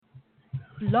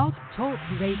Blog Talk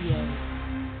Radio.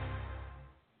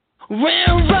 We're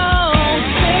all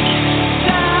sick,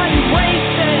 tired, and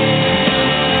wasted.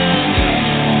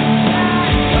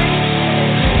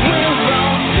 We're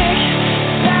all sick,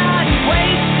 tired, and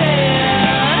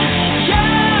wasted.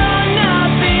 You're not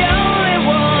the only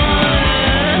one.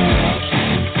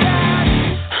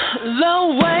 Low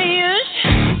wage,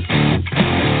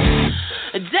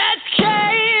 dead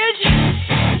cage.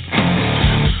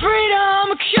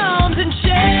 Freedom comes in chains.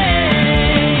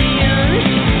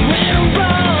 We're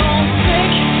all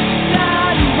sick,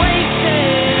 tired, and wasted.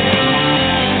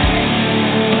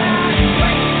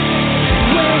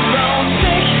 We're all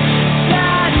sick,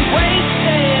 tired, and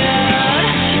wasted.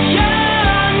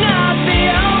 You're not the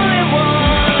only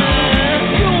one.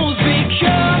 Schools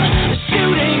become a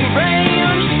shooting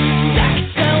range. Sex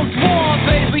sells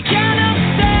warface we can't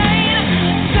abstain.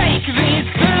 Take these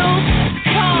pills,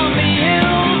 calm the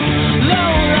ills.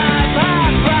 Low life,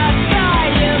 high price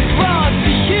science brought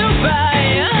to you by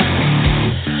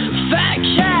fat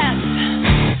cats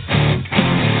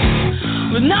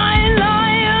with 9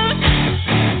 lives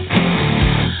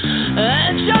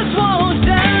and just won't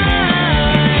die.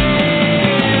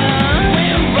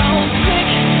 We're all sick,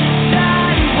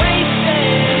 tired, and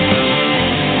wasted.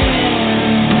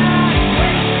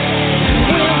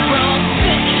 We're all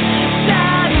sick,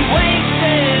 tired, and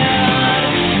wasted.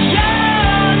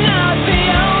 You're not the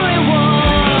only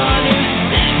one who's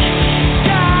sick,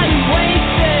 tired, and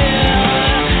wasted.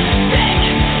 Sick,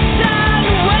 tired,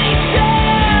 and wasted.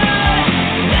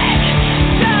 Sick,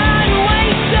 tired, and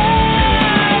wasted.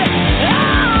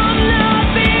 I'm not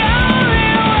the only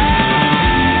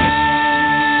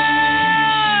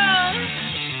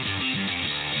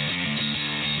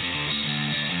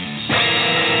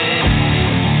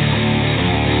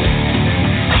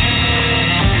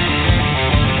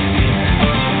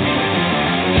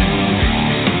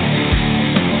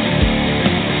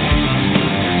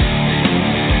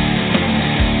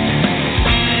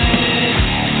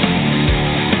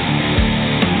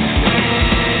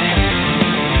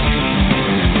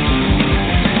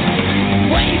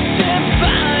wasted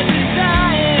by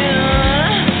desire.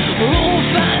 Rules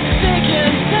that stick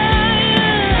inside.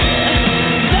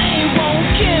 They won't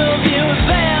give you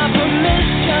their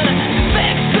permission to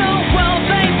fix the world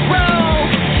they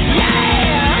broke. Yeah.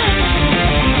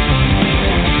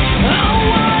 Oh,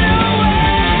 what a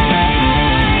waste.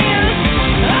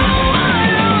 Oh,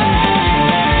 what a waste.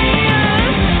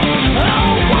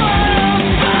 Oh, what a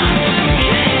fucking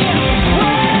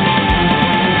waste.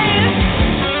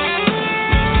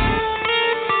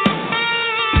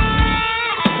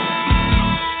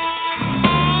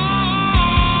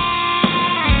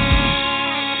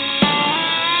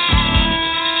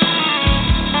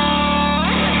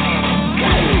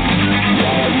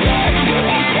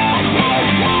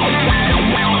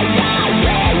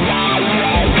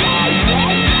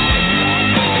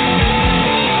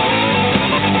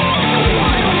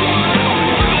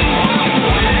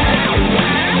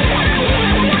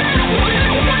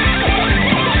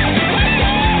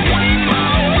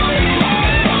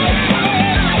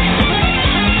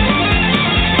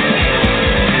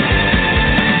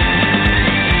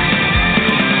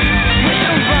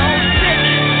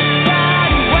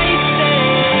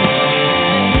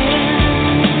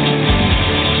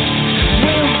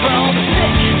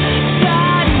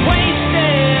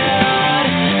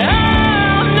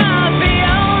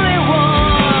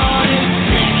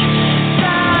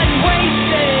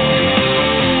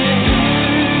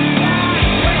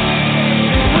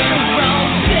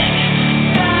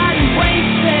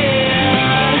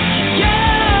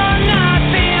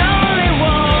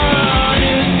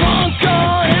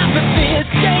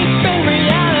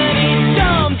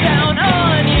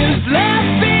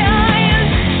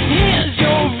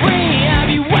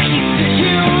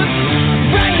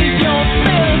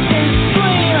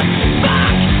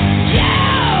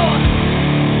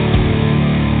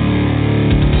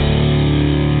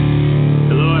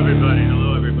 Hello,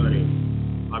 everybody.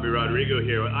 Bobby Rodrigo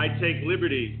here. I take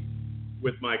liberty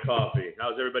with my coffee.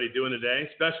 How's everybody doing today?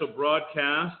 Special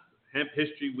broadcast, Hemp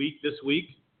History Week this week.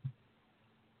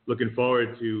 Looking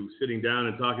forward to sitting down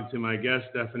and talking to my guest,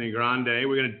 Stephanie Grande.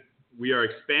 We are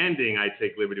expanding I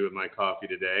Take Liberty with My Coffee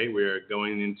today. We're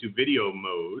going into video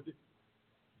mode.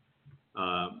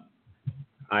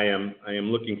 I am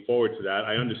looking forward to that.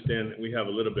 I understand that we have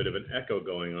a little bit of an echo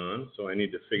going on, so I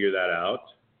need to figure that out.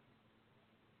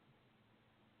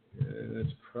 And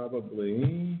it's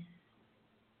probably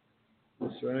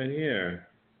this right here.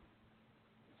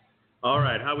 All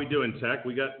right, how we doing, Tech?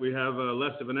 We have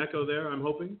less of an echo there, I'm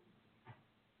hoping.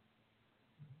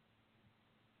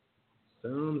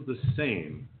 Sounds the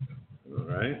same. All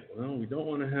right. Well, we don't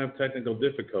want to have technical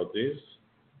difficulties.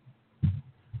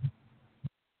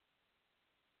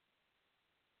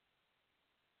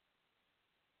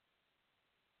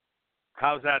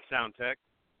 How's that sound, Tech?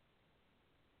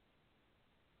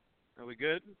 Are we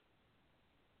good?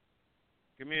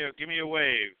 Give me a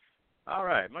wave. All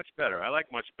right, much better. I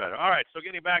like much better. All right, so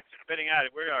getting back to spitting at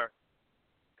it, we are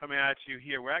coming at you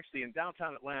here. We're actually in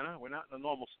downtown Atlanta. We're not in a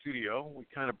normal studio. We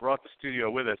kind of brought the studio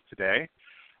with us today.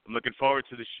 I'm looking forward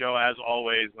to the show, as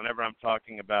always, whenever I'm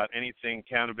talking about anything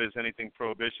cannabis, anything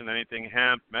prohibition, anything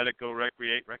hemp, medical,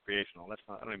 recreational.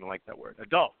 I don't even like that word.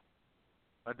 Adult.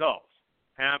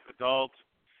 Hemp, adult.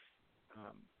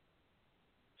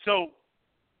 So,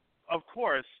 of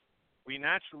course, we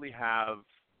naturally have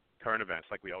current events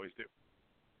like we always do.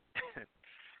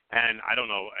 And I don't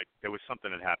know, there was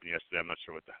something that happened yesterday. I'm not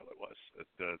sure what the hell it was.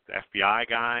 The FBI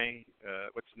guy,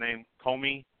 what's his name?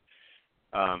 Comey?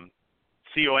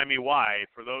 Comey,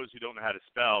 for those who don't know how to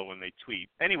spell when they tweet.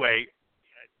 Anyway,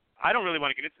 I don't really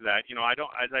want to get into that. You know,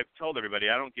 as I've told everybody,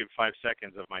 I don't give 5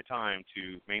 seconds of my time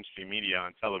to mainstream media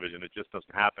on television. It just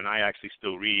doesn't happen. I actually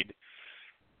still read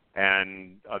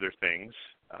and other things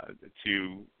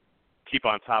to keep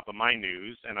on top of my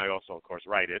news, and I also, of course,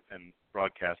 write it and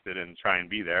broadcast it and try and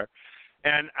be there.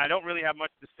 And I don't really have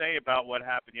much to say about what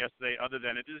happened yesterday other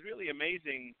than it is really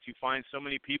amazing to find so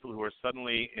many people who are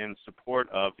suddenly in support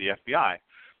of the FBI.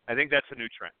 I think that's a new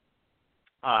trend.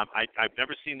 I've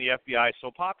never seen the FBI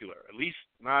so popular, at least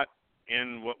not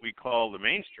in what we call the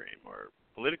mainstream or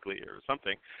politically or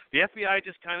something. The FBI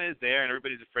just kind of is there, and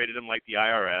everybody's afraid of them like the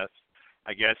IRS.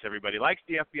 I guess everybody likes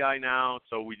the FBI now,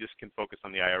 so we just can focus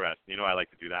on the IRS. You know, I like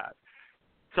to do that.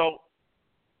 So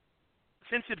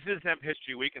since it is Hemp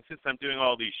History Week, and since I'm doing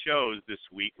all these shows this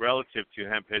week relative to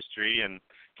hemp history and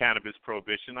cannabis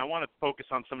prohibition, I want to focus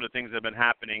on some of the things that have been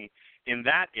happening in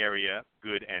that area,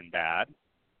 good and bad,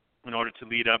 in order to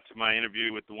lead up to my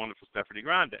interview with the wonderful Stephanie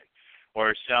Grande,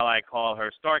 or shall I call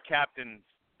her StarCaptain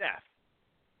Steph.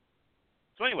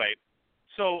 So anyway,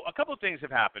 so a couple of things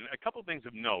have happened, a couple of things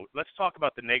of note. Let's talk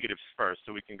about the negatives first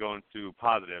so we can go into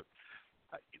positive.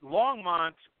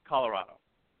 Longmont, Colorado,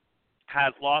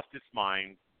 has lost its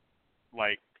mind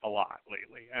like a lot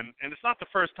lately. And it's not the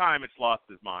first time it's lost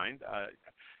its mind.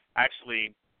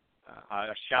 Actually,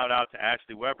 a shout out to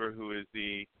Ashley Weber, who is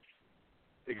the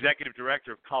executive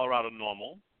director of Colorado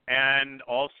Normal, and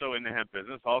also in the hemp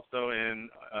business, also in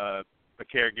a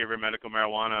caregiver medical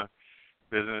marijuana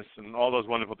business and all those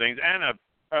wonderful things, and an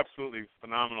absolutely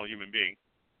phenomenal human being.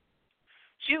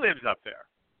 She lives up there.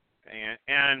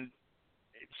 And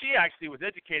she actually was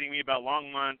educating me about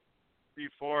Longmont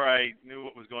before I knew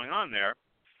what was going on there.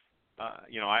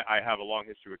 I have a long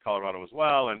history with Colorado as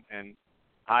well, and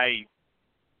I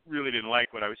really didn't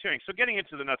like what I was hearing. So getting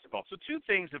into the nuts and bolts. So two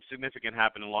things of significant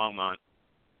happened in Longmont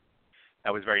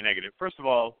that was very negative. First of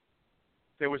all,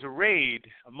 there was a raid,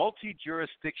 a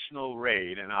multi-jurisdictional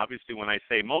raid, and obviously when I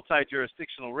say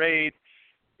multi-jurisdictional raid,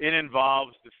 it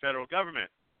involves the federal government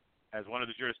as one of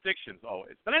the jurisdictions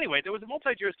always. But anyway, there was a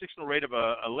multi-jurisdictional raid of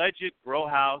a alleged grow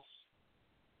house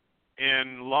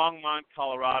in Longmont,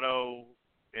 Colorado,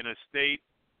 in a state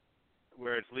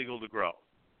where it's legal to grow.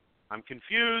 I'm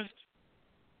confused.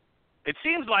 It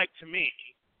seems like to me,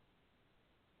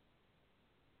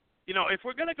 if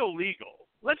we're going to go legal,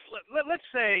 let's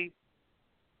say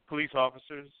police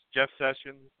officers, Jeff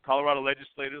Sessions, Colorado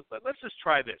legislators, let's just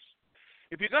try this.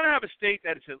 If you're going to have a state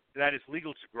that is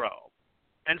legal to grow,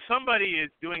 and somebody is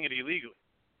doing it illegally,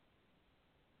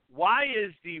 why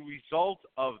is the result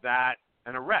of that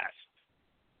an arrest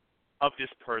of this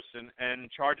person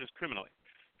and charges criminally?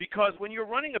 Because when you're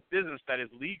running a business that is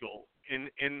legal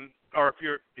or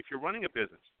if you're running a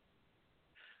business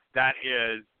that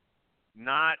has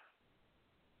not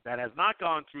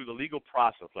gone through the legal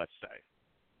process, let's say.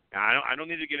 Now, I don't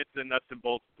need to get into the nuts and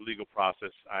bolts of the legal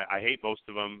process. I hate most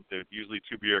of them. They're usually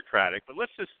too bureaucratic. But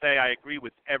let's just say I agree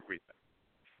with everything.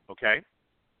 Okay?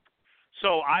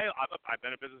 So I've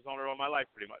been a business owner all my life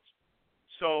pretty much.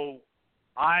 So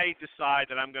I decide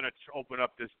that I'm going to open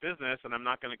up this business and I'm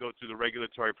not going to go through the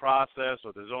regulatory process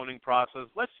or the zoning process.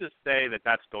 Let's just say that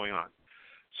that's going on.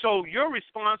 So your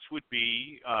response would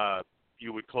be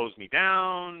you would close me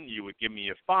down, you would give me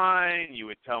a fine, you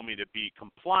would tell me to be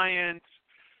compliant,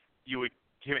 you would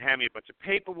hand me a bunch of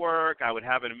paperwork, I would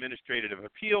have an administrative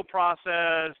appeal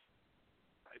process.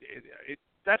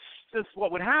 That's just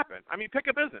what would happen. I mean, pick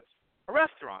a business. A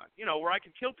restaurant, where I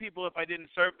could kill people if I didn't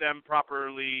serve them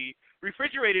properly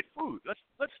refrigerated food.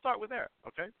 Let's start with there,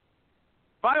 okay?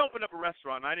 If I opened up a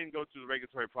restaurant and I didn't go through the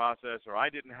regulatory process or I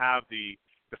didn't have the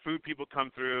food people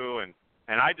come through and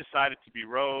And I decided to be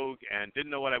rogue and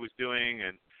didn't know what I was doing,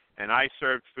 and I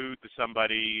served food to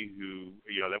somebody who,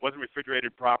 that wasn't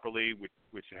refrigerated properly,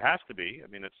 which it has to be. I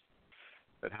mean,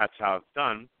 that's how it's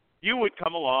done. You would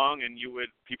come along and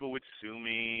people would sue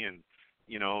me, and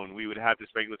and we would have this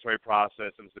regulatory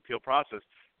process and this appeal process.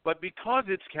 But because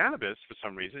it's cannabis, for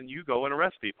some reason, you go and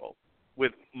arrest people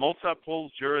with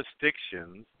multiple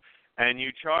jurisdictions, and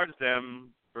you charge them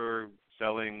for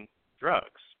selling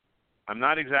drugs. I'm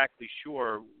not exactly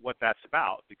sure what that's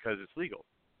about because it's legal.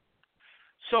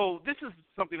 So this is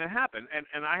something that happened,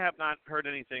 and I have not heard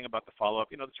anything about the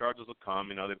follow-up. The charges will come.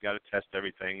 They've got to test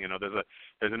everything.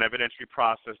 There's an evidentiary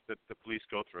process that the police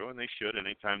go through, and they should.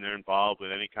 Anytime they're involved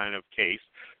with any kind of case,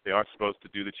 they are supposed to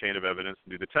do the chain of evidence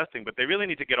and do the testing. But they really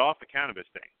need to get off the cannabis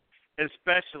thing,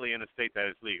 especially in a state that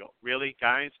is legal. Really,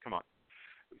 guys, come on.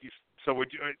 So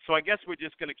I guess we're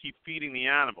just going to keep feeding the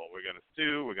animal. We're going to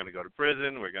sue. We're going to go to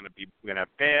prison. We're going to have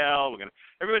bail.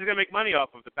 Everybody's going to make money off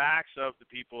of the backs of the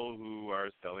people who are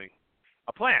selling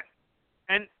a plant.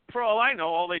 And for all I know,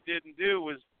 all they didn't do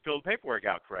was fill the paperwork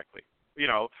out correctly. It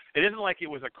isn't like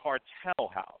it was a cartel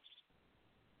house.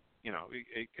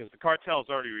 Because the cartel's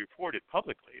already reported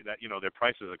publicly that their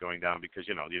prices are going down because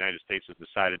the United States has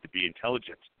decided to be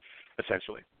intelligent,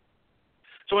 essentially.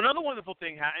 So another wonderful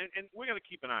thing happened, and we're going to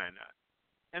keep an eye on that.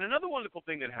 And another wonderful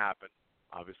thing that happened,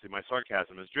 obviously my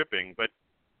sarcasm is dripping, but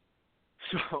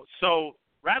so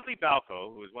Radley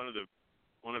Balco, who is one of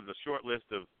the short list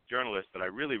of journalists that I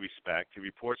really respect, he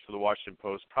reports for the Washington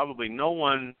Post. Probably no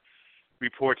one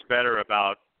reports better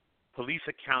about police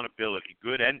accountability,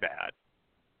 good and bad,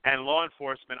 and law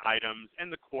enforcement items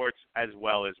and the courts as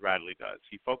well as Radley does.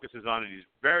 He focuses on it. He's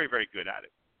very, very good at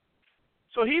it.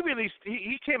 So he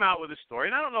came out with a story,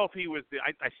 and I don't know if he was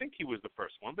I think he was the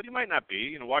first one, but he might not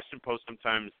be. Washington Post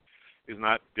sometimes is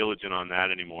not diligent on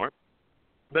that anymore.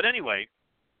 But anyway,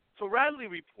 so Radley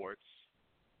reports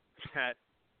that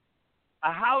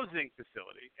a housing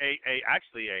facility,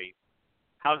 actually a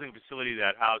housing facility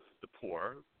that houses the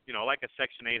poor, like a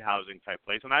Section 8 housing type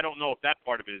place, and I don't know if that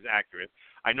part of it is accurate.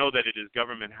 I know that it is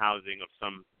government housing of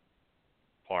some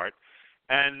part.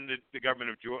 And the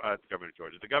government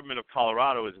of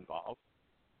Colorado is involved.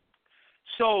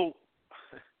 So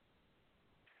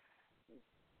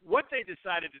what they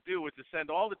decided to do was to send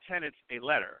all the tenants a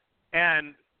letter.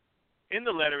 And in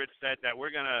the letter it said that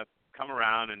we're going to come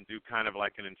around and do kind of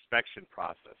like an inspection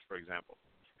process, for example.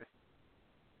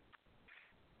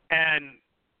 And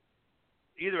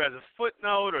either as a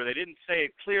footnote or they didn't say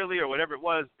it clearly or whatever it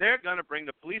was, they're going to bring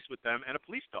the police with them and a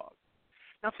police dog.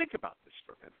 Now think about this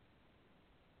for a minute.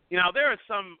 There are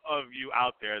some of you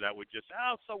out there that would just say,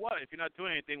 so what? If you're not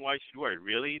doing anything, why should you worry?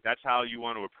 Really? That's how you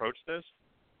want to approach this?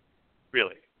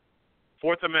 Really?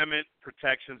 Fourth Amendment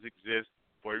protections exist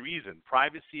for a reason.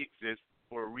 Privacy exists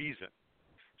for a reason.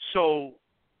 So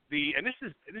this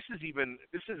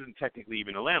isn't technically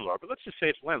even a landlord, but let's just say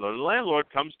it's a landlord. The landlord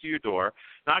comes to your door,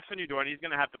 knocks on your door, and he's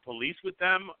going to have the police with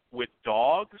them, with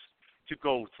dogs, to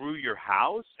go through your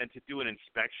house and to do an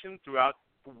inspection throughout.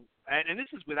 And this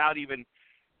is without even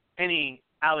any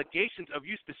allegations of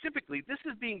you specifically. This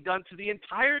is being done to the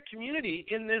entire community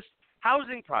in this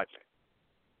housing project.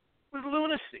 It was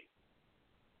lunacy.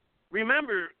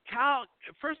 Remember,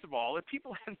 first of all, if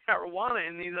people have marijuana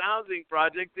in these housing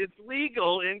projects, it's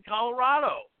legal in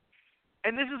Colorado.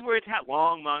 And this is where it's at,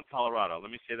 Longmont, Colorado. Let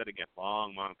me say that again,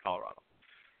 Longmont, Colorado.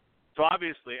 So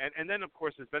obviously, and then, of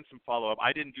course, there's been some follow-up.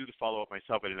 I didn't do the follow-up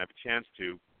myself. I didn't have a chance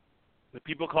to. The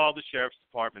people called the sheriff's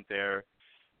department there,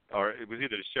 or it was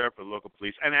either the sheriff or the local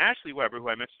police. And Ashley Weber, who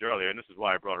I mentioned earlier, and this is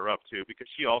why I brought her up too, because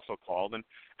she also called, and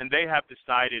they have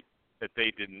decided that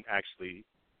they didn't actually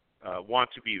want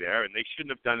to be there, and they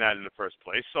shouldn't have done that in the first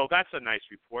place. So that's a nice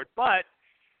report. But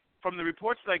from the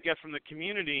reports that I get from the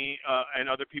community and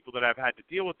other people that I've had to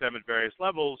deal with them at various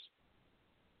levels,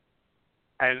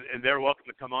 and they're welcome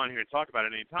to come on here and talk about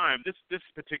it any time, this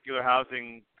particular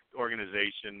housing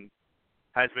organization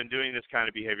has been doing this kind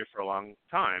of behavior for a long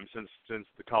time, since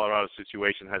the Colorado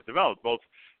situation has developed, both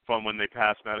from when they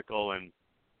passed medical and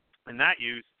that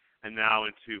use, and now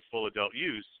into full adult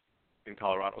use in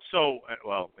Colorado. So,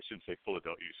 well, I shouldn't say full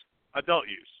adult use, adult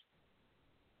use.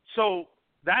 So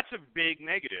that's a big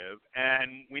negative,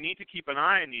 and we need to keep an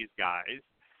eye on these guys.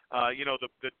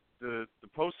 The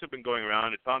posts have been going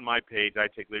around. It's on my page, I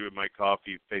Take Liberty with My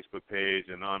Coffee Facebook page,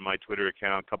 and on my Twitter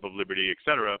account, Cup of Liberty,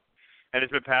 etc. And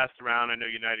it's been passed around. I know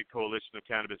United Coalition of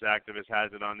Cannabis Activists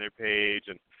has it on their page,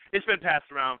 and it's been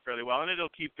passed around fairly well, and it'll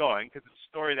keep going because it's a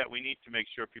story that we need to make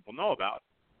sure people know about.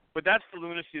 But that's the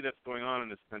lunacy that's going on in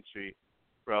this country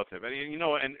relative. And,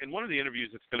 and one of the interviews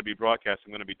that's going to be broadcast,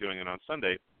 I'm going to be doing it on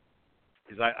Sunday,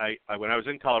 is I when I was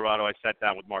in Colorado, I sat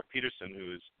down with Mark Peterson,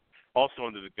 who is also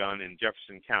under the gun in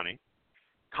Jefferson County.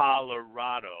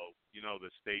 Colorado, the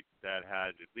state that had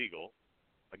it legal,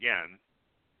 again,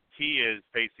 he is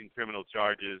facing criminal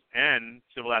charges and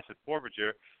civil asset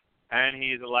forfeiture, and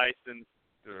he is a licensed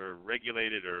or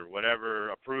regulated or whatever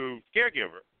approved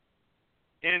caregiver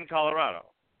in Colorado.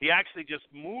 He actually just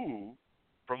moved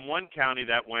from one county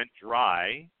that went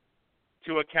dry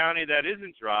to a county that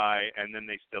isn't dry, and then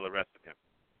they still arrested him.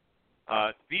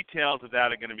 Details of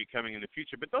that are going to be coming in the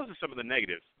future, but those are some of the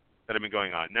negatives that have been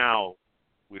going on. Now,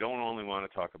 we don't only want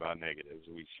to talk about negatives.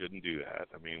 We shouldn't do that.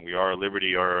 I mean, we are a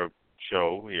liberty or a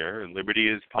show here, and liberty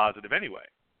is positive anyway.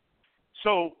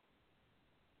 So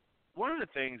one of the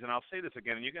things, and I'll say this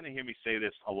again, and you're going to hear me say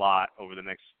this a lot over the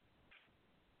next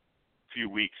few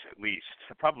weeks at least,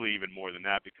 probably even more than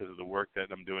that, because of the work that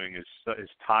I'm doing is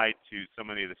tied to so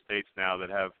many of the states now that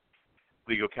have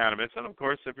legal cannabis. And of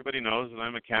course, everybody knows that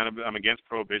I'm against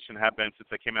prohibition, have been since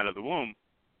I came out of the womb.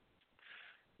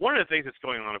 One of the things that's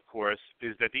going on, of course,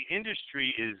 is that the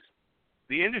industry is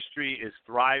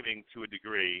thriving to a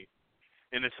degree,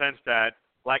 in the sense that,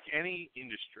 like any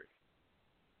industry,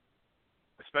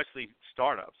 especially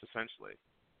startups, essentially,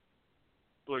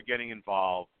 people are getting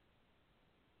involved,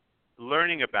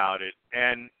 learning about it.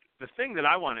 And the thing that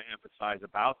I want to emphasize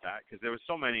about that, because there were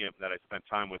so many of them that I spent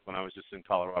time with when I was just in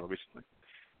Colorado recently,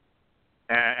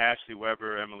 Ashley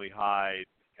Weber, Emily Hyde,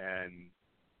 and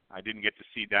I didn't get to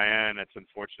see Diane. That's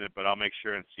unfortunate, but I'll make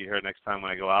sure and see her next time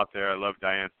when I go out there. I love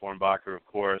Diane Formbacher, of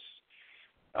course.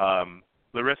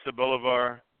 Larissa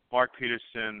Bolivar, Mark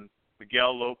Peterson,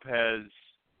 Miguel Lopez,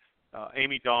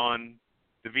 Amy Dawn,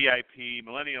 the VIP,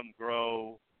 Millennium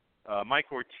Grow,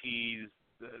 Mike Ortiz,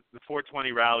 the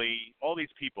 420 Rally, all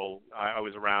these people I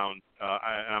was around.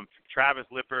 Travis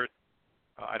Lippert.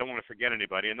 I don't want to forget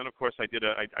anybody. And then, of course, I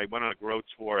went on a grow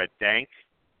tour at Dank,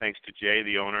 thanks to Jay,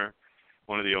 the owner,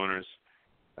 one of the owners.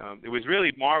 It was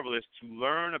really marvelous to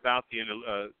learn about the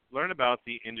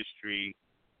industry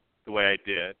the way I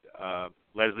did.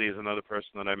 Leslie is another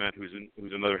person that I met who's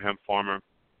another hemp farmer,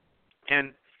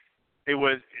 and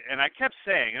I kept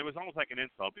saying, it was almost like an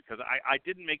insult, because I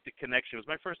didn't make the connection. It was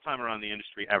my first time around the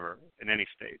industry ever in any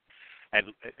state,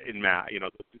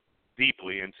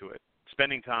 deeply into it,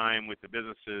 spending time with the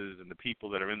businesses and the people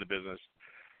that are in the business.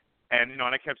 And, and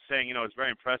I kept saying, it's very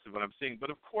impressive what I'm seeing. But,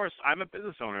 of course, I'm a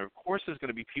business owner. Of course there's going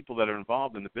to be people that are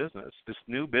involved in the business, this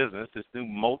new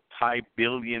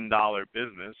multi-billion-dollar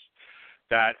business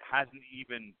that hasn't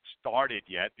even started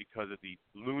yet because of the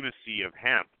lunacy of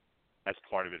hemp as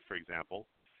part of it, for example.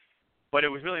 But it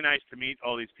was really nice to meet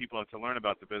all these people and to learn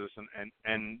about the business.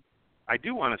 And I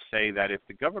do want to say that if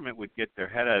the government would get their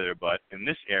head out of their butt in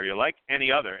this area, like any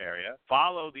other area,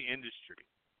 follow the industry.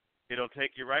 It'll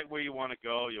take you right where you want to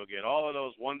go. You'll get all of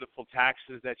those wonderful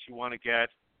taxes that you want to get.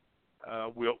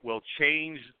 We'll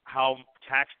change how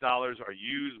tax dollars are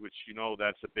used, which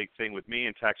that's a big thing with me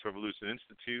and Tax Revolution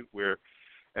Institute, where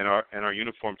and our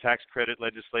uniform tax credit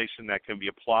legislation that can be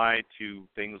applied to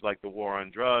things like the war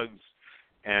on drugs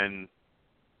and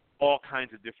all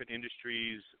kinds of different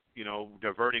industries,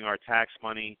 diverting our tax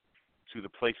money to the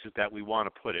places that we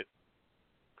want to put it.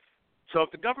 So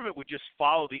if the government would just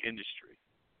follow the industry,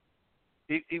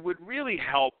 it would really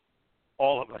help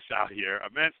all of us out here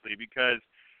immensely, because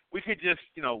we could just,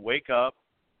 wake up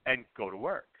and go to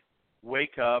work,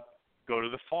 wake up, go to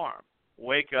the farm,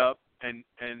 wake up and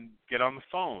get on the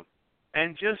phone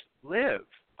and just live,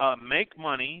 make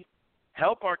money,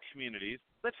 help our communities.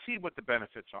 Let's see what the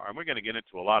benefits are. And we're going to get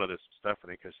into a lot of this with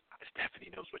Stephanie, because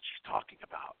Stephanie knows what she's talking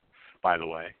about, by the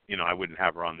way. I wouldn't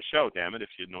have her on the show, damn it, if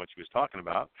she didn't know what she was talking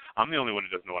about. I'm the only one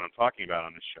who doesn't know what I'm talking about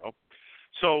on this show.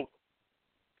 So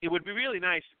it would be really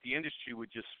nice if the industry would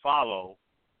just follow.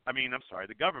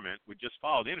 The government would just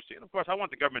follow the industry. And, of course, I want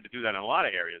the government to do that in a lot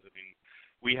of areas.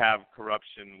 We have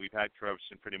corruption. We've had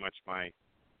corruption pretty much my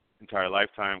entire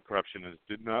lifetime. Corruption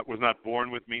was not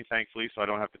born with me, thankfully, so I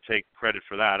don't have to take credit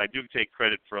for that. I do take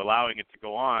credit for allowing it to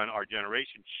go on. Our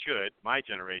generation should. My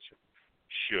generation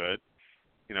should.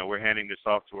 We're handing this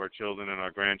off to our children and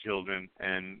our grandchildren,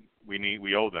 and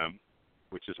we owe them,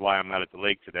 which is why I'm not at the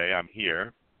lake today. I'm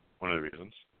here, one of the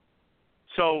reasons.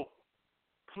 So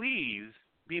please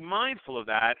be mindful of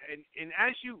that. And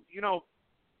as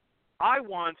I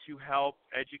want to help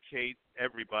educate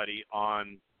everybody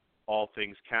on all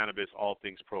things cannabis, all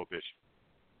things prohibition.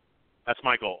 That's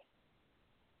my goal.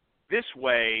 This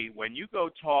way, when you go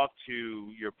talk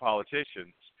to your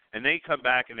politicians and they come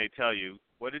back and they tell you,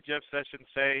 what did Jeff Sessions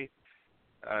say?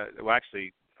 Well,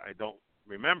 actually, I don't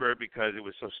remember, because it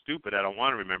was so stupid I don't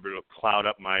want to remember. It'll cloud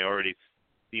up my already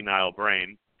senile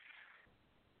brain.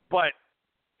 But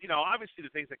obviously the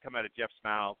things that come out of Jeff's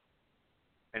mouth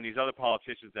and these other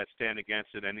politicians that stand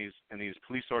against it and these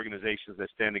police organizations that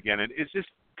stand against it, it's just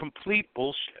complete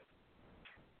bullshit.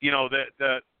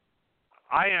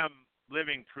 I am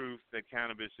living proof that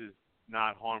cannabis is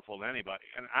not harmful to anybody.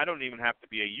 And I don't even have to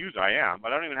be a user. I am,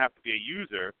 but I don't even have to be a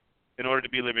user in order to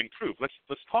be living proof.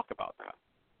 Let's talk about that.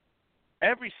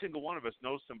 Every single one of us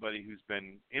knows somebody who's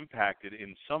been impacted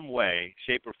in some way,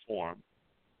 shape, or form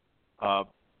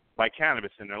by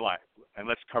cannabis in their life. And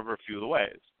let's cover a few of the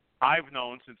ways. I've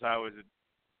known since I was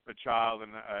a child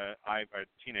and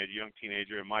young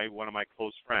teenager, and one of my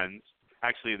close friends,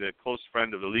 actually the close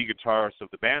friend of the lead guitarist of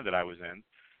the band that I was in,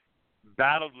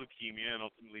 battled leukemia and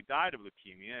ultimately died of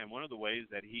leukemia. And one of the ways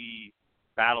that he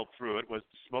battled through it was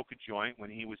to smoke a joint when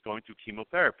he was going through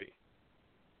chemotherapy.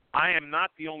 I am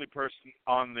not the only person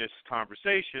on this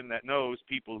conversation that knows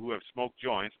people who have smoked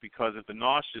joints because of the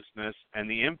nauseousness and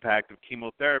the impact of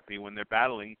chemotherapy when they're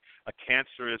battling a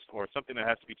cancerous or something that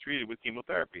has to be treated with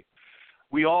chemotherapy.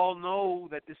 We all know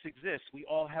that this exists. We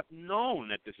all have known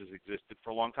that this has existed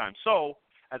for a long time. So,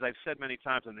 as I've said many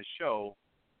times on this show,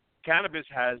 cannabis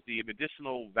has the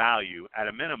medicinal value, at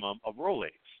a minimum, of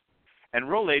Rolaids. And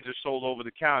Rolaids are sold over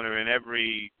the counter in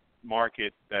every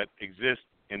market that exists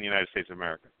in the United States of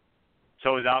America.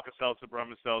 So is Alka-Seltzer,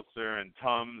 Brahma-Seltzer, and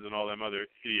Tums, and all them other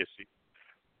idiocy.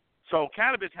 So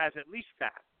cannabis has at least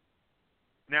that.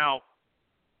 Now,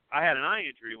 I had an eye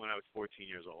injury when I was 14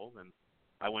 years old, and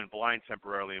I went blind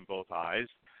temporarily in both eyes.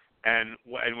 And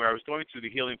where I was going through the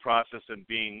healing process and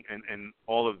and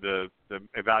all of the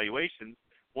evaluations,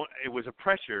 it was a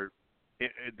pressure.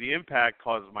 The impact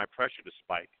causes my pressure to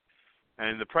spike.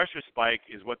 And the pressure spike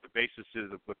is what the basis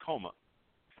is of glaucoma.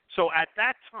 So at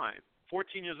that time,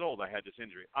 14 years old, I had this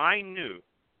injury. I knew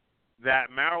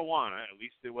that marijuana, at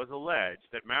least it was alleged,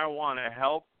 that marijuana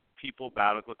helped people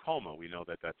battle glaucoma. We know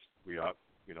the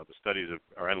studies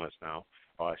are endless now.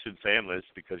 Well, I shouldn't say endless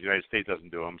because the United States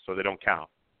doesn't do them, so they don't count,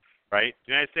 right?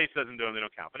 The United States doesn't do them, they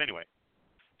don't count. But anyway,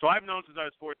 so I've known since I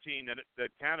was 14 that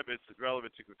cannabis is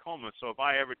relevant to glaucoma. So if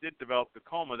I ever did develop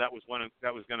glaucoma, that was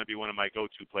going to be one of my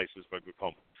go-to places for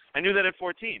glaucoma. I knew that at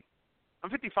 14. I'm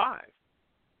 55.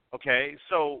 Okay,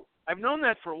 so I've known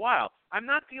that for a while. I'm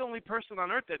not the only person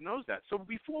on earth that knows that. So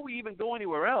before we even go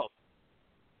anywhere else,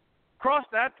 cross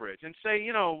that bridge and say,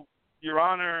 Your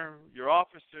Honor, your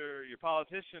officer, your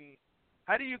politician,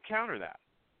 how do you counter that?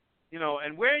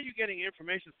 And where are you getting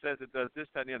information that says it does this,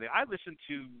 that, and the other? I listen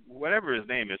to whatever his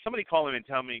name is. Somebody call in and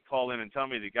tell me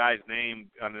the guy's name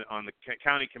on the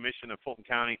county commission of Fulton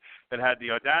County that had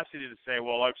the audacity to say,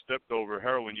 well, I've stepped over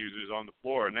heroin users on the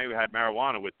floor, and they had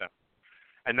marijuana with them.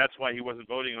 And that's why he wasn't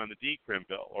voting on the decrim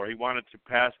bill, or he wanted to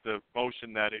pass the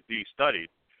motion that it be studied.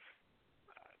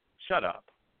 Shut up.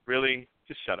 Really?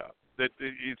 Just shut up.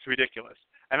 It's ridiculous.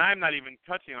 And I'm not even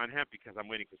touching on hemp because I'm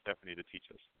waiting for Stephanie to teach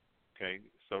us. Okay?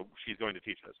 So she's going to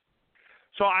teach us.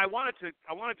 So I want to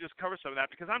just cover some of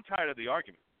that because I'm tired of the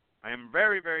argument. I am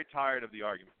very, very tired of the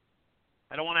argument.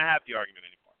 I don't want to have the argument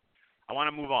anymore. I want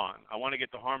to move on. I want to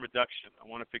get to harm reduction. I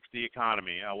want to fix the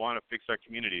economy. I want to fix our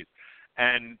communities.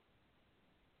 And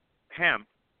hemp,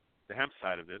 the hemp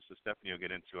side of this, that Stephanie will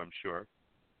get into, I'm sure.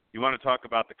 You want to talk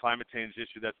about the climate change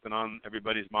issue that's been on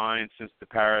everybody's mind since the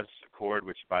Paris Accord,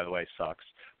 which, by the way, sucks.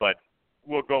 But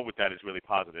we'll go with that as really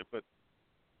positive. But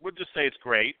we'll just say it's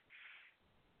great.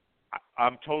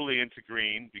 I'm totally into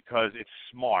green because it's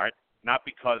smart, not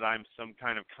because I'm some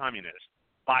kind of communist.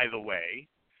 By the way,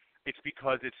 it's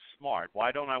because it's smart.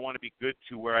 Why don't I want to be good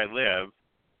to where I live?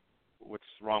 What's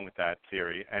wrong with that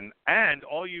theory? And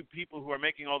all you people who are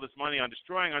making all this money on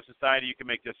destroying our society, you can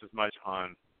make just as much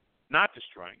on not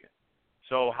destroying it.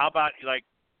 So how about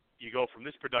you go from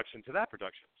this production to that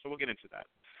production? So we'll get into that.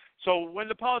 So when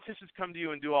the politicians come to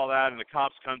you and do all that, and the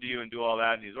cops come to you and do all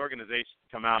that, and these organizations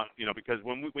come out, because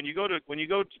when you go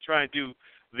to try and do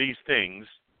these things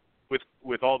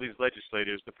with all these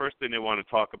legislators, the first thing they want to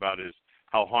talk about is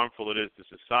how harmful it is to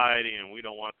society, and we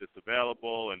don't want this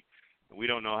available, and we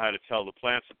don't know how to tell the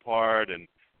plants apart, and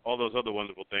all those other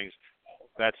wonderful things.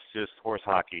 That's just horse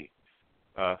hockey.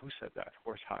 Who said that?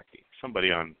 Horse hockey.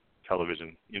 Somebody on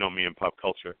television. You know me in pop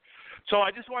culture. So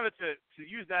I just wanted to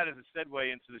use that as a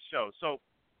segue into the show. So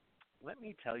let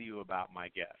me tell you about my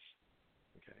guest,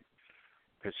 okay?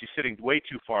 Because she's sitting way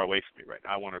too far away from me right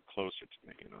now. I want her closer to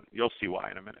me. You'll see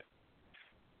why in a minute.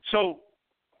 So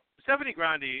Stephanie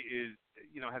Grande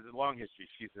has a long history.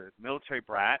 She's a military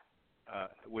brat.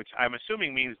 Which I'm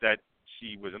assuming means that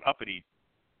she was an uppity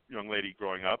young lady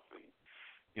growing up.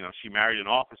 She married an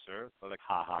officer, so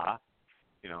ha-ha.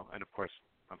 And of course,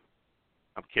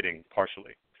 I'm kidding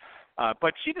partially.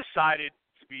 But she decided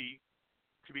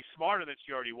to to be smarter than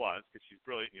she already was, because she's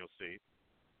brilliant, you'll see.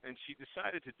 And she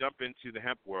decided to jump into the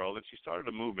hemp world, and she started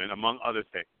a movement, among other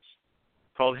things,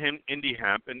 called Indie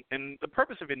Hemp. And the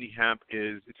purpose of Indie Hemp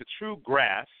is it's a true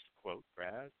grass, quote,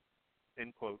 grass,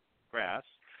 end quote, grass,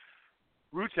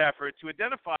 roots effort to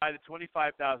identify the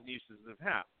 25,000 uses of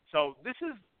hemp. So this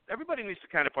is, everybody needs to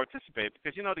kind of participate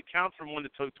because, you know, to count from 1 to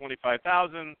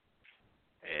 25,000,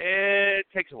 it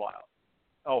takes a while.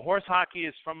 Oh, horse hockey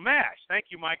is from MASH. Thank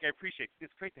you, Mike. I appreciate it.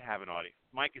 It's great to have an audience.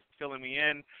 Mike is filling me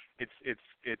in. It's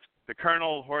the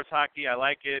Colonel horse hockey. I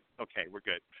like it. Okay, we're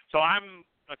good. So I'm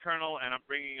a Colonel, and I'm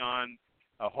bringing on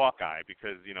a Hawkeye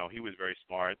because, you know, he was very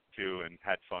smart, too, and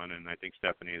had fun, and I think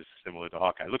Stephanie is similar to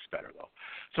Hawkeye. Looks better, though.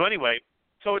 So anyway,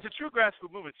 so it's a true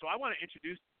grassroots movement. So I want to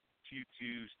introduce you to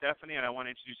Stephanie, and I want to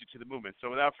introduce you to the movement.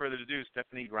 So without further ado,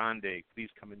 Stephanie Grande, please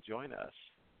come and join us.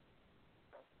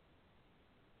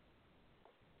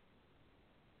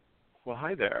 Well,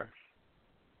 hi there.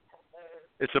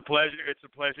 It's a pleasure. It's a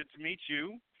pleasure to meet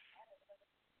you.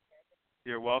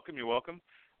 You're welcome. You're welcome.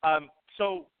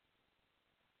 So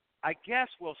I guess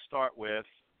we'll start with,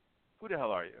 who the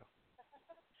hell are you?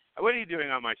 What are you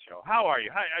doing on my show? How are you?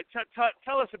 Hi.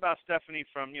 Tell us about Stephanie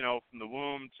from the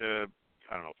womb to,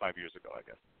 I don't know, 5 years ago, I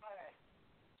guess. All right.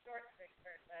 Short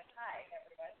version. Hi,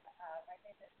 everyone. My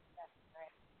name is Stephanie,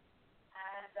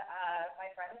 and my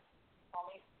friends call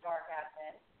me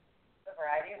StarCaptain. A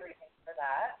variety of reasons for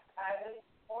that. I was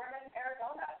born in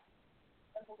Arizona,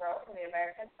 Simple Grove in the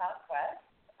American Southwest.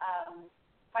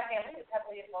 My family is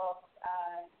heavily involved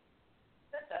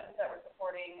systems that were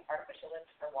supporting artificial lift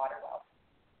for water wells.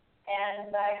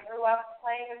 And I grew up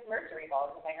playing with mercury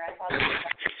balls with my grandfather.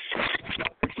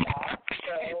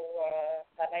 So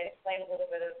that might explain a little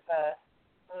bit of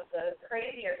the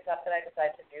crazier stuff that I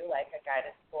decided to do, like a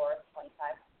guided score of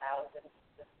 25,000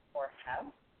 for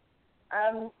hemp.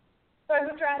 So I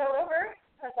moved around all over.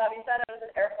 As Bobby said, I was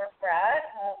an Air Force grad.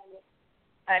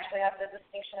 I actually have the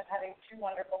distinction of having two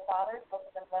wonderful fathers.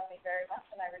 Both of them love me very much,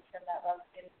 and I return that love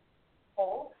in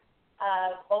full.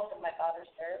 Both of my fathers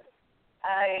served.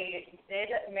 I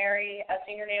did marry a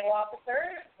senior naval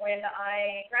officer. When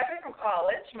I graduated from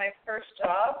college, my first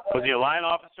job was he a line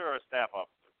officer or a staff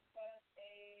officer?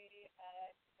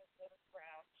 Was a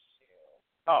ground shoe.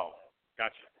 Oh,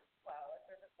 gotcha. Well,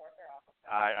 if there's a fourth officer.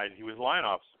 He was a line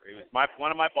officer. He was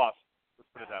one of my bosses. Let's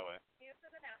put it that way. He was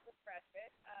an Annapolis graduate,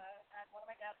 and one of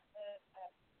my dad's a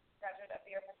graduate of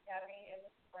the Air Force Academy in the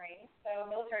spring. So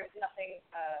military was nothing.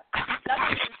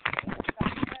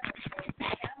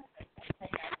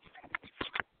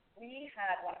 We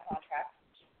had won a contract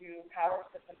to do power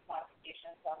systems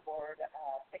modifications on board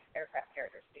 6 aircraft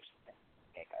carrier stations in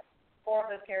San Diego. 4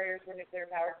 of those carriers were nuclear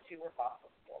powered, 2 were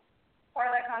fossil fuel. Part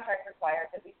of that contract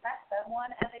required that we sent someone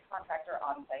as a contractor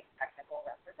on-site technical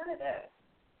representative.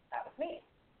 That was me.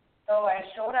 So I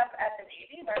showed up at the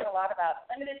Navy, learned a lot about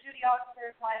limited duty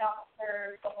officers, line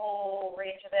officers, the whole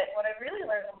range of it. What I really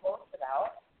learned the most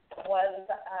about was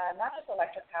not just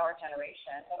electric power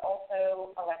generation, but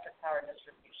also electric power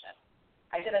distribution.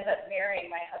 I did end up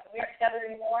marrying my husband. We aren't together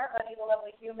anymore, but he's a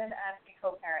lovely human, and we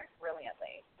co-parent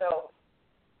brilliantly. So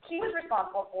he was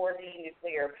responsible for the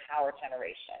nuclear power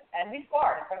generation. And we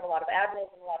sparred in front of a lot of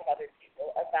admirals and a lot of other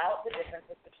people about the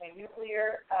differences between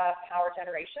nuclear power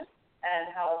generation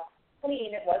and how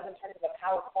clean it was in terms of a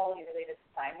power quality related to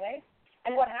sine waves,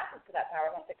 and what happens to that power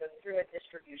once it goes through a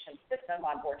distribution system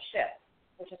on board ship,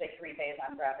 which is a 3-phase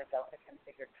ungrounded delta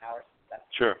configured power system.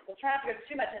 Sure. So trying not to go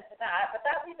too much into that, but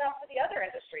that leads off to the other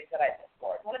industries that I've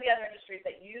explored. One of the other industries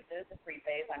that uses the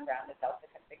 3-phase ungrounded delta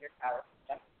configured power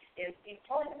system is the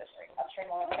petroleum industry,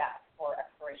 upstream oil and gas for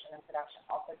exploration and production.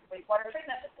 Also, wastewater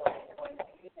treatment facilities are going to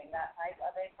be using that type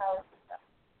of a power system.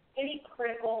 Any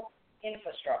critical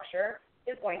infrastructure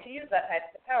is going to use that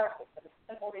type of power system. The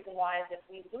simple reason why is if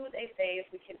we lose a phase,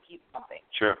 we can keep pumping.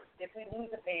 Sure. If we lose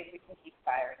a phase, we can keep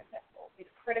firing a missile. These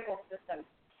critical systems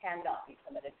cannot be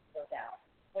permitted to go down.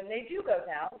 When they do go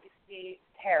down, we see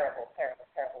terrible, terrible,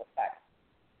 terrible effects.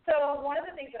 So one of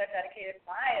the things that I've dedicated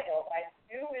my adult life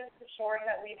to is ensuring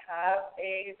that we have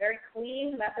a very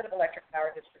clean method of electric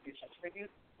power distribution to reduce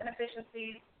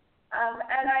inefficiencies.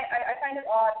 And I find it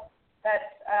odd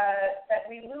that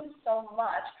we lose so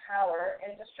much power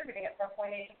in distributing it from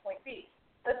point A to point B.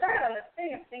 So I started on this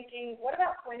thing of thinking, what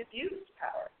about point of use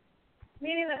power?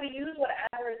 Meaning that we use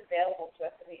whatever is available to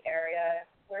us in the area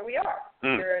where we are.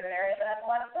 We're in an area that has a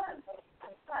lot of sun,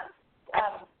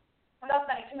 without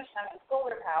spending too much time on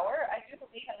solar power, I do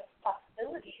believe in the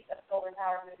possibilities of solar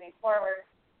power moving forward.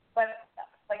 But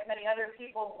like many other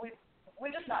people,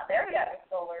 we're just not there yet with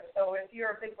solar. So if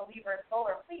you're a big believer in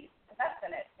solar, please invest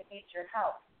in it. It needs your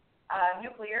help.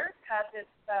 Nuclear has its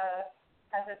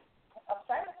has its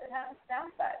upsides, it has its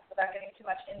downsides. Without getting too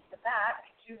much into that,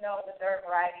 I do know that there are a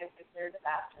variety of nuclear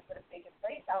disasters that have taken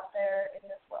place out there in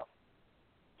this world.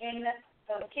 In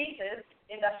those cases,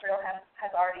 industrial hemp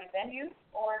has already been used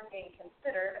or being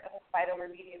considered as a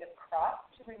phytoremediative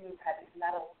crop to remove heavy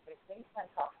metals, wastes, and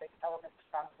toxic elements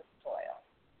from the soil.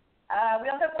 We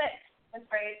also have wind. Wind's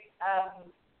great,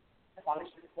 as long as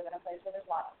you live in a place where there's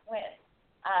lots of wind.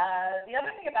 The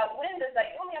other thing about wind is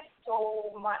that you only have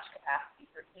so much capacity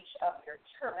for each of your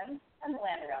turbines and the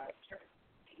land around the turbines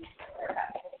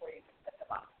before you can set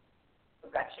them up.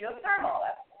 We've got geothermal.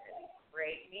 That's a really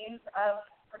great means of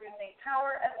producing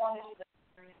power as long as you live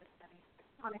in the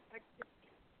tectonic activity.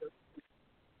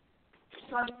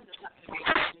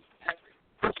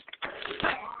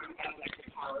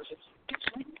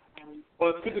 Well,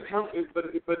 it's good to come, but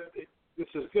this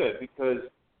is good because,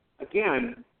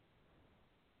 again,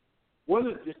 one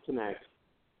of the disconnects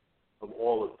of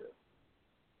all of this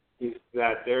is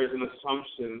that there is an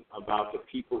assumption about the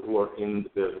people who are in the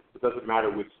business. It doesn't matter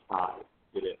which side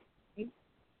it is.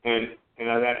 And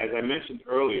as I mentioned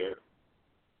earlier,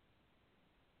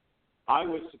 I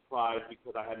was surprised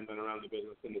because I hadn't been around the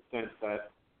business in the sense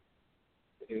that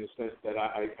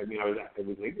I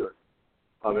was ignorant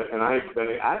of it, and I had been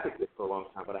an advocate for a long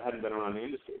time, but I hadn't been around the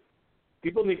industry.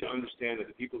 People need to understand that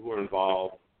the people who are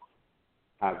involved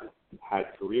have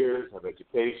had careers, have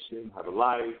education, have a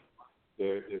life.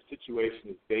 Their situation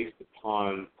is based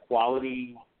upon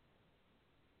quality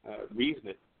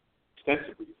reasoning,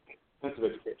 extensive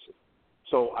education.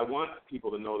 So I want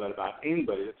people to know that about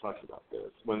anybody that talks about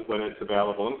this when it's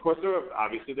available. And, of course, there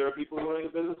are people who are in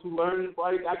the business who learn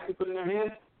by actually putting their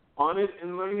hands on it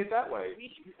and learning it that way.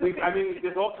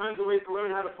 There's all kinds of ways to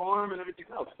learn how to farm and everything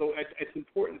else. So it's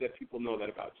important that people know that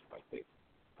about you, I think.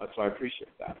 So I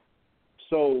appreciate that.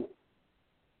 So,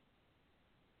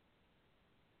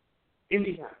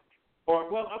 Indiana. So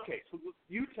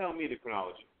you tell me the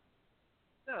chronology.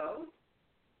 So,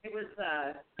 it was,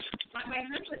 my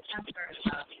husband started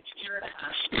about a year and a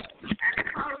half ago, and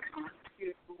I was on to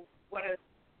what is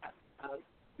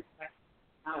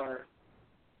our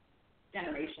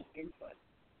generation input.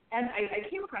 And I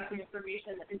came across some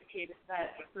information that indicated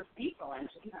that the first diesel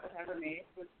engine that was ever made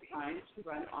was designed to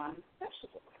run on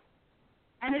vegetables.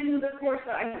 And in the course,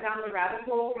 I went down the rabbit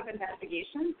hole with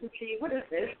investigations to see what is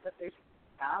this that there's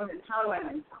found and how do I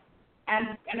make it.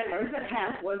 And I learned that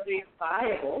hemp was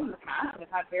viable in the past and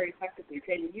had very effectively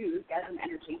been used as an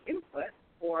energy input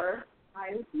for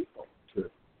biodiesel. Sure.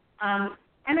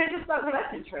 And I just thought, well,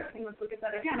 that's interesting. Let's look at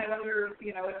that again. I wonder, if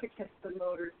it gets the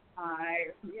motors high.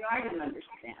 I didn't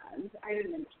understand.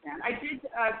 I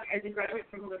did graduate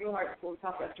from a liberal arts school in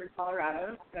southwestern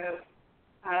Colorado. So,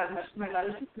 much to my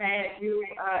mother's dismay, I do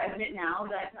admit now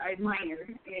that I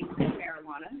minored in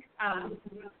marijuana.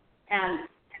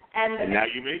 And now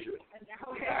you major in it. And now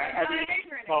I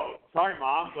major in it. Oh, sorry,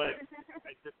 Mom, but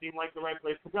it just seemed like the right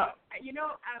place to go.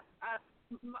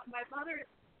 My mother is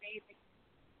amazing.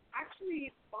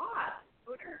 Actually bought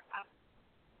owner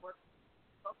work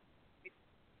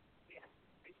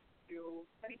to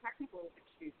study technical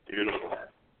issues. Beautiful.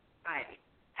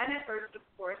 And at first, of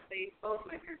course, both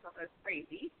my parents thought I was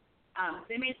crazy.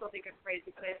 They may still think I'm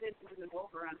crazy, but I did move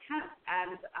over on hemp,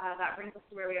 and that brings us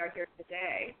to where we are here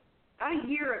today. A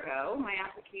year ago, my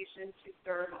application to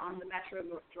serve on the Metro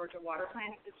North Georgia Water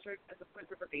Planning District as a Flint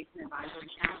River Basin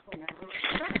Advisory Council member was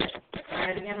accepted.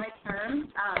 I began my term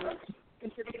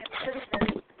contributing as a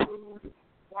citizen to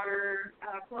water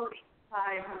quality,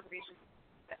 supply, and conservation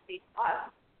that faced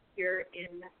us here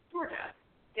in Georgia.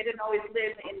 I didn't always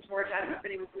live in Georgia. I don't know if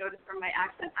anyone noticed from my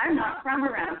accent. I'm not from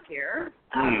around here.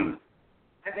 I've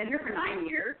been here for 9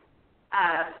 years.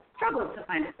 Struggled to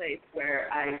find a place where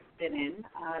I've been in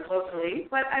locally,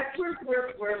 but we're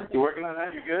You working on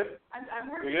that? You good? I'm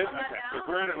working you good? on that okay. now. Because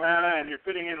we're in Atlanta and you're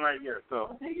fitting in right here.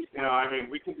 So we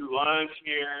can do lunch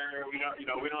here. We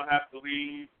don't have to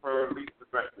leave for at least the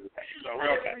rest of the day. So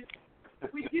we're okay.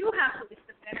 We do have to leave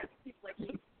the dinner for people like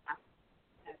you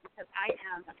because I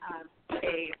am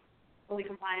a fully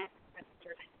compliant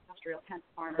registered industrial hemp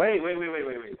farmer. Wait.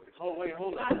 Hold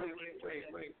on.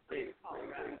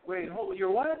 Wait, hold.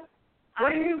 You're what?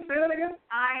 What do you say that again?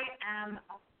 I am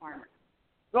a farmer.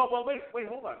 No, well, wait,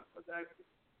 hold on.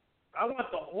 I want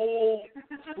the whole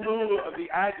slew of the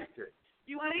adjectives.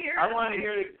 You want to hear? I want to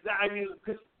hear exactly,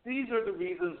 because these are the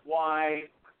reasons why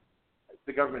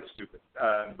the government's stupid.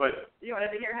 But you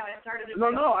wanted to hear how I started?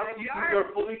 No.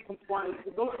 You're fully compliant.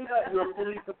 Go through that. You're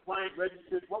fully compliant,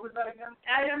 registered. What was that again?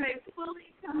 I am a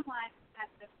fully compliant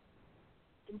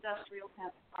industrial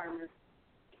hemp farmer.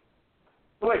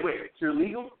 Wait. You're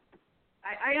legal?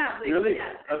 I am legal. You're legal.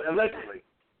 Yes. Allegedly.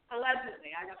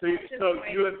 Allegedly, I got So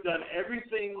you have done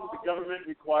everything the government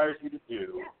requires you to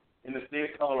do in the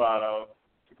state of Colorado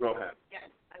to grow hemp.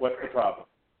 Yes. What's the problem?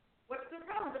 What's the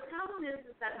problem? The problem is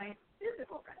that my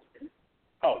physical residence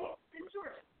is in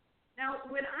Georgia. Now,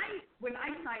 when I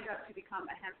signed up to become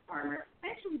a hemp farmer,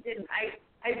 I actually didn't. I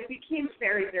became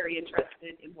very, very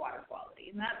interested in water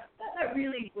quality, and that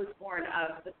really was born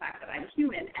of the fact that I'm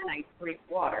human and I drink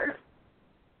water,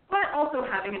 but also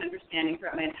having an understanding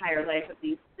throughout my entire life of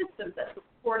these systems that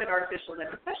supported artificial life,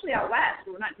 especially out west,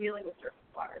 where we're not dealing with surface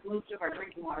water. Most of our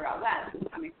drinking water out west is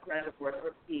coming from reservoirs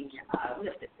or being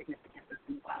lifted significantly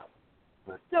from the well.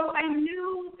 So I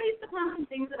knew, based upon some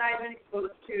things that I've been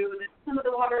exposed to, that some of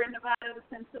the water in Nevada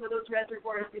and some of those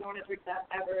reservoirs, you don't want to drink that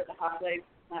ever. The hot lakes,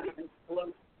 not even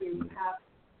close to have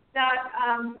that.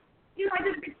 I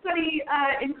did a study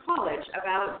in college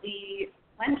about the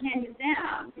Glen Canyon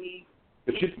Dam, the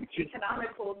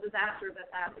economical disaster that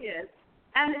is.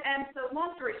 And so,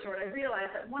 long story short, I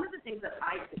realized that one of the things that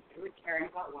I could do in caring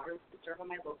about water was to serve on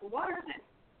my local water tank.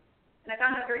 And I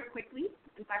found out very quickly,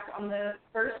 in fact, on the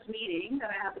first meeting that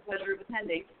I had the pleasure of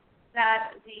attending,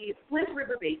 that the Flint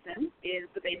River Basin is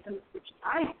the basin which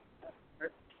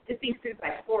is being sued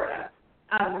by Florida.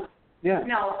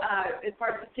 Now, as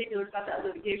far as particulars about that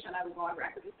litigation, I will go on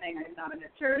record as saying I am not an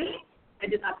attorney. I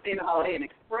did not stay in the Holiday Inn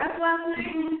Express last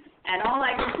night, and all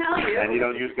I can tell you. And you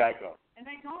don't use Geico. And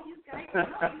I don't use Geico.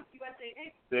 I use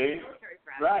USAA. See?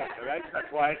 Right. That's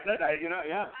why I said I do not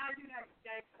use Geico.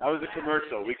 That was a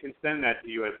commercial. We can send that to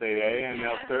USAA, and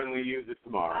they'll certainly use it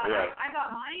tomorrow. Right. I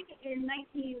got mine in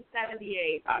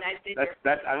 1978.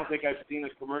 I don't think I've seen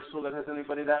a commercial that has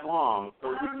anybody that long, so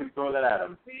we can throw that at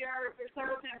them. There's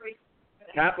several generations.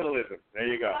 Capitalism. There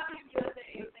you go.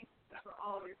 USAA, thank you for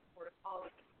all of your support.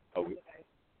 So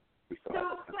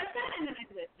I sat in and I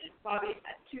listened, Bobby,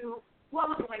 to what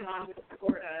was going on with the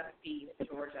Florida v.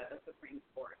 Georgia, the Supreme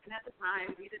Court. And at the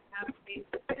time, we didn't have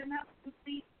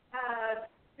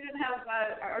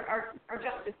our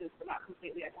justices were not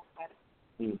completely identified.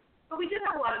 But we did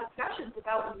have a lot of discussions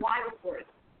about why the Florida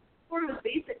was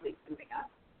basically suing us.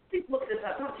 Please look this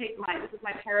up. Don't take this is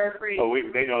my paraphrase.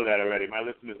 They know that already. My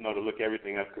listeners know to look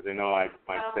everything up because they know I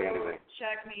might say anything.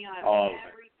 Check me on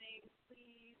everything,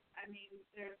 please. I mean,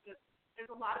 there's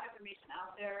a lot of information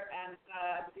out there, and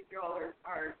these girls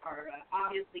are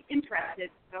obviously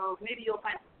interested, so maybe you'll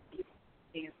find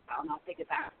something as well, and I'll take it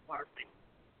back to the water thing.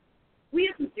 We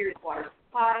have some serious water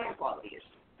supply and quality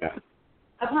issues. Yeah.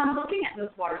 Upon looking at those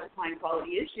water supply and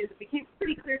quality issues, it became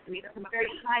pretty clear to me that from a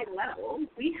very high level,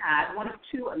 we had one of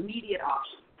two immediate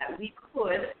options that we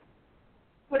could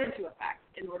put into effect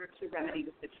in order to remedy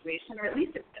the situation, or at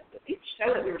least show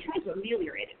that we were trying to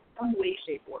ameliorate it in some way,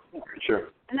 shape, or form.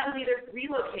 Sure. And that would either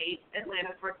relocate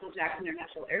Atlanta Hartsfield Jackson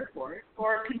International Airport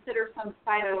or consider some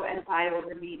phyto and bio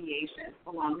remediation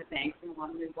along the banks and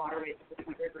along the waterways of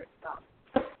the river itself.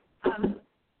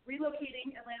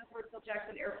 Relocating Atlanta Hartsfield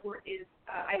Jackson Airport is,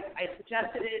 I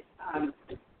suggested it.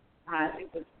 It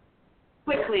was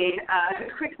quickly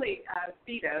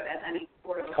vetoed as any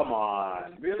sort of. Come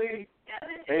on, really? Yeah,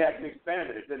 they actually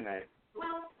expanded it, didn't they?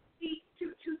 Well,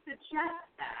 to suggest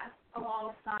that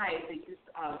alongside the use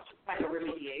of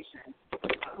phytoremediation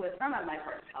was some of my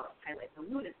part to help highlight the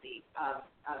lunacy of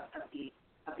the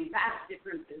vast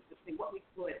differences between what we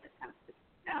could attempt to do.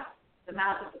 Now, the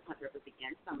mouth of the Flint River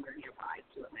began somewhere nearby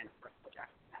to Atlanta Hartsfield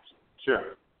Jackson National.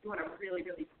 Sure. You want to really,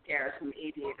 really scare some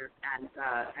aviators and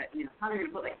hungry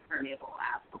to put like permeable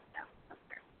asphalt down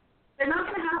somewhere. They're not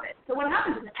going to have it. So what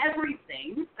happens is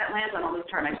everything that lands on all those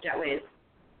tarmac jetways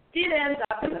did end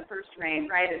up in the first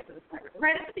rain right into the Flint River,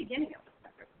 right at the beginning of the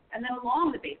Flint River, and then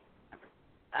along the base of the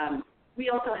Flint River. We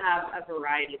also have a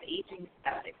variety of aging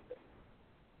septic systems.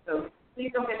 So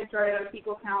please don't get me started on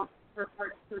fecal count per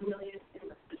parts per million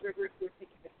in the Flint River. If you're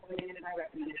thinking of putting it in, I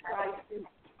recommend it.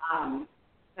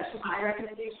 That's just my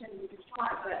recommendation. You can try,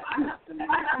 but I'm not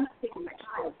taking my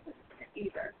child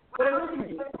either. What I was going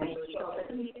to do is show that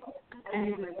we need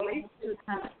and ways to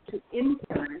attempt to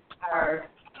influence our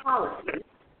policies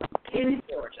in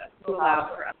Georgia to allow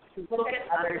for us to look at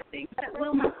other things that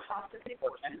will not cost us a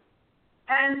fortune.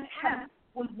 And hemp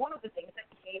was one of the things that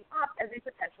came up as a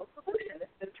potential solution.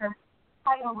 This term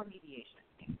phytoremediation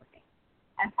came from me.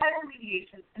 And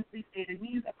phytoremediation, simply stated,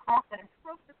 means a crop that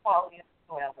improves the quality of the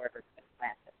soil wherever it's been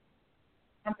planted.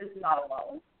 Hemp is not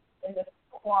alone in this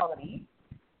quality.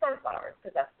 Sunflowers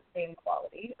possess the same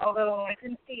quality, although I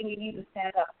didn't see any need to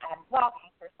stand up and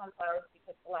lobby for sunflowers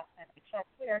because the last time I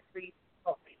checked, we are three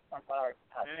sunflowers.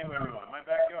 Anywhere we want. My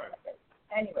backyard.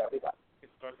 Anywhere we want. It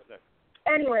starts there.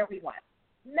 Anywhere we want.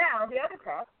 Now, the other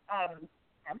crop,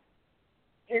 hemp,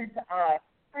 is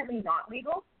currently not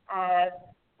legal.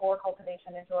 for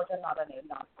cultivation in Georgia, not on a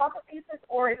non-profit basis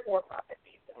or a for-profit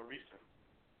basis.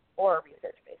 Or a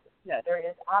research basis. No, there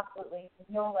is absolutely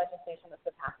no legislation that's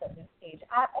been passed at this stage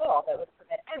at all that would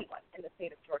permit anyone in the state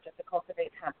of Georgia to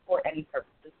cultivate hemp for any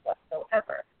purposes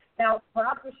whatsoever. Now,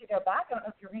 perhaps we should go back. I don't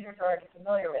know if your readers are already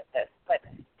familiar with this, but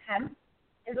hemp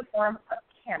is a form of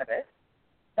cannabis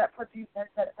that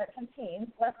contains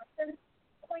less than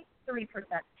 0.3%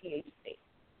 THC.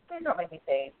 Please don't make me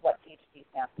say what THC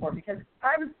stands for because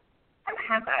I'm a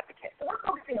hemp advocate, so we're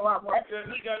focusing a lot more.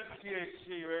 We got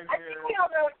THC right I here. think we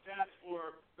all know It stands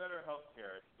for better health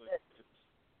care.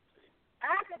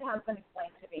 As it has been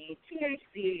explained to me,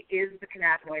 THC is the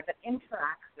cannabinoid that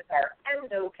interacts with our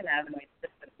endocannabinoid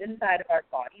system inside of our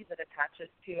body that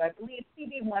attaches to, I believe,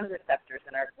 CB1 receptors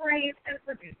in our brain and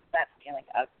produces that feeling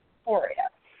of euphoria.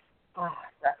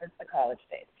 Reference the college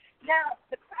days. Now,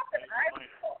 the crop that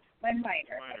my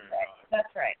minor,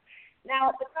 that's right.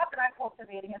 Now, the crop that I'm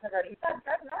cultivating, as I've already said,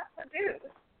 does not produce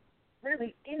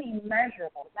really any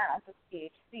measurable amount of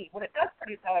THC. What it does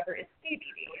produce, however, is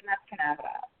CBD, and that's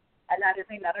cannabidiol. And that is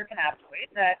another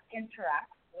cannabinoid that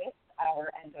interacts with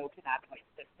our endocannabinoid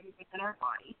system within our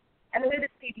body. And the way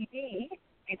that CBD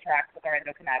interacts with our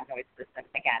endocannabinoid system,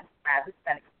 again, as it's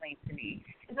been explained to me,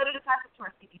 is that it attaches to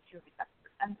our CB2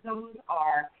 receptors. And those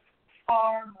are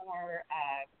far more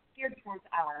geared towards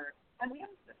our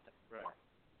immune system. Right.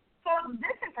 So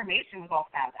this information was all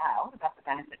found out about the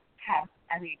benefits of hemp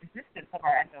and the existence of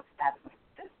our endocannabinoid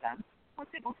system once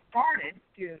people started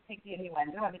to take the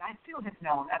innuendo. I mean, I too have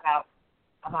known about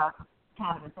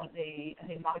cannabis as a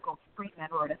medical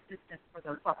treatment or an assistance for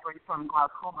those suffering from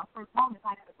glaucoma for as long as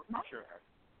I could remember. Sure.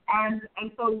 And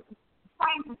so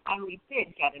scientists finally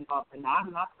did get involved in that,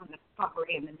 and that's from the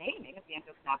discovery and the naming of the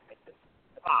endocannabinoid system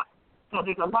in the body. So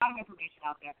there's a lot of information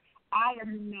out there. I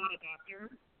am not a doctor.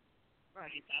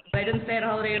 I didn't stay at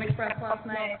Holiday Inn Express last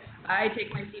night. I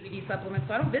take my CBD supplements,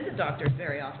 so I don't visit doctors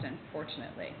very often,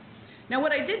 fortunately. Now,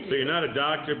 what I did do... So you're not a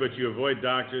doctor, but you avoid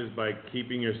doctors by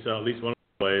keeping yourself, at least one of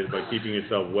the ways, by keeping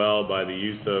yourself well by the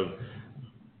use of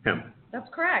hemp. That's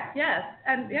correct, yes.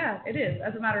 And, yeah, it is,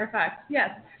 as a matter of fact, yes.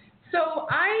 So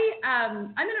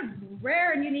I'm in a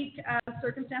rare and unique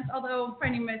circumstance, although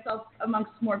finding myself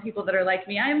amongst more people that are like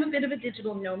me. I am a bit of a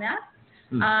digital nomad,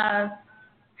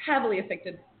 heavily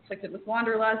afflicted with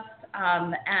wanderlust,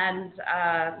 and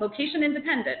location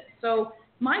independent. So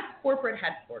my corporate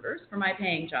headquarters for my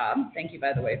paying job, thank you,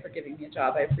 by the way, for giving me a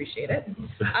job, I appreciate it,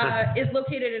 is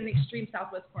located in the extreme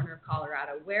southwest corner of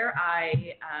Colorado, where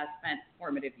I spent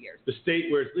formative years. The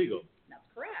state where it's legal. That's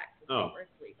correct, the Oh. state where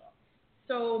it's legal.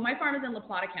 So my farm is in La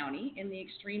Plata County, in the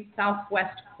extreme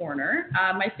southwest corner.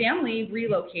 My family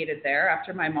relocated there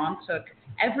after my mom took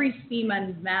every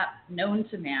FEMA map known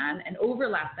to man and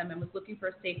overlapped them and was looking for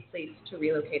a safe place to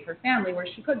relocate her family where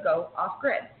she could go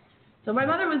off-grid. So my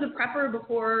mother was a prepper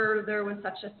before there was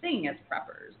such a thing as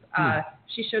preppers.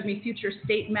 She showed me future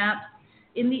state maps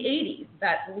in the 80s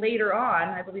that later on,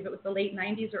 I believe it was the late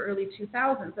 90s or early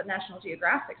 2000s, that National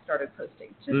Geographic started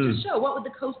posting to show what would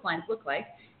the coastlines look like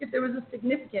if there was a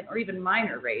significant or even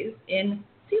minor raise in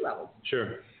sea levels.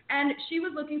 Sure. And she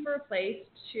was looking for a place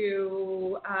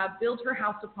to build her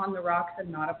house upon the rocks and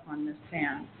not upon the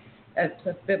sand. It's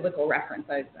a biblical reference.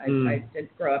 I did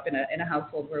grow up in a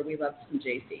household where we loved some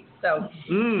JC. So,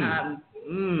 amen.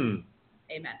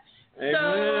 Amen. So,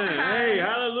 hey,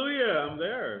 hallelujah, I'm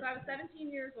there. So I was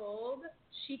 17 years old,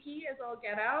 cheeky as all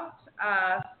get out,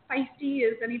 feisty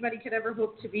as anybody could ever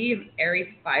hope to be, an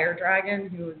airy fire dragon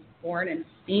who was born in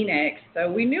Phoenix.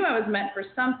 So we knew I was meant for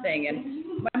something.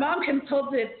 And my mom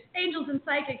consulted angels and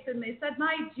psychics, and they said,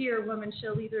 my dear woman,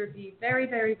 she'll either be very,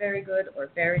 very, very good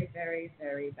or very, very,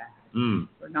 very bad.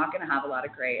 We're not going to have a lot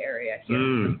of gray area here.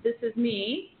 So this is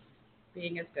me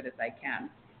being as good as I can.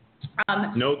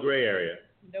 No gray area.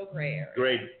 No gray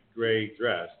area. Gray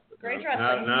dress. Gray dress.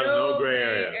 No gray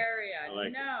area. I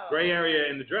like no. Gray area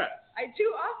in the dress. I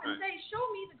do often say, show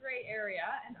me the gray area,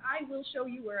 and I will show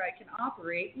you where I can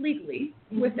operate legally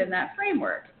within that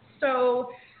framework.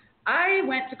 So I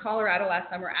went to Colorado last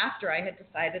summer after I had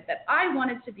decided that I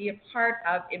wanted to be a part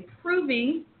of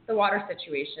improving the water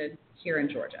situation here in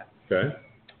Georgia. Okay.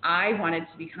 I wanted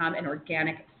to become an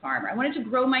organic farmer. I wanted to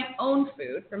grow my own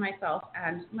food for myself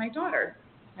and my daughter.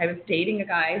 I was dating a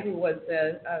guy who was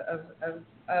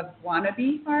a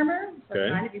wannabe farmer. So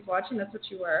kind of, he's watching, that's what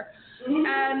you were.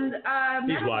 And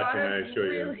he's watching, I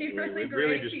assure you.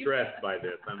 Really distressed by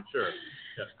this, I'm sure.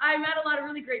 Yeah. I met a lot of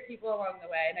really great people along the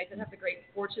way, and I did have the great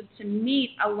fortune to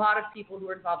meet a lot of people who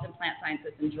were involved in plant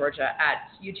sciences in Georgia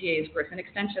at UGA's Griffin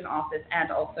Extension office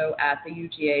and also at the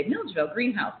UGA Milledgeville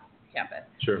Greenhouse campus.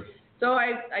 Sure. So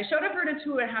I showed up for a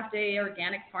 2.5-day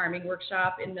organic farming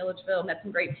workshop in Milledgeville, met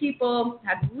some great people,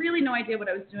 had really no idea what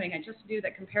I was doing. I just knew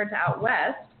that compared to out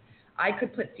west, I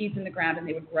could put seeds in the ground and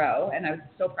they would grow, and I was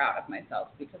so proud of myself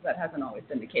because that hasn't always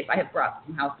been the case. I have brought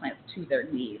some houseplants to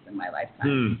their knees in my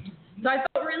lifetime. So I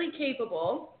felt really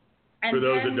capable. And for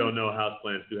those that don't know,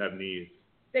 houseplants do have knees.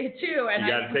 They do. And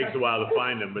it takes a while to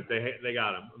find them, but they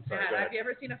got them. I'm sorry. Have you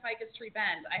ever seen a ficus tree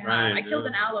bend? I have. Right, I killed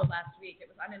an aloe last week.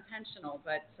 It was unintentional,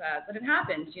 but it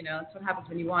happened. That's what happens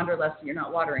when you wander less and you're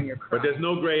not watering your crops. But there's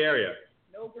no gray area.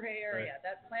 No gray area. Right.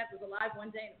 That plant was alive one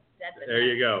day and it's dead the next. There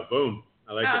you go. Boom.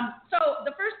 I like it. So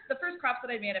the first crops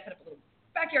that I made, I put up a little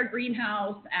backyard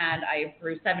greenhouse, and I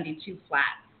grew 72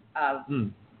 flats of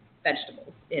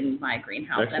vegetables in my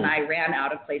greenhouse. Excellent. And I ran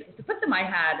out of places to put them. I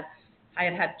had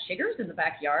chiggers in the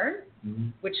backyard,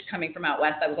 which coming from out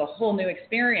west, that was a whole new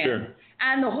experience. Sure.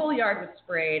 And the whole yard was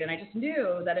sprayed. And I just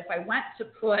knew that if I went to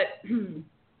put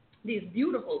these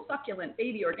beautiful, succulent,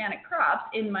 baby organic crops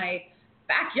in my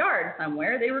backyard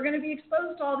somewhere, they were going to be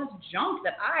exposed to all this junk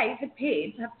that I had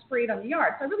paid to have sprayed on the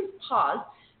yard. So I really paused,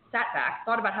 sat back,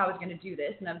 thought about how I was going to do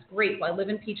this. And that was great. Well, I live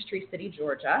in Peachtree City,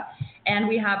 Georgia, and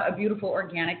we have a beautiful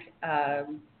organic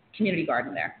community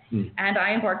garden there. And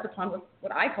I embarked upon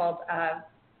what I called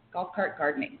golf cart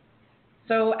gardening.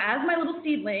 So as my little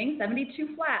seedlings,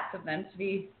 72 flats of them to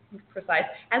be precise,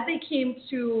 as they came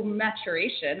to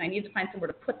maturation, I needed to find somewhere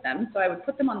to put them. So I would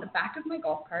put them on the back of my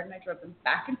golf cart, and I drove them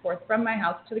back and forth from my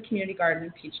house to the community garden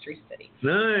in Peachtree City.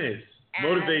 Nice. And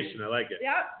motivation. I like it.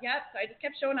 Yeah. So I just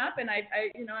kept showing up, and I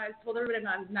told everybody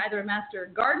I'm neither a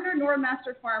master gardener nor a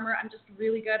master farmer. I'm just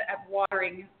really good at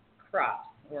watering crops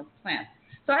or plants.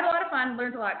 So I had a lot of fun,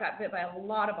 learned a lot, got bit by a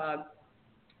lot of bugs.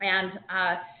 And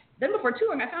then before too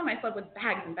long, I found myself with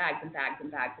bags and bags and bags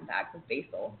and bags and bags of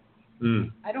basil.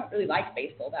 I don't really like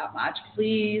basil that much.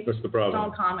 Please What's the problem?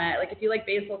 don't comment. Like, if you like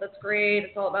basil, that's great.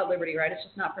 It's all about liberty, right? It's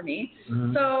just not for me.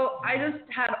 So I just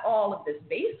had all of this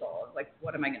basil. Like,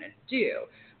 what am I going to do?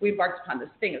 We embarked upon this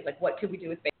thing. It's like, what could we do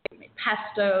with basil? We made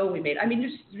pesto.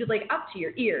 You're like up to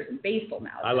your ears in basil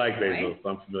now. I like basil, right? so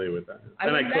I'm familiar with that.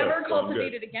 I would never cook,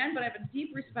 cultivate it again, but I have a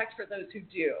deep respect for those who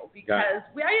do, because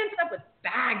I ended up with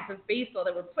bags of basil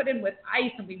that were put in with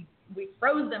ice, and we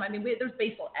froze them. There's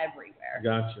basil everywhere.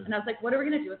 Gotcha. And I was like, what are we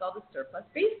going to do with all this surplus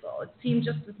basil? It seemed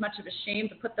just as much of a shame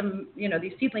to put them,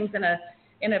 these seedlings in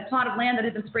a plot of land that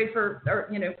had been sprayed with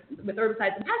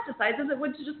herbicides and pesticides as it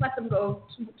would to just let them go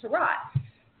to rot.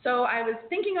 So I was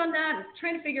thinking on that and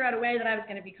trying to figure out a way that I was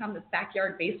going to become this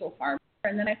backyard basil farmer.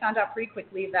 And then I found out pretty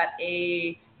quickly that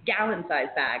a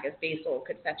gallon-sized bag of basil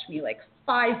could fetch me like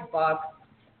 $5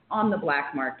 on the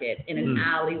black market in an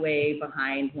alleyway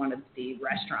behind one of the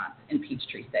restaurants in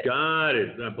Peachtree City. Got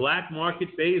it. The black market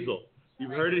basil.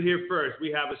 You've heard it here first. We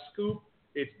have a scoop.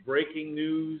 It's breaking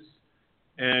news.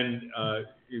 And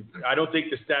I don't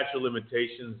think the statute of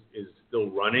limitations is still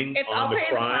running on the crime. I'll pay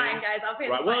the fine, guys. I'll pay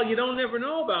the fine. Well, you don't never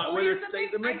know about whether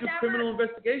they might do criminal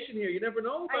investigation here. You never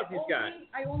know about these guys.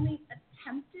 I only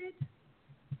attempted.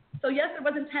 So yes, there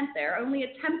was intent there. I only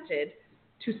attempted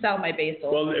to sell my basil.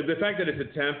 Well, the fact that it's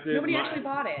attempted. Nobody actually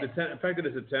bought it. The fact that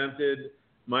it's attempted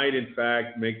might, in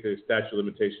fact, make the statute of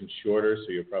limitations shorter,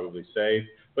 so you're probably safe.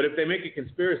 But if they make a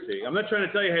conspiracy, I'm not trying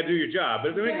to tell you how to do your job, but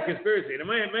if they make a conspiracy, it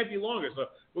might be longer.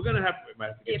 So we're going to have to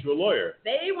get you a lawyer.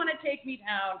 They want to take me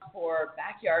down for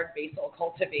backyard basil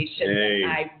cultivation,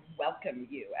 and I welcome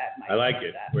you at my I like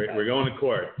it. We're going to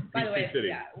court. By the way,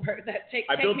 City. Take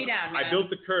me down, man. I built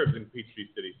the curbs in Peachtree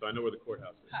City, so I know where the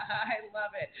courthouse is. I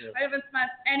love it. Yeah. I haven't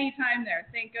spent any time there.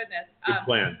 Thank goodness. Good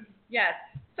plan. Yes.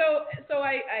 So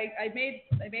I made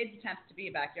attempts to be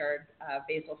a backyard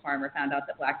basil farmer. Found out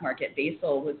that black market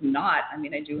basil was not. I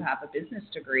do have a business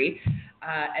degree,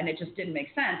 and it just didn't make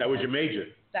sense. That was your major.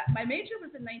 My major was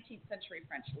in 19th century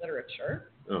French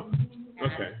literature. Oh,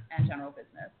 okay. And general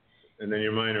business. And then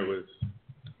your minor was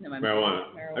marijuana.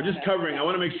 I'm just covering. I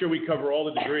want to make sure we cover all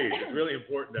the degrees. It's really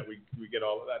important that we get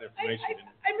all of that information.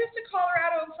 I moved to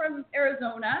Colorado from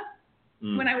Arizona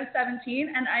when I was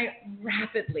 17, and I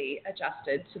rapidly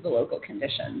adjusted to the local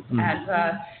conditions. And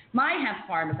my hemp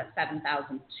farm is at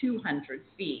 7,200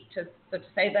 feet. To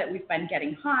say that we've been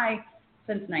getting high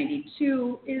since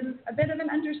 92 is a bit of an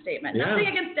understatement. Yeah. Nothing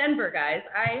against Denver, guys.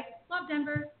 I love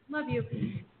Denver. Love you.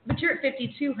 But you're at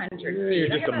 5,200 feet. You're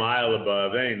just a mile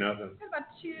above. That ain't nothing. I've got about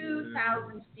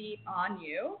 2,000 feet on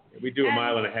you. We do a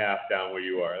mile and a half down where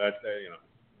you are. That's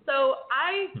So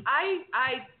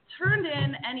I turned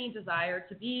in any desire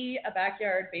to be a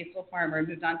backyard basil farmer and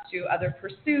moved on to other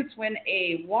pursuits when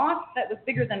a wasp that was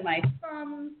bigger than my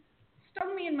thumb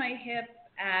stung me in my hip,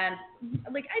 And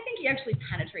I think he actually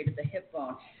penetrated the hip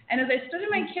bone. And as I stood in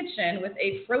my kitchen with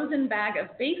a frozen bag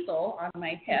of basil on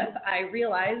my hip, I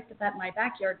realized that my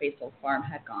backyard basil farm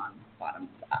had gone bottoms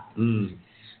up.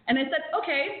 And I said,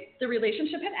 okay, the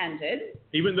relationship had ended.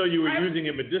 Even though you were using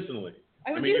it medicinally.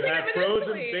 I was using using you had it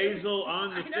frozen medicinally. basil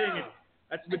on the thing.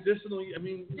 That's medicinal.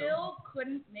 Still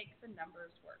couldn't make the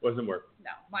numbers work. Wasn't working.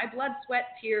 No. My blood,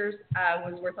 sweat, tears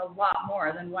was worth a lot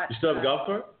more than what. You still have a golf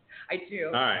cart? I do.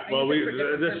 All right. Well,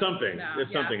 there's something.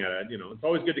 There's something at it. It's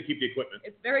always good to keep the equipment.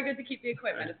 It's very good to keep the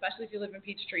equipment, especially if you live in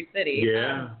Peachtree City.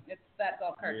 Yeah. It's that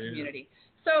golf cart community.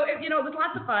 So, it was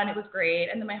lots of fun. It was great.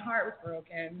 And then my heart was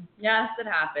broken. Yes, it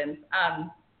happens.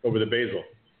 Over the basil.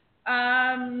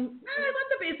 I let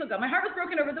the basil go. My heart was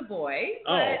broken over the boy.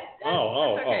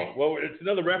 Okay. Well, it's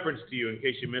another reference to you in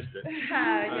case you missed it.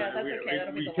 Yeah, that's okay.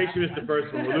 In case you missed the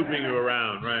first one, we're looping you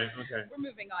around, right? Okay. We're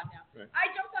moving on now. Right. I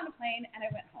jumped on a plane and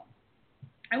I went home.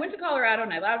 I went to Colorado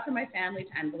and I allowed for my family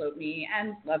to envelope me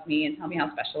and love me and tell me how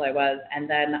special I was. And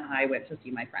then I went to see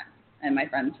my friends. And my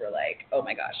friends were like, oh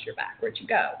my gosh, you're back. Where'd you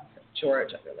go? I said,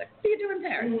 Georgia. They're like, what are you doing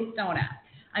there? Don't ask.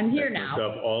 I'm here now.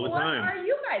 Stuff all the time. What are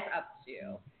you guys up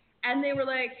to? And they were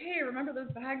like, hey, remember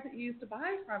those bags that you used to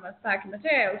buy from us back in the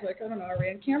day? I was like, I don't know, are we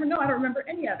on camera? No, I don't remember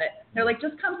any of it. They're like,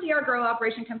 just come see our grow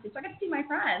operation, come see. So I got to see my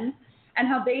friends and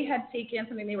how they had taken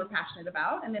something they were passionate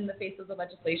about, and in the face of the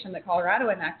legislation that Colorado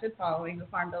enacted following the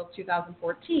Farm Bill of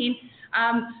 2014,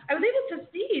 I was able to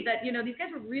see that, these guys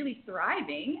were really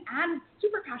thriving and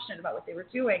super passionate about what they were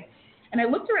doing. And I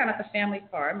looked around at the family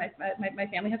farm. My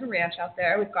family has a ranch out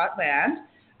there. We've got land,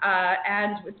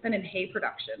 and it's been in hay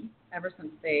production ever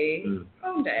since they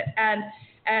owned it.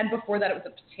 And before that, it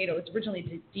was it was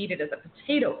originally deeded as a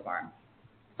potato farm.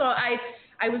 So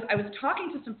I was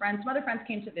talking to some friends. Some other friends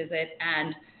came to visit,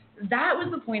 and that was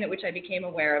the point at which I became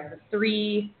aware of the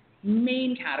three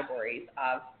main categories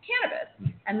of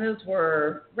cannabis. And those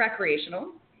were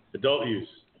recreational. Adult use.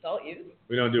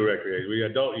 We don't do recreation. We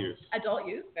adult use. Adult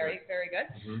use. Very, very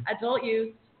good. Adult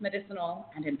use, medicinal,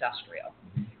 and industrial.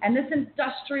 And this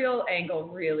industrial angle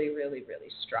really, really,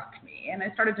 really struck me. And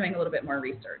I started doing a little bit more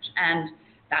research. And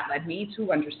that led me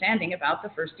to understanding about the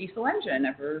first diesel engine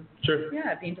ever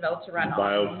being developed to run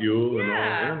biofuel and all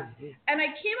that. And I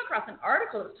came across an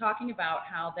article that was talking about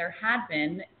how there had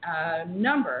been a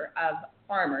number of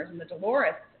farmers in the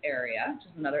Dolores area, which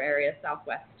is another area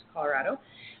southwest Colorado,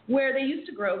 where they used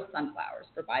to grow sunflowers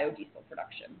for biodiesel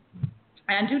production.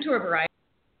 And due to a variety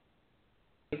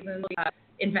of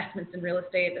investments in real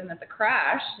estate and at the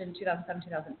crash in 2007,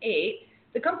 2008,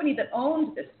 the company that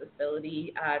owned this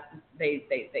facility,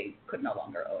 they could no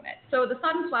longer own it. So the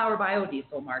sunflower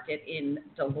biodiesel market in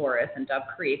Dolores and Dove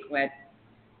Creek went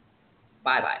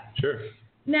bye-bye. Sure.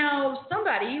 Now,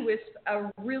 somebody with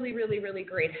a really, really, really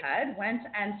great head went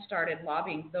and started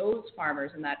lobbying those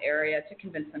farmers in that area to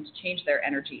convince them to change their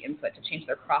energy input, to change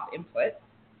their crop input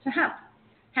to hemp.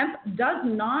 Hemp does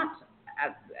not,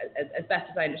 as best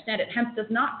as I understand it, hemp does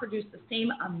not produce the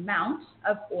same amount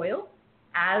of oil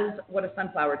as what a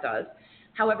sunflower does.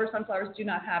 However, sunflowers do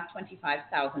not have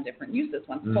 25,000 different uses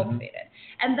once cultivated.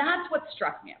 And that's what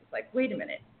struck me. I was like, wait a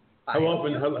minute. How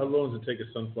long does it take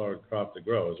a sunflower crop to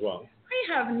grow as well?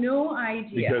 I have no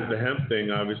idea. Because the hemp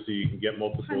thing, obviously, you can get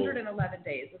multiple. 111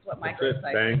 days is what my That's it.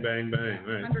 Bang, bang, bang.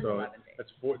 Right. 111 days.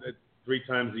 That's 3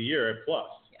 times a year plus.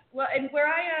 Yeah. Well, and where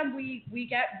I am, we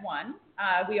get one.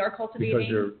 We are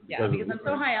cultivating. Because I'm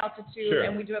so high altitude,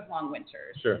 and we do have long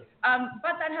winters. Sure.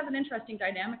 But that has an interesting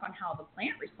dynamic on how the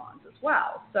plant responds as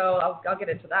well. So I'll get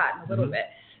into that in a little bit.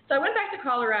 So I went back to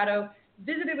Colorado,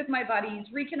 visited with my buddies,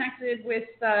 reconnected with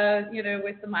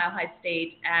with the Mile High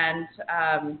State, and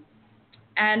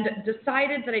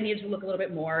decided that I needed to look a little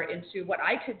bit more into what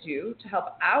I could do to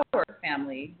help our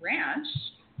family ranch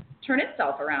turn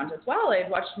itself around as well. I had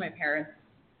watched my parents,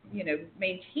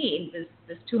 maintain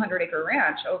this 200-acre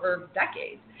ranch over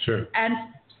decades. Sure. And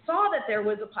saw that there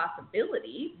was a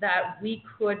possibility that we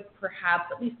could perhaps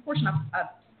at least portion a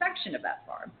section of that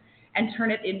farm and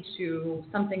turn it into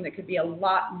something that could be a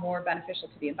lot more beneficial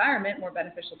to the environment, more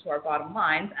beneficial to our bottom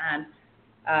lines,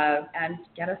 and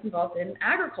get us involved in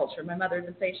agriculture. My mother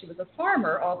would say she was a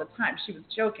farmer all the time. She was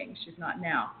joking. She's not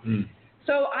now.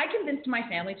 So I convinced my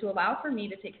family to allow for me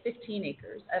to take 15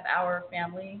 acres of our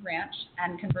family ranch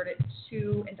and convert it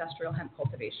to industrial hemp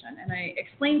cultivation. And I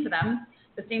explained to them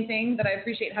the same thing that I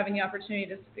appreciate having the opportunity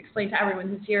to explain to everyone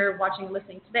who's here watching and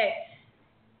listening today.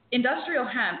 Industrial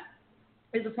hemp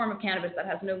is a form of cannabis that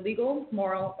has no legal,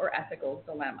 moral, or ethical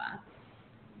dilemma.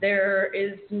 There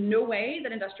is no way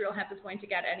that industrial hemp is going to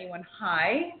get anyone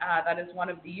high. That is one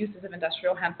of the uses of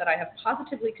industrial hemp that I have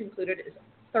positively concluded is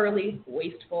thoroughly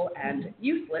wasteful and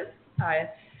useless.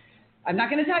 I'm not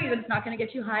going to tell you that it's not going to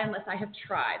get you high unless I have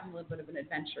tried. I'm a little bit of an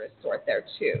adventurous sort there,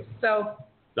 too. So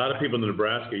a lot of people in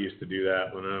Nebraska used to do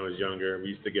that when I was younger. We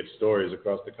used to get stories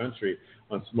across the country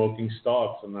on smoking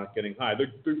stalks and not getting high.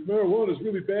 The marijuana is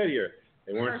really bad here.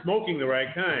 They weren't smoking the right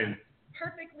kind.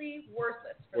 Perfectly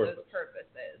worthless for those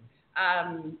purposes.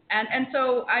 And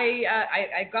so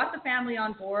I got the family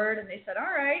on board, and they said,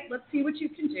 all right, let's see what you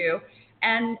can do.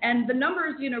 And the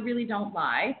numbers, really don't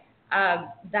lie.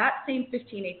 That same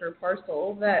 15-acre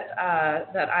parcel that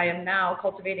I am now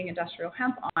cultivating industrial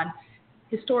hemp on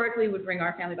historically would bring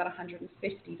our family about $150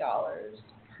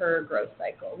 per growth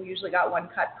cycle. We usually got one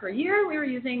cut per year. We were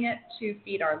using it to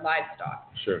feed our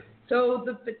livestock. Sure. So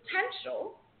the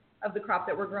potential of the crop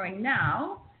that we're growing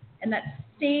now in that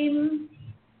same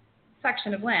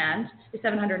section of land is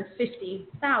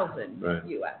 $750,000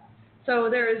 US. So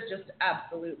there is just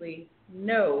absolutely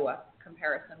no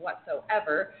comparison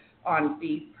whatsoever on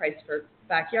the price for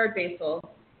backyard basil,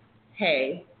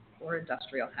 hay, or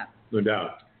industrial hemp. No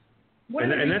doubt.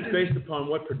 And that's based upon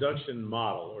what production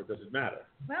model, or does it matter?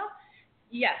 Well,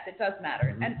 yes, it does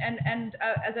matter. Mm-hmm. And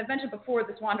as I mentioned before,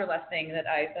 this wanderlust thing that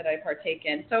I partake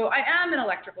in. So I am an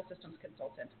electrical systems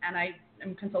consultant, and I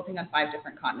am consulting on 5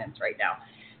 different continents right now.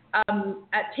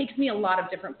 It takes me a lot of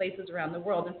different places around the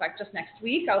world. In fact, just next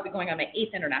week, I'll be going on my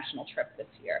 8th international trip this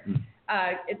year.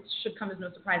 It should come as no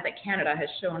surprise that Canada has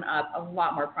shown up a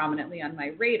lot more prominently on my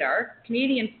radar.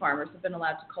 Canadian farmers have been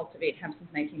allowed to cultivate hemp since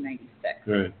 1996.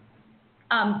 Right.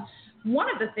 One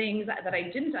of the things that I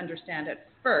didn't understand at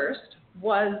first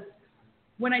was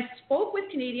when I spoke with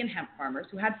Canadian hemp farmers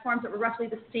who had farms that were roughly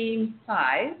the same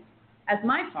size as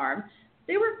my farm,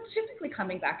 they were typically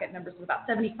coming back at numbers of about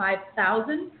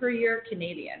 $75,000 per year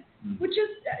Canadian, which is,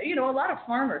 a lot of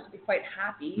farmers would be quite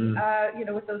happy,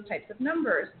 with those types of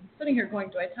numbers. I'm sitting here going,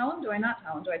 do I tell them? Do I not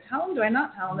tell them? Do I tell them? Do I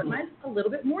not tell them? And mine's a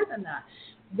little bit more than that.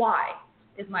 Why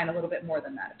is mine a little bit more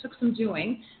than that? It took some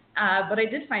doing, but I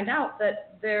did find out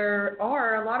that there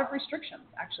are a lot of restrictions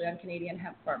actually on Canadian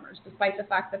hemp farmers. Despite the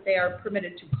fact that they are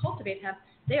permitted to cultivate hemp,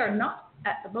 they are not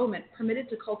at the moment permitted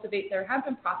to cultivate their hemp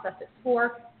and process it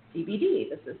for CBD.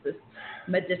 This is this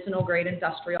medicinal grade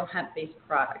industrial hemp-based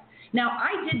product. Now,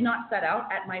 I did not set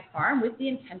out at my farm with the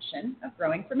intention of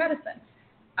growing for medicine.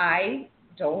 I'm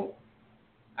the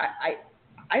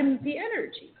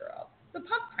energy girl, the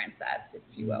pump princess, if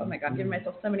you will. Oh my God, I'm giving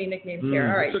myself so many nicknames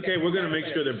here. All right. It's okay. We're going to make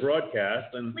sure they're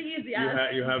broadcast. And please,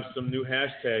 yes. You have some new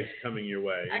hashtags coming your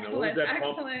way. Excellent, what is that?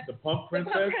 excellent. The pump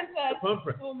princess? The pump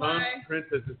princess. The pump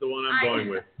princess is the one I'm going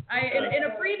with. In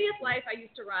a previous life, I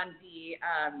used to run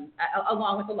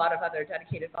along with a lot of other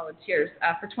dedicated volunteers,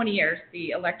 for 20 years,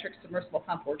 the electric submersible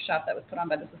pump workshop that was put on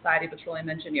by the Society of Petroleum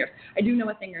Engineers. I do know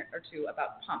a thing or two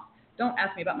about pumps. Don't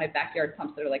ask me about my backyard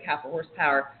pumps that are like half a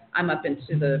horsepower. I'm up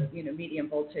into the medium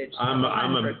voltage. I'm a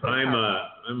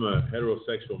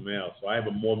heterosexual male, so I have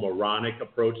a more moronic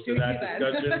approach to that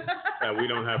discussion that we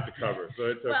don't have to cover. So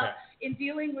it's okay. Well, in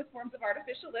dealing with forms of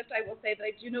artificial lift, I will say that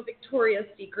I do know Victoria's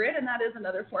Secret, and that is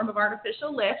another form of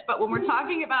artificial lift. But when we're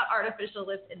talking about artificial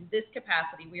lift in this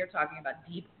capacity, we are talking about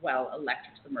deep well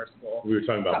electric submersible. We were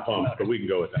talking about pumps, but we can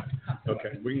go with that. Pumps.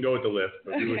 Okay, we can go with the lift,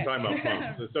 but we were talking about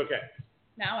pumps. It's okay.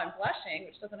 Now I'm blushing,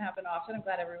 which doesn't happen often. I'm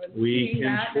glad everyone's We seeing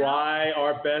that. can try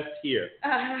our best here.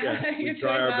 Yes, we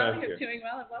try our best here. You're doing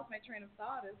well. I've lost my train of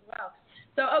thought as well.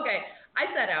 So, okay, I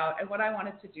set out, and what I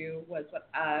wanted to do was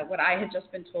what I had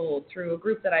just been told through a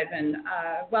group that I've been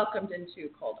welcomed into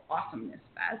called Awesomeness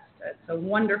Fest. It's a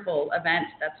wonderful event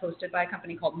that's hosted by a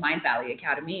company called Mind Valley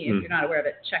Academy. If you're not aware of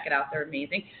it, check it out. They're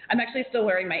amazing. I'm actually still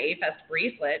wearing my A-Fest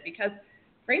bracelet because,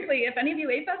 frankly, if any of you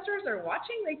A-Festers are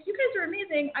watching, you guys are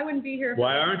amazing. I wouldn't be here.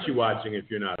 Why aren't you watching if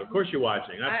you're not? Of course you're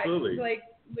watching. Absolutely.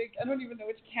 I don't even know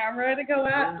which camera to go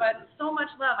at, but so much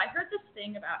love. I heard this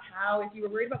thing about how if you were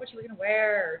worried about what you were going to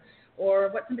wear or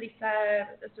what somebody said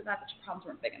or this or that your problems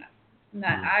weren't big enough. And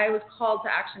that I was called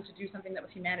to action to do something that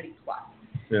was Humanity Plus.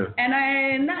 Yeah.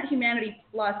 And in that Humanity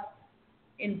Plus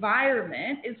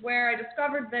environment is where I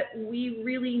discovered that we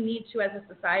really need to, as a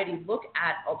society, look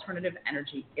at alternative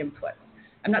energy inputs.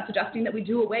 I'm not suggesting that we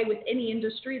do away with any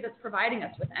industry that's providing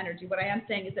us with energy. What I am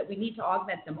saying is that we need to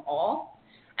augment them all,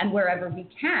 and wherever we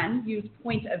can, use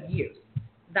point of use.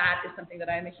 That is something that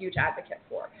I am a huge advocate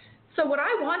for. So what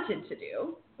I wanted to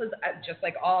do was, just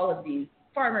like all of these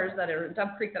farmers that are in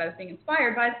Dove Creek that I was being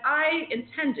inspired by, I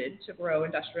intended to grow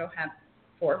industrial hemp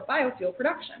for biofuel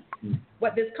production.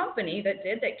 What this company that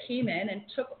came in and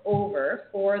took over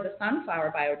for the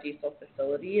sunflower biodiesel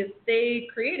facility is they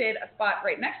created a spot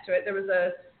right next to it. There was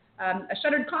a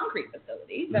shuttered concrete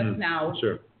facility that's now,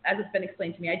 as it's been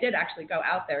explained to me, I did actually go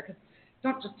out there because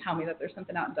don't just tell me that there's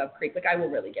something out in Dove Creek. Like, I will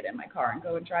really get in my car and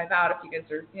go and drive out if you guys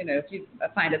are, if you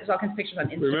find it. There's all kinds of pictures on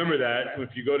Instagram. Remember that. If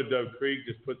you go to Dove Creek,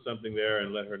 just put something there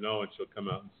and let her know, and she'll come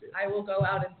out and see it. I will go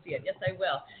out and see it. Yes, I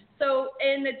will. So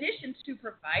in addition to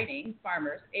providing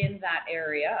farmers in that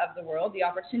area of the world the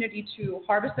opportunity to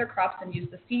harvest their crops and use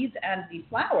the seeds and the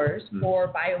flowers for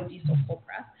biodiesel cold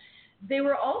press, they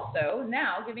were also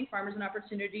now giving farmers an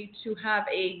opportunity to have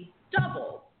a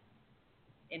double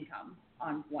income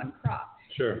on one crop.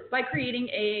 Sure. By creating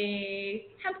a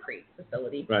hempcrete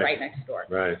facility right next door.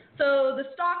 Right. So the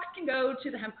stalks can go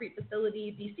to the hempcrete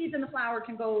facility, the seeds and the flower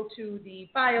can go to the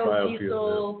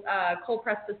biodiesel cold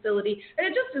press facility, and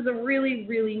it just is a really,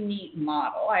 really neat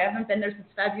model. I haven't been there since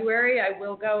February. I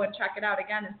will go and check it out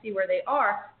again and see where they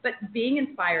are. But being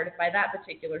inspired by that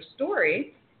particular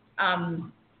story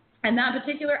and that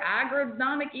particular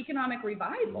agronomic economic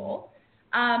revival,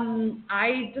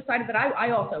 I decided that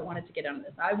I also wanted to get on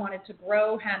this. I wanted to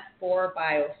grow hemp for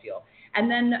biofuel.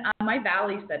 And then my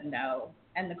valley said no,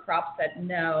 and the crop said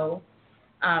no.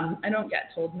 I don't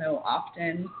get told no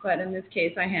often, but in this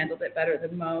case, I handled it better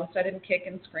than most. I didn't kick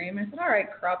and scream. I said, all right,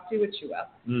 crop, do what you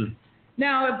will.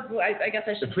 Now, I guess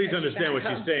I should... But please understand what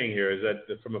she's saying here is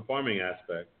that from a farming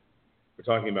aspect, we're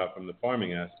talking about from the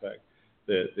farming aspect,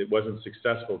 that it wasn't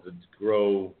successful to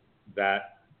grow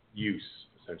that use.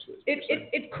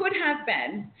 It could have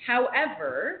been.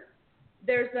 However,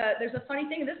 there's a funny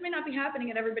thing. This may not be happening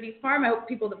at everybody's farm. I hope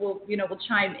people that will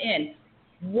chime in.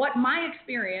 What my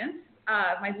experience,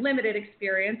 my limited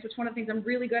experience, which one of the things I'm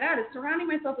really good at, is surrounding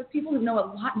myself with people who know a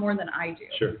lot more than I do.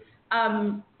 Sure.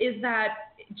 Is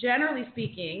that generally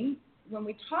speaking, when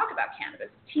we talk about cannabis,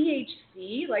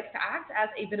 THC likes to act as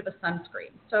a bit of a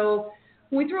sunscreen. So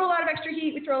when we throw a lot of extra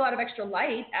heat, we throw a lot of extra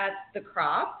light at the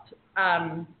crop.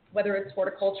 Whether it's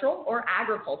horticultural or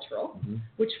agricultural,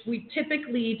 which we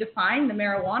typically define the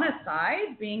marijuana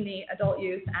side being the adult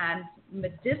use and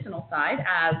medicinal side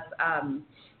as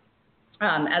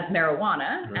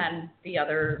marijuana and the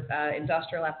other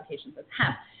industrial applications as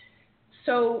hemp.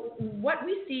 So what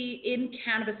we see in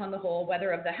cannabis on the whole,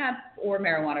 whether of the hemp or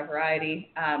marijuana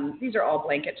variety, these are all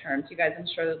blanket terms. You guys, I'm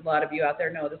sure a lot of you out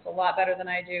there know this a lot better than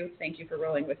I do. Thank you for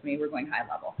rolling with me. We're going high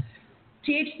level.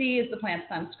 THC is the plant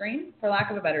sunscreen, for lack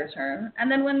of a better term.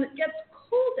 And then when it gets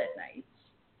cold at night,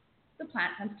 the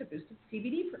plant tends to boost its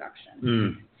CBD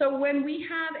production. So when we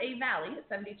have a valley at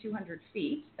 7,200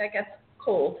 feet that gets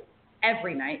cold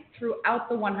every night throughout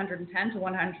the 110 to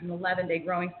 111 day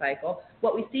growing cycle,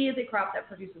 what we see is a crop that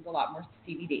produces a lot more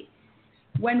CBD.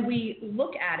 When we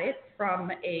look at it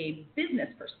from a business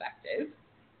perspective,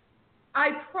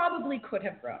 I probably could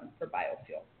have grown for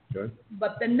biofuel. Good.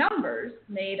 But the numbers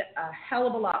made a hell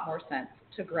of a lot more sense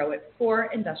to grow it for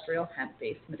industrial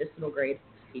hemp-based medicinal grade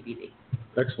CBD.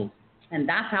 Excellent. And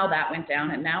that's how that went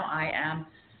down, and now I am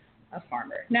a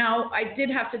farmer. Now, I did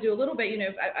have to do a little bit,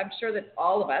 I'm sure that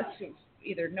all of us who've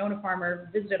either known a farmer,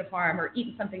 visited a farm, or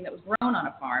eaten something that was grown on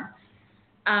a farm.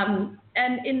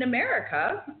 And in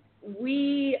America,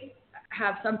 we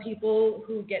have some people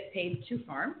who get paid to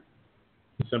farm.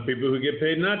 Some people who get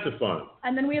paid not to farm.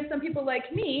 And then we have some people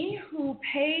like me who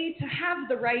pay to have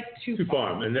the right to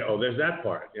farm. And there's that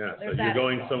part. Yeah, there's so you're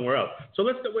going somewhere else. So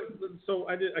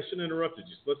I shouldn't have interrupted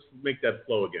you. Let's make that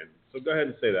flow again. So go ahead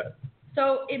and say that.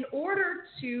 So in order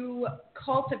to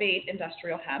cultivate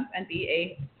industrial hemp and be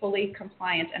a fully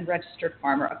compliant and registered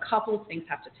farmer, a couple of things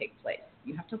have to take place.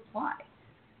 You have to apply.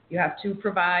 You have to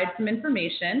provide some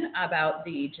information about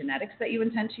the genetics that you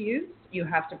intend to use. You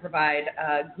have to provide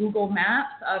Google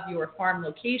Maps of your farm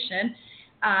location.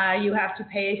 You have to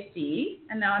pay a fee.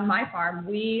 And now on my farm,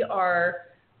 we are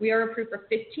approved for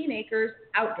 15 acres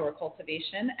outdoor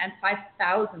cultivation and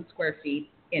 5,000 square feet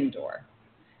indoor.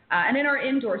 And in our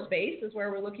indoor space is where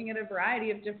we're looking at a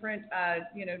variety of different,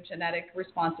 genetic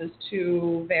responses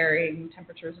to varying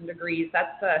temperatures and degrees.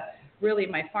 That's really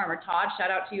my farmer. Todd, shout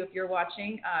out to you if you're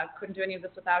watching. Couldn't do any of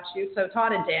this without you. So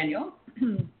Todd and Daniel,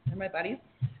 they're my buddies.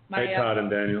 Hey, Todd and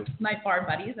Daniel. My farm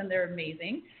buddies, and they're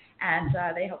amazing. And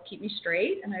they help keep me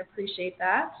straight, and I appreciate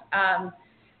that.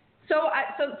 So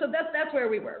that's where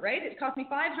we were, right? It cost me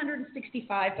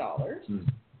 $565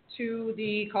 to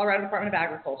the Colorado Department of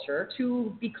Agriculture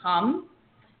to become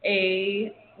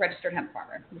a registered hemp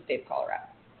farmer in the state of Colorado.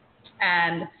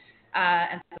 And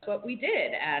that's what we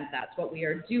did, and that's what we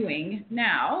are doing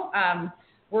now.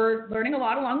 We're learning a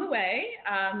lot along the way,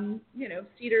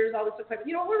 cedars, all this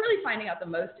equipment. What we're really finding out the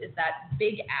most is that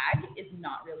big ag is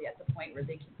not really at the point where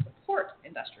they can support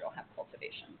industrial hemp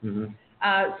cultivation.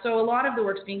 So a lot of the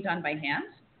work's being done by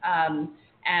hand.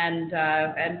 And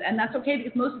that's okay,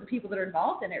 because most of the people that are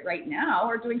involved in it right now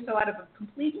are doing so out of a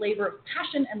complete labor of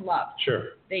passion and love.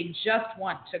 Sure. They just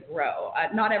want to grow.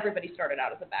 Not everybody started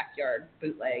out as a backyard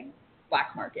bootleg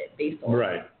black market basil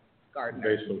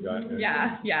gardener. Basil gardener.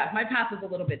 Yeah. My path was a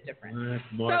little bit different.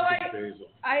 Basil.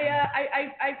 I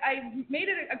made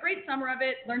it a great summer of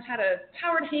it. Learned how to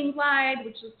powered hang glide,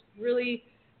 which is really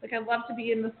I love to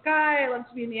be in the sky. I love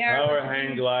to be in the air. Power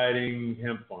hang gliding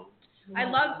hemp farm. I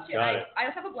love to. Got it. I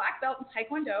also have a black belt in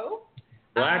Taekwondo.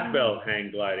 Black belt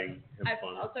hang gliding hemp I'm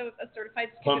farm. also a certified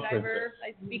scuba Pump diver.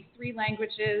 princess. I speak 3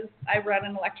 languages. I run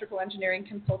an electrical engineering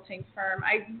consulting firm.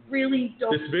 I really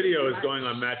don't. This video is going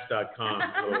on Match.com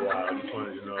for a little while. I just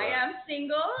wanted you to know I am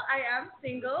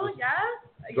single.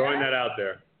 Yes. Throwing that out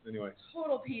there. Anyway.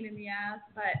 Total pain in the ass,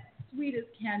 but sweet as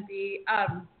can be.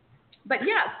 But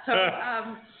yeah, so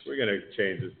we're gonna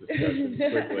change this discussion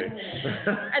quickly.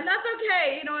 And that's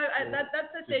okay.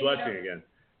 That's the thing. She's blushing again.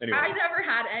 Anyway. I never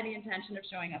had any intention of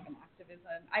showing up in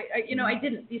activism. I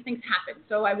didn't. These things happen.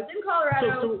 So I was in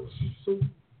Colorado. So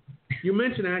you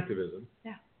mentioned activism.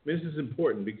 Yeah. This is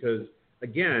important because,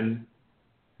 again,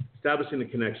 establishing the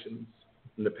connections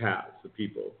and the paths of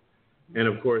people. And,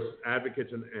 of course,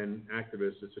 advocates and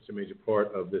activists is such a major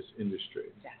part of this industry.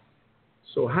 Yes.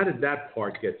 So how did that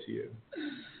part get to you?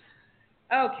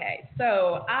 Okay,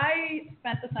 so I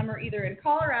spent the summer either in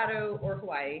Colorado or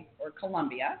Hawaii or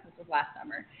Colombia. This was last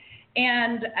summer.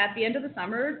 And at the end of the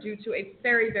summer, due to a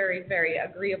very, very, very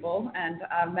agreeable and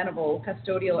amenable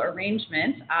custodial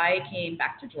arrangement, I came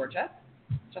back to Georgia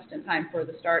just in time for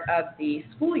the start of the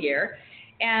school year.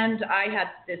 And I had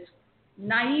this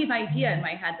naive idea in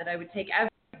my head that I would take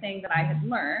everything that I had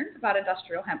learned about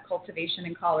industrial hemp cultivation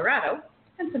in Colorado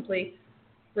and simply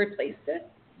replace it,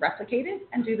 replicate it,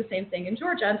 and do the same thing in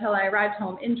Georgia until I arrived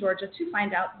home in Georgia to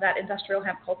find out that industrial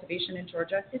hemp cultivation in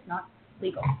Georgia is not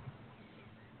legal.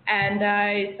 And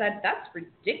I said, that's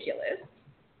ridiculous.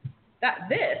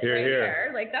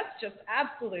 Here, like, that's just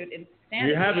absolute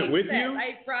insanity. You have it with you?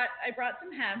 I brought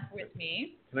some hemp with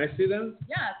me. Can I see them?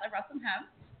 Yes, I brought some hemp.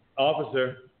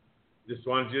 Officer, just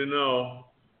wanted you to know.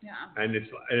 Yeah. And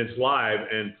it's live,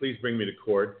 and please bring me to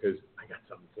court because I got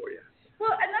something for you.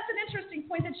 Well, and that's an interesting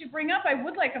point that you bring up. I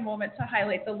would like a moment to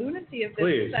highlight the lunacy of this.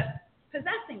 Please. That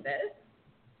possessing this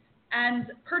and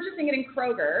purchasing it in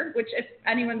Kroger, which if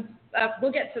anyone's,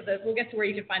 we'll get to where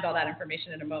you can find all that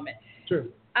information in a moment. Sure.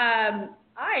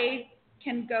 I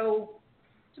can go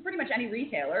to pretty much any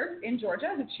retailer in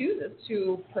Georgia who chooses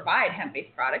to provide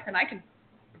hemp-based products, and I can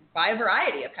buy a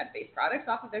variety of hemp-based products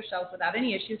off of their shelves without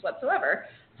any issues whatsoever.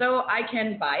 So I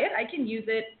can buy it, I can use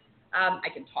it. I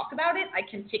can talk about it. I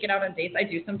can take it out on dates. I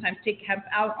do sometimes take hemp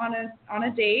out on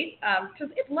a date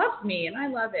because it loves me and I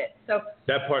love it. So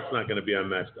that part's not going to be on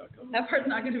Match.com. That part's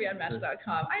not going to be on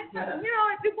Match.com.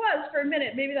 It was for a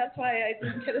minute. Maybe that's why I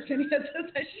didn't get as many hits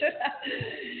as I should have.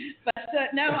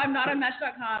 But no, I'm not on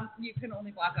Match.com. You can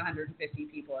only block 150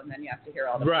 people and then you have to hear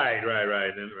all the Right.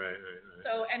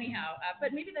 So anyhow,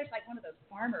 but maybe there's like one of those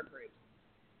farmer groups.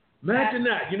 Imagine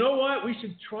that. You know what? We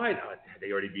should try it. Oh,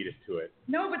 they already beat us to it.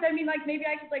 No, but I mean, like, maybe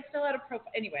I could, like, fill out a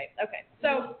profile. Anyway, okay.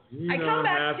 So you I come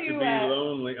back have to be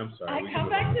lonely. I'm sorry. I come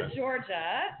back to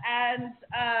Georgia and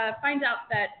find out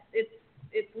that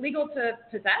it's legal to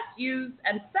possess, use,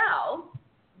 and sell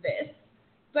this,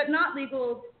 but not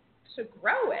legal to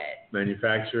grow it.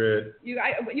 Manufacture it. You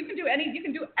can do any. You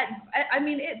can do. I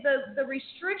mean, the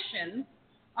restrictions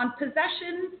on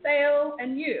possession, sale,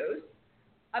 and use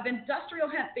of industrial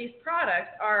hemp-based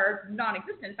products are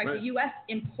non-existent. In fact, the U.S.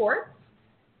 imports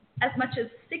as much as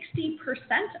 60%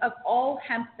 of all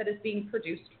hemp that is being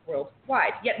produced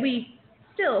worldwide. Yet we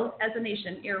still, as a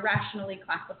nation, irrationally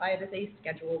classify it as a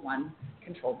Schedule I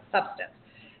controlled substance.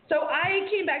 So I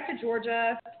came back to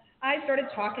Georgia. I started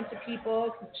talking to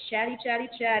people, chatty,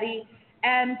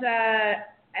 and I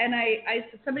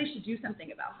said somebody should do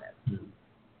something about this.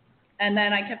 And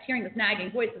then I kept hearing this nagging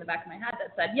voice in the back of my head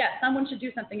that said, yes, someone should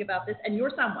do something about this, and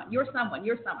you're someone.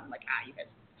 I'm like, you guys.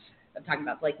 I'm talking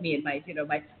about like me and my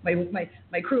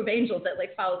crew of angels that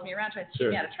like follows me around trying to keep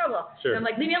me out of trouble. Sure. And I'm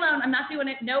like, leave me alone. I'm not doing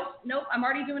it. Nope. I'm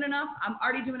already doing enough.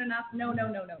 No.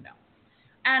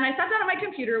 And I sat down on my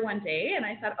computer one day and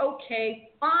I said, okay,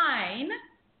 fine.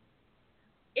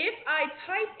 If I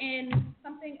type in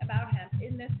something about hemp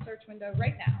in this search window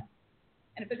right now,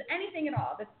 and if there's anything at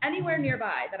all that's anywhere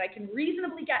nearby that I can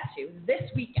reasonably get to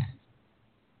this weekend,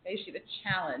 I issued a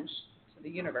challenge to the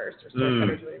universe or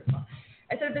whatever it's called.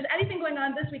 I said, if there's anything going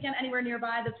on this weekend anywhere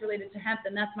nearby that's related to hemp,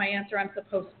 then that's my answer. I'm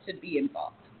supposed to be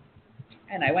involved.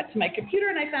 And I went to my computer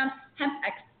and I found Hemp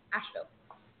X Asheville.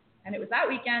 And it was that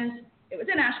weekend. It was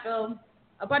in Asheville.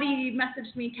 A buddy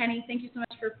messaged me, Kenny, thank you so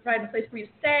much for providing a place for me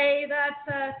to stay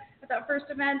at that first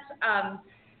event.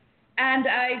 And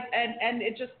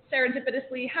it just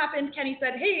serendipitously happened. Kenny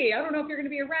said, hey, I don't know if you're going to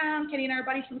be around. Kenny and I are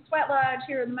buddies from the Sweat Lodge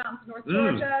here in the mountains of North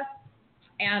Georgia.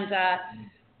 And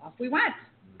off we went.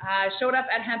 Showed up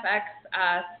at HempX,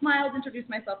 smiled, introduced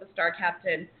myself as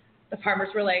StarCaptain. The farmers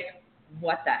were like,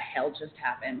 what the hell just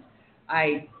happened?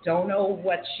 I don't know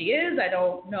what she is. I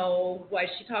don't know why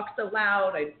she talks so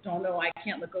loud. I don't know. I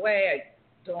can't look away.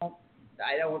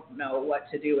 I don't know what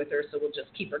to do with her, so we'll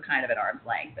just keep her kind of at arm's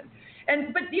length.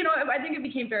 But you know, I think it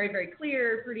became very, very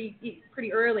clear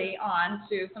pretty early on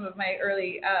to some of my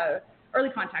early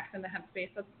contacts in the hemp space.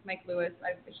 That's Mike Lewis.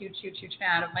 I'm a huge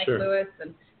fan of Mike Lewis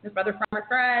and his brother Farmer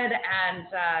Fred and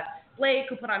Blake,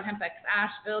 who put on HempX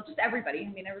Asheville. Just everybody.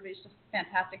 I mean, everybody's just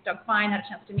fantastic. Doug Fine, had a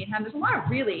chance to meet him. There's a lot of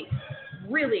really,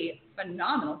 really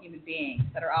phenomenal human beings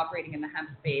that are operating in the hemp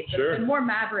space. Sure. And more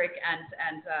maverick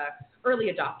and early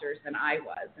adopters than I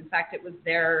was. In fact, it was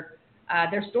their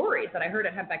stories that I heard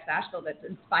at HempX Asheville that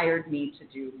inspired me to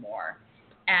do more.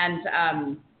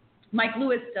 And Mike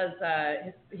Lewis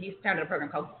he's founded a program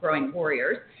called Growing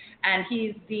Warriors, and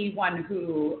he's the one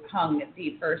who hung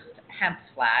the first hemp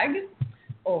flag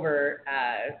over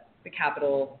the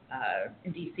Capitol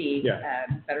in D.C.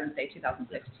 Veterans Day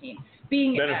 2016.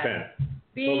 Being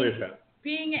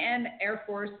an Air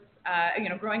Force,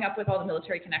 growing up with all the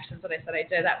military connections that I said I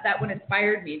did, that one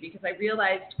inspired me because I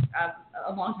realized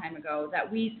a long time ago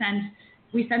that we send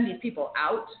these people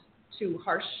out to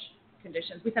harsh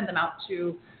conditions. We send them out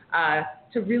to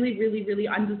really, really, really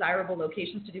undesirable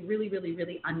locations to do really, really,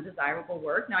 really undesirable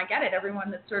work. Now, I get it. Everyone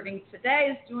that's serving today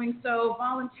is doing so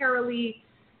voluntarily.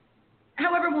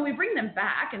 However, when we bring them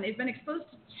back and they've been exposed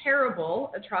to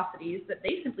terrible atrocities that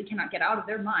they simply cannot get out of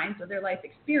their minds or their life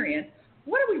experience,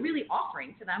 what are we really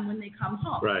offering to them when they come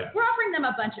home? Right. We're offering them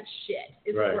a bunch of shit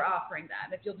is what we're offering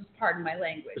them, if you'll just pardon my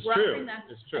language. We're offering them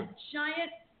a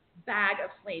giant bag of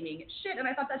flaming shit, and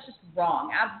I thought that's just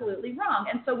wrong, absolutely wrong.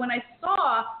 And so when I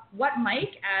saw what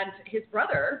Mike and his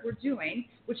brother were doing,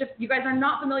 which if you guys are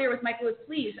not familiar with Mike Lewis,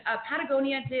 please,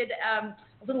 Patagonia did a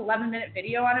little 11-minute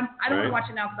video on him. I don't want to watch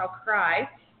it now because I'll cry,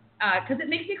 because it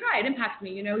makes me cry. It impacts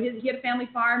me. You know, he had a family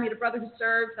farm. He had a brother who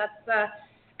served.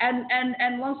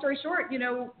 And long story short, you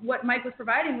know, what Mike was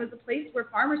providing was a place where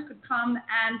farmers could come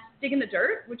and dig in the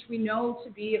dirt, which we know to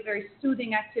be a very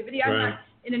soothing activity. I'm not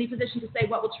in any position to say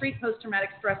what will treat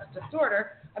post-traumatic stress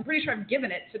disorder. I'm pretty sure I've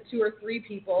given it to 2 or 3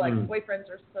 people, like boyfriends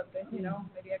or something, you know,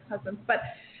 maybe ex-husbands. But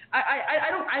I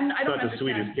don't Not understand. the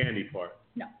sweetest candy part.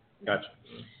 No. Gotcha.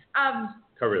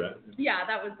 Cover that. Yeah,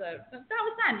 that was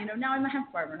then. You know, now I'm a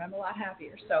hemp farmer and I'm a lot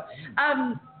happier. So,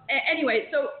 anyway,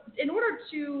 so in order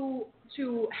to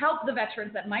help the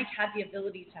veterans that Mike had the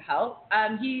ability to help,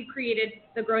 he created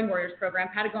the Growing Warriors program.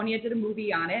 Patagonia did a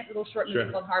movie on it, a little short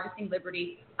movie called Harvesting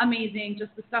Liberty. Amazing,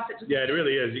 just the stuff that just... Yeah, it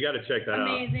really is. You got to check that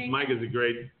amazing. out. Mike is a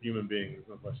great human being. There's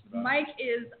no question about it. Mike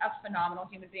is a phenomenal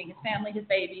human being. His family, his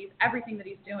babies, everything that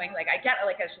he's doing. Like, I get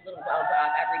like a little welled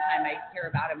up every time I hear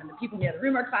about him, and the people in the other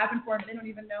room are clapping for him. They don't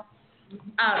even know.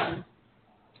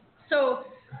 So,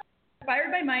 inspired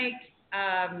by Mike,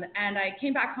 and I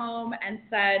came back home and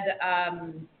said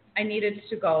I needed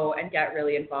to go and get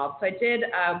really involved. So I did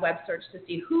a web search to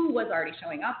see who was already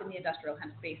showing up in the industrial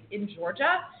hemp space in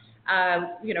Georgia,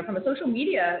 you know, from a social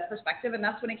media perspective. And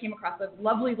that's when I came across a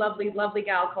lovely, lovely, lovely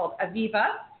gal called Aviva.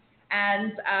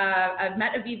 And I've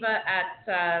met Aviva at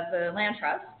the Land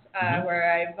Trust,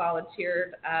 where I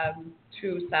volunteered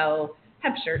to sell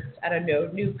hemp shirts at a No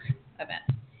Nuke event.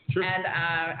 Sure. And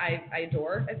I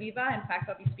adore Aviva. In fact,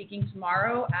 I'll be speaking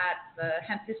tomorrow at the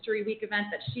Hemp History Week event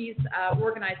that she's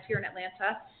organized here in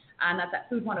Atlanta. And that's at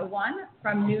Food 101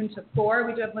 from noon to 4.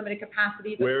 We do have limited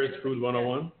capacity. Where is Food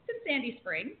 101? It's in Sandy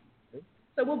Springs. Okay.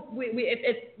 So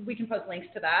we can post links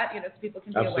to that, you know, so people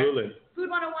can be Absolutely. aware. Food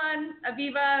 101,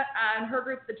 Aviva, and her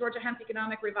group, the Georgia Hemp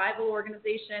Economic Revival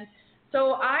Organization.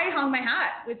 So I hung my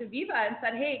hat with Aviva and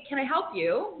said, hey, can I help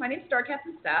you? My name's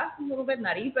StarCaptain Steph. I'm a little bit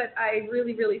nutty, but I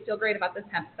really, really feel great about this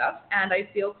hemp stuff. And I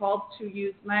feel called to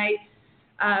use my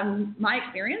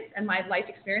experience and my life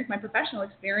experience, my professional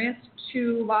experience,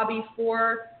 to lobby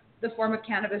for the form of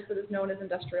cannabis that is known as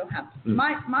industrial hemp.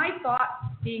 My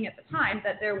thought being at the time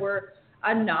that there were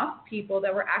enough people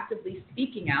that were actively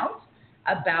speaking out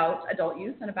about adult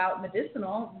use and about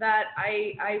medicinal that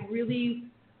I really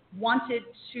wanted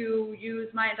to use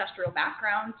my industrial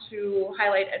background to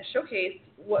highlight and showcase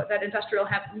that industrial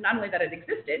hemp, not only that it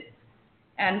existed,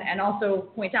 and also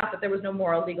point out that there was no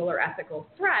moral, legal, or ethical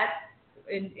threat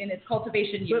in its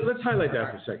cultivation use. Let's highlight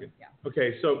that for a second. Yeah.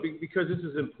 Okay, so because this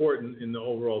is important in the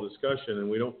overall discussion, and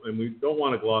we don't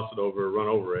want to gloss it over or run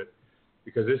over it,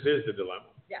 because this is the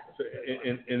dilemma. Yeah. So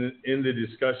in the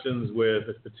discussions with,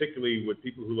 particularly with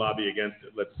people who lobby against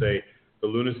it, let's say the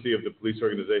lunacy of the police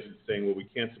organization saying, well, we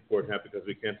can't support hemp because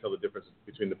we can't tell the difference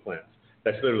between the plants.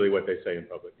 That's literally what they say in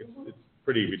public. It's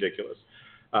pretty ridiculous,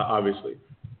 obviously.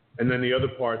 And then the other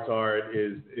parts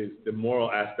is the moral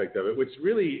aspect of it, which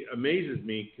really amazes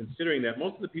me, considering that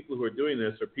most of the people who are doing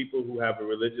this are people who have a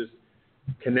religious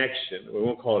connection. We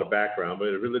won't call it a background, but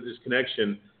a religious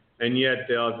connection, and yet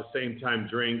they'll at the same time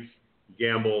drink,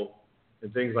 gamble,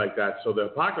 and things like that. So the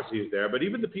hypocrisy is there. But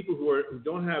even the people who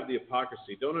don't have the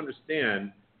hypocrisy don't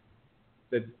understand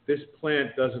that this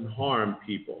plant doesn't harm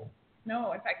people.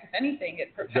 No, in fact, if anything,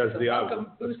 it protects the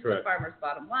welcome, boosts the farmer's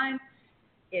bottom line.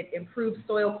 It improves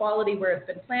soil quality where it's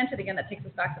been planted. Again, that takes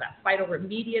us back to that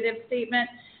phytoremediative statement.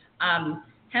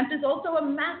 Hemp is also a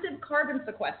massive carbon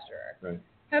sequesterer. Right.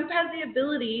 Hemp has the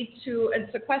ability to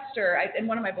sequester. In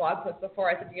one of my blog posts before,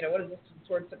 I said, what is this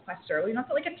word sequester? Well, it's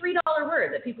like a $3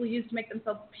 word that people use to make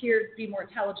themselves appear to be more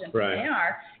intelligent than they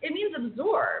are. It means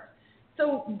absorb.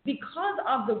 So because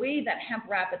of the way that hemp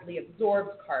rapidly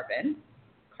absorbs carbon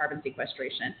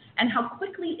sequestration, and how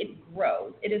quickly it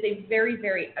grows, it is a very,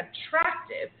 very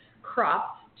attractive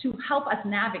crop to help us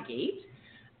navigate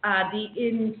the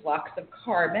influx of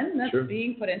carbon that's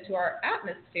being put into our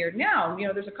atmosphere. Now,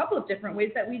 there's a couple of different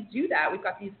ways that we do that. We've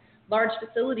got these large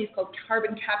facilities called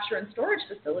carbon capture and storage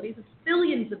facilities. It's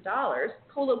billions of dollars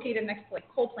co-located next to like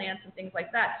coal plants and things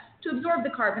like that to absorb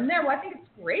the carbon there. Well, I think it's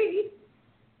great,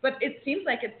 but it seems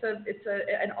like it's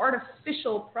an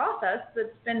artificial process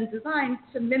that's been designed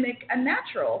to mimic a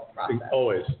natural process.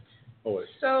 Always.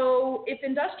 So if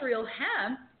industrial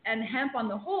hemp and hemp on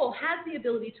the whole has the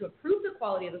ability to improve the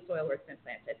quality of the soil where it's been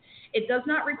planted, it does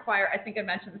not require, I think I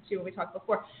mentioned this too when we talked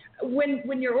before,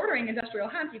 when you're ordering industrial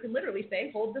hemp, you can literally say,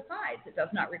 hold the sides. It does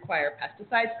not require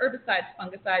pesticides, herbicides,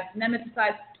 fungicides,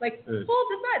 nematicides, hold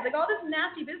the sides, like all this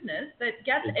nasty business that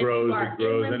gets into our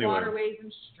inland waterways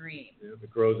and streams. Yeah, it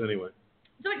grows anyway.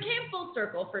 So it came full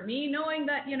circle for me, knowing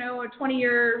that, a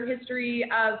 20-year history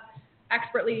of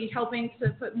expertly helping to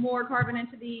put more carbon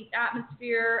into the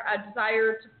atmosphere, a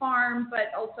desire to farm,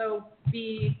 but also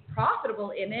be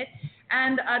profitable in it,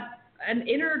 and an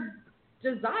inner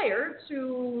desire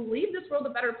to leave this world a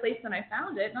better place than I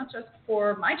found it, not just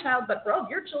for my child, but for all of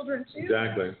your children too.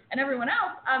 Exactly. And everyone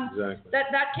else. Exactly.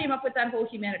 That came up with that whole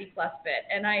Humanity Plus bit.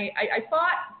 And I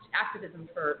fought activism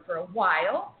for a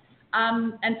while,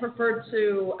 and preferred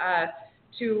to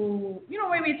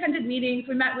when we attended meetings,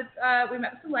 we met with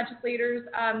some legislators.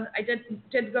 I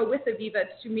did go with Aviva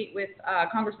to meet with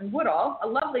Congressman Woodall, a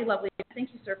lovely, thank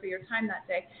you, sir, for your time that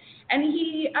day. And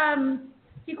he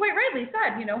quite rightly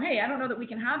said, hey, I don't know that we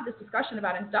can have this discussion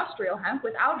about industrial hemp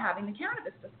without having the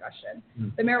cannabis discussion,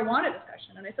 the marijuana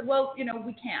discussion. And I said, well, we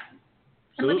can.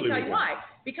 And let me tell you why.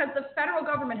 Because the federal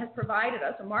government has provided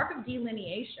us a mark of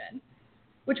delineation,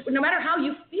 which no matter how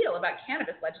you feel about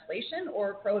cannabis legislation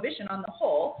or prohibition on the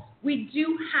whole, we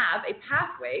do have a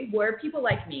pathway where people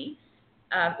like me,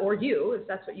 or you, if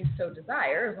that's what you so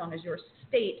desire, as long as your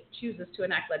state chooses to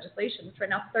enact legislation, which right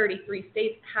now 33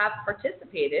 states have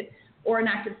participated or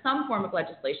enacted some form of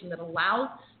legislation that allows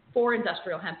for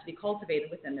industrial hemp to be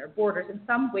cultivated within their borders in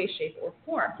some way, shape, or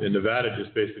form. And Nevada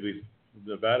just basically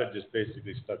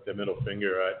stuck their middle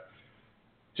finger at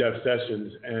Jeff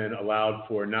Sessions and allowed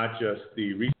for not just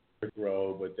the research to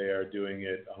grow, but they are doing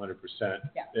it 100%.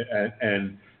 Yeah.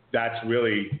 And that's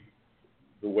really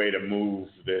the way to move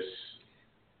this.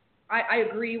 I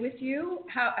agree with you.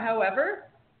 However,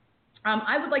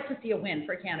 I would like to see a win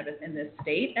for cannabis in this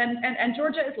state, and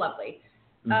Georgia is lovely.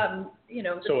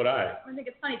 So would I. I think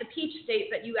it's funny, the peach state,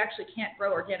 that you actually can't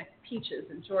grow organic peaches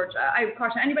in Georgia. I would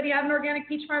caution anybody have an organic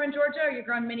peach farm in Georgia, or you're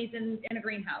growing minis in a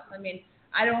greenhouse. I mean,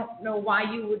 I don't know why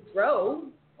you would grow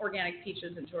organic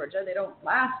peaches in Georgia. They don't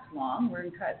last long.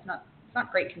 It's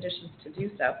not great conditions to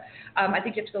do so. I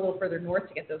think you have to go a little further north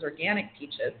to get those organic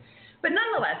peaches. But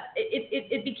nonetheless,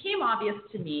 it became obvious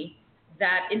to me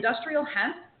that industrial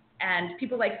hemp and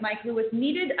people like Mike Lewis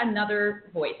needed another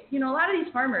voice. A lot of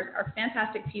these farmers are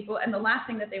fantastic people, and the last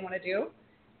thing that they want to do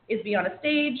is be on a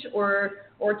stage or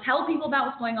tell people about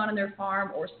what's going on in their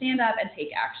farm or stand up and take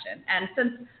action. And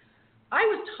since I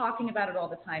was talking about it all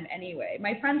the time anyway,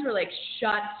 my friends were like,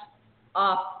 shut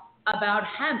up about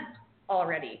hemp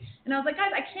already. And I was like,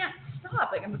 guys, I can't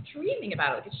stop. Like, I'm dreaming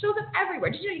about it. Like, it shows up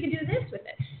everywhere. Did you know you can do this with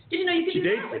it? Did you know you can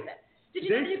do that with it? Did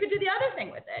you know you could do the other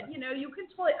thing with it? You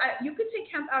could you could take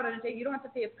hemp out on a date. You don't have to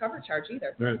pay a cover charge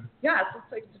either. Right. Yeah,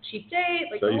 it's like it's a cheap date.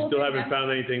 Like, so you still haven't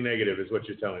found anything negative, is what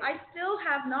you're telling me. I still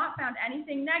have not found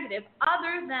anything negative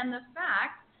other than the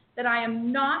fact that I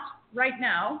am not right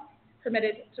now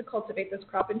permitted to cultivate this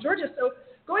crop in Georgia. So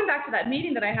going back to that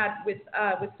meeting that I had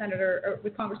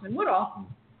with Congressman Woodall,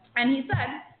 and he said,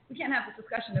 we can't have this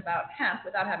discussion about hemp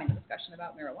without having a discussion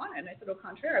about marijuana. And I said, au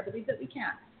contraire, I believe that we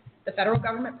can. The federal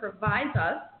government provides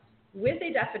us with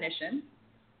a definition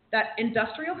that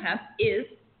industrial hemp is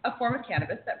a form of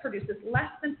cannabis that produces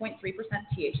less than 0.3%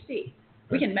 THC.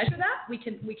 We can measure that. We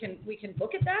can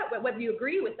look at that. Whether you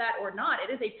agree with that or not,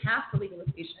 it is a path to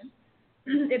legalization.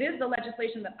 It is the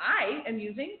legislation that I am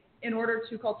using in order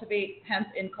to cultivate hemp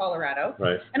in Colorado.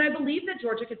 Right. And I believe that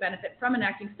Georgia could benefit from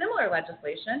enacting similar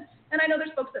legislation. And I know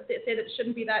there's folks that say that it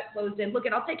shouldn't be that closed in. Look,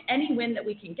 I'll take any win that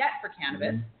we can get for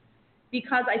cannabis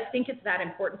because I think it's that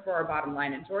important for our bottom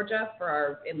line in Georgia, for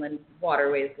our inland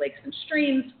waterways, lakes, and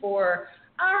streams, for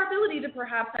our ability to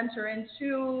perhaps enter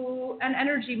into an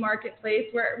energy marketplace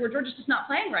where Georgia's just not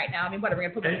playing right now. I mean, what are we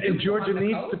going to put? And Georgia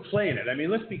needs to play in it. I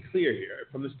mean, let's be clear here.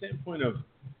 From the standpoint of,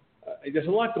 there's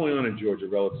a lot going on in Georgia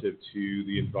relative to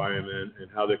the environment and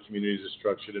how their communities are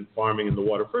structured and farming and the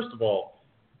water. First of all,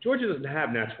 Georgia doesn't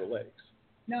have natural lakes.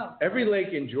 No. Every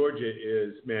lake in Georgia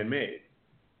is man-made.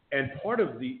 And part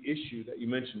of the issue that you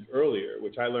mentioned earlier,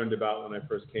 which I learned about when I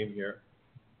first came here,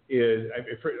 is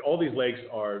all these lakes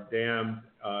are dammed,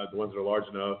 the ones that are large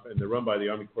enough, and they're run by the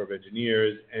Army Corps of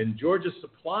Engineers, and Georgia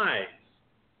supplies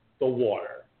the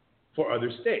water for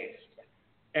other states.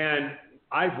 And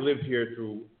I've lived here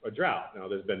through a drought. Now,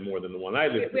 there's been more than the one I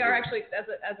lived through. We are actually, as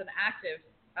an active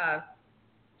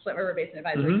Flint River Basin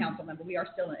Advisory Council member, we are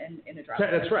still in a drought.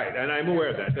 That's right, and I'm aware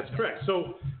of that. That's correct.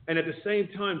 So, and at the same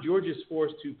time, Georgia is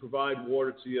forced to provide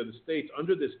water to the other states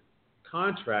under this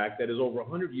contract that is over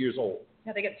 100 years old.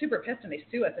 Yeah, they get super pissed and they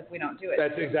sue us if we don't do it.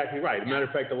 That's exactly right. As a matter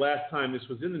of fact, the last time this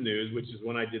was in the news, which is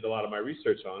when I did a lot of my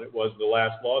research on it, was the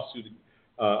last lawsuit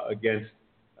against,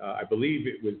 I believe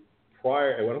it was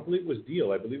prior, I don't believe it was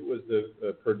Deal, I believe it was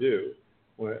the Purdue,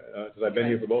 because I've been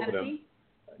here for both of them.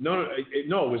 No, it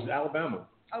was Alabama.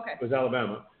 Okay. It was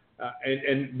Alabama.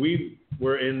 And we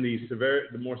were in the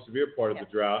more severe part of the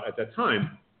drought at that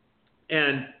time.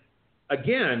 And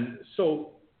again,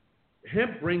 so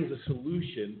hemp brings a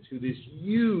solution to this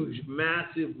huge,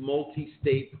 massive,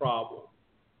 multi-state problem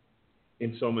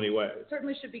in so many ways. It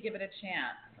certainly should be given a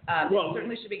chance.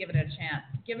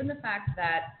 Given the fact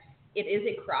that it is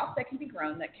a crop that can be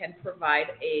grown that can provide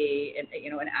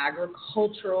an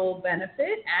agricultural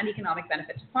benefit and economic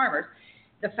benefit to farmers.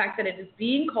 The fact that it is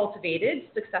being cultivated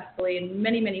successfully in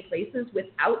many, many places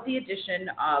without the addition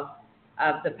of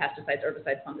the pesticides,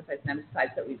 herbicides, fungicides,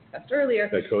 nematicides that we discussed earlier.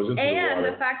 That goes into and the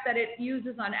water. The fact that it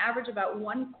uses on average about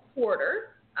 1/4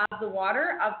 of the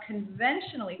water of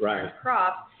conventionally farmed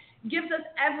crops gives us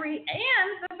and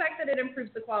the fact that it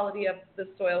improves the quality of the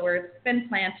soil where it's been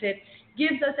planted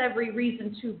gives us every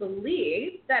reason to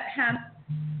believe that hemp,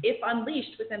 if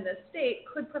unleashed within this state,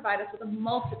 could provide us with a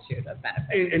multitude of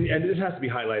benefits. And this has to be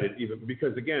highlighted even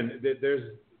because, again,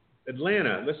 there's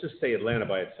Atlanta, let's just say Atlanta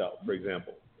by itself, for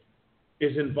example,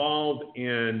 is involved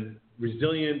in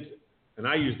resilient, and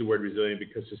I use the word resilient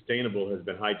because sustainable has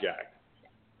been hijacked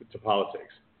to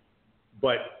politics.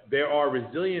 But there are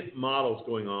resilient models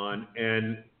going on,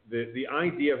 and the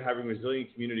idea of having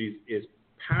resilient communities is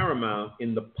paramount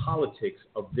in the politics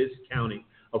of this county,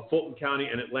 of Fulton County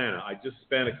and Atlanta. I just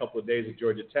spent a couple of days at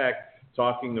Georgia Tech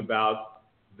talking about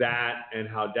that and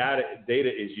how data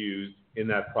is used in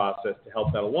that process to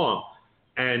help that along.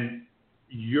 And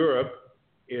Europe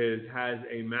has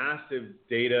a massive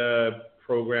data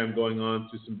program going on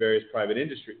through some various private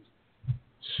industries.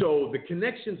 So the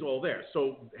connection's all there.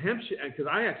 So hemp, because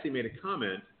I actually made a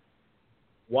comment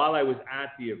while I was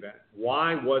at the event.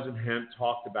 Why wasn't hemp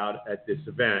talked about at this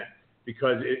event?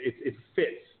 Because it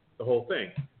fits the whole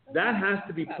thing. That has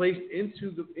to be placed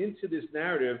into this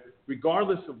narrative,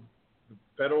 regardless of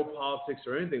federal politics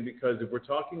or anything. Because if we're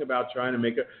talking about trying to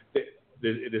make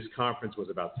this conference was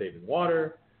about saving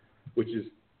water, which is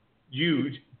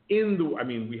huge.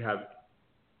 We have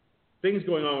things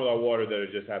going on with our water that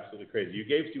are just absolutely crazy.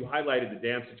 You highlighted the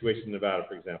dam situation in Nevada,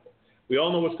 for example. We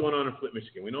all know what's going on in Flint,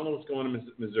 Michigan. We all know what's going on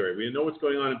in Missouri. We know what's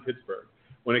going on in Pittsburgh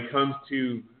when it comes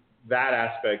to that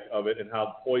aspect of it and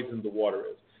how poisoned the water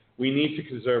is. We need to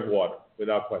conserve water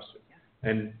without question. Yeah.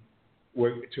 And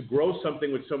to grow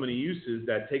something with so many uses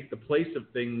that take the place of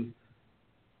things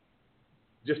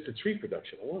just to tree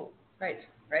production alone. Right.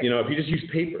 If you just use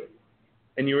paper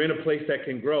and you're in a place that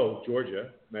can grow,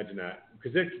 Georgia, imagine that.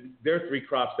 Because there are 3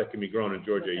 crops that can be grown in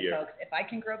Georgia a year. Folks, if I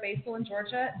can grow basil in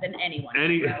Georgia, then anyone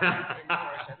can grow basil in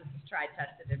Georgia. This is tried,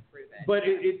 tested, and proven. But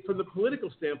from the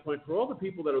political standpoint, for all the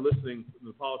people that are listening in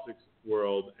the politics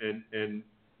world and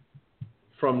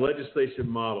from legislation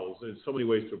models, there's so many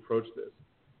ways to approach this.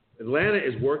 Atlanta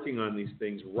is working on these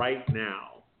things right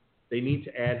now they need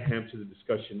to add hemp to the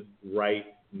discussion right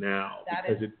now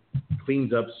because it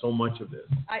cleans up so much of this.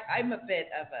 I'm a bit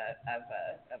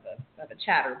of a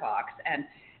chatterbox,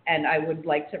 and I would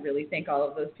like to really thank all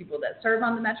of those people that serve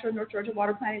on the Metro North Georgia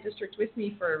Water Planning District with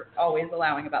me for always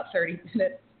allowing about 30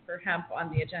 minutes for hemp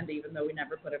on the agenda, even though we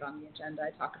never put it on the agenda.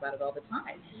 I talk about it all the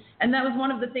time. And that was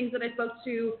one of the things that I spoke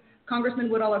to Congressman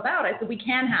Woodall about. I said we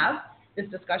can have this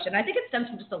discussion. I think it stems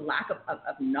from just a lack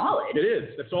of knowledge. It is.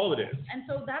 That's all it is. And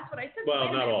so that's what I said.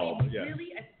 Well, not all.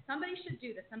 Somebody should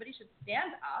do this. Somebody should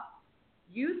stand up,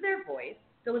 use their voice,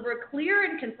 deliver a clear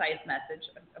and concise message.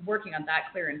 I'm working on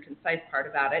that clear and concise part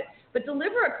about it. But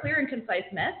deliver a clear and concise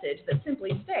message that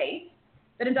simply states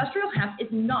that industrial hemp is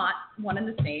not one and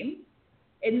the same.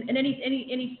 And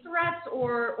any threats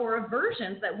or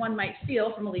aversions that one might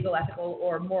feel from a legal, ethical,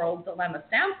 or moral dilemma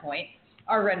standpoint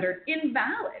are rendered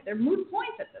invalid. They're moot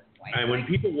points at this point. And when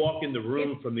people walk in the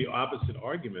room from the opposite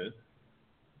argument,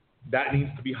 that needs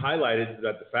to be highlighted,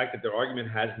 that the fact that their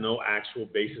argument has no actual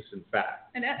basis in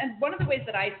fact. And one of the ways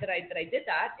that I did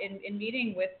that in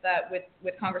meeting with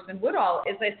Congressman Woodall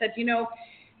is I said,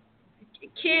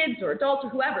 kids or adults or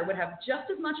whoever would have just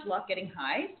as much luck getting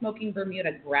high smoking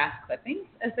Bermuda grass clippings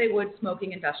as they would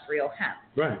smoking industrial hemp.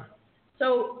 Right.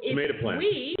 So if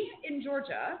we in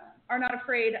Georgia are not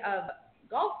afraid of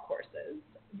golf courses,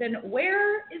 then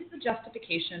where is the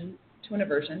justification to an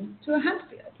aversion to a hemp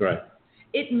field? Right.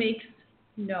 It makes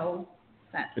no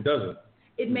sense. It doesn't.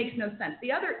 It makes no sense.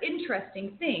 The other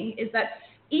interesting thing is that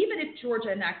even if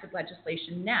Georgia enacted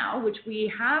legislation now, which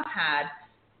we have had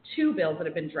two bills that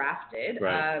have been drafted,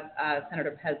 right.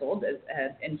 Senator Pezzold,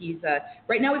 and he's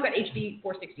right now we've got HB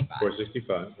 465.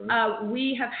 465. Right.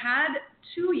 We have had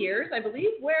 2 years, I believe,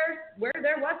 where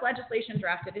there was legislation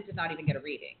drafted, it did not even get a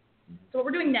reading. So what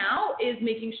we're doing now is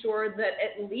making sure that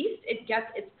at least it gets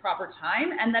its proper time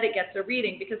and that it gets a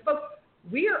reading, because folks,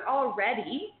 we are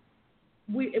already.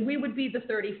 We would be the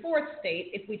 34th state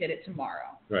if we did it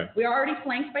tomorrow. Right. We are already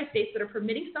flanked by states that are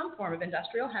permitting some form of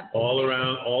industrial hemp. All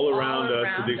around us,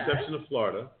 with the exception of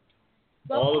Florida.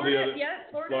 Well,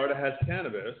 Florida has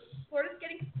cannabis. Florida's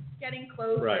getting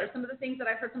close. Right. Some of the things that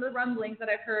I've heard, some of the rumblings that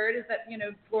I've heard is that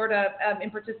Florida, in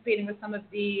participating with some of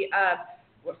the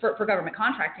for government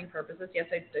contracting purposes. Yes,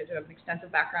 I do have an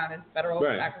extensive background in federal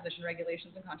acquisition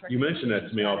regulations and contracting. You mentioned that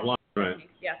to me offline, right?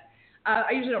 Yes.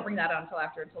 I usually don't bring that on until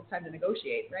it's time to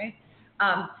negotiate, right?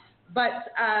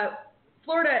 But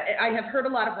Florida, I have heard a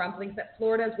lot of rumblings that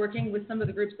Florida is working with some of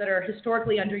the groups that are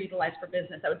historically underutilized for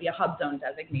business. That would be a hub zone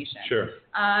designation. Sure.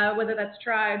 Whether that's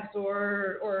tribes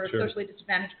or sure. socially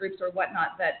disadvantaged groups or whatnot,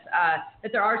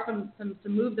 that there are some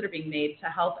moves that are being made to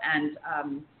help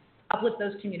and uplift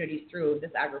those communities through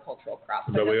this agricultural crop.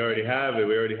 But we already have it.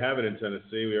 We already have it in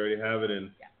Tennessee. We already have it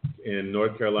in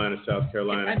North Carolina, South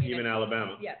Carolina, even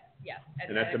Alabama. Yes. Yes,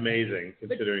 and that's amazing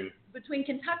considering. Between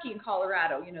Kentucky and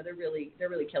Colorado, they're really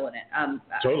killing it.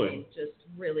 Totally. I mean, just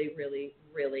really,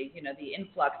 the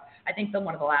influx. I think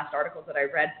one of the last articles that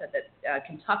I read said that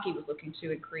Kentucky was looking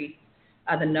to increase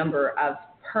the number of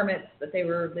permits that they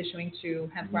were issuing to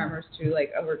hemp farmers to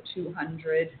like over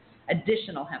 200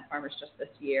 additional hemp farmers just this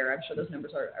year. I'm sure those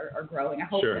numbers are growing. I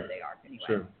hope that they are anyway.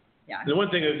 Sure. Yeah. And the one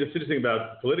thing that's interesting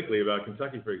about politically about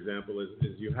Kentucky, for example, is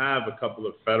you have a couple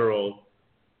of federal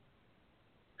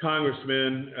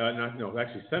congressmen,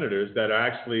 actually senators, that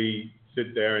actually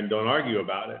sit there and don't argue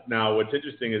about it. Now, what's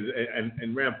interesting is,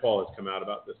 and Rand Paul has come out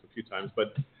about this a few times,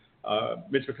 but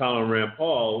Mitch McConnell and Rand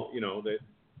Paul,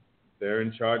 they're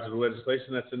in charge of the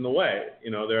legislation that's in the way.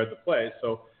 They're at the place.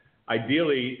 So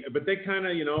ideally, but they kind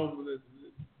of,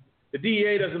 the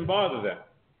DEA doesn't bother them.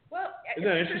 Well, isn't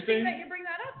that it's interesting that you bring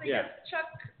that up, because Chuck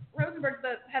Rosenberg,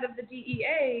 the head of the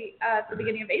DEA, at the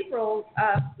beginning of April,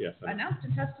 announced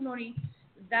in testimony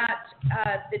that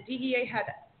the DEA had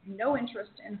no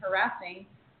interest in harassing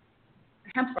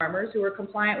hemp farmers who were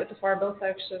compliant with the Farm Bill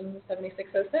Section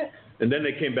 7606. And then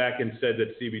they came back and said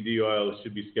that CBD oil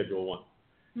should be Schedule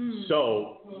 1.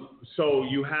 So what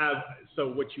you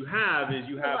have is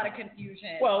a lot of confusion.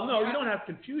 Well, no, you don't have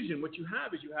confusion. What you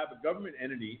have is you have a government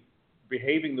entity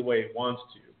behaving the way it wants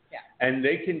to. Yeah. And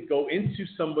they can go into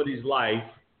somebody's life,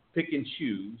 pick and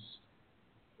choose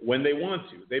when they want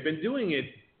to. They've been doing it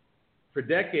for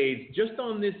decades, just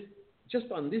on this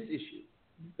issue.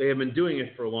 They have been doing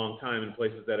it for a long time in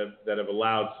places that have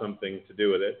allowed something to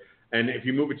do with it. And if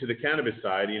you move it to the cannabis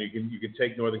side, you can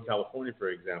take Northern California, for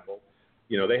example.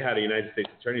 They had a United States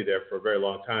attorney there for a very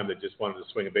long time that just wanted to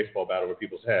swing a baseball bat over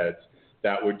people's heads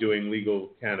that were doing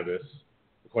legal cannabis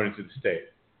according to the state.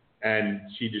 And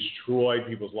she destroyed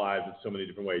people's lives in so many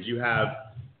different ways. You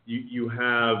you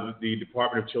have the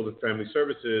Department of Children and Family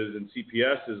Services and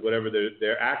CPSs, whatever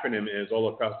their acronym is, all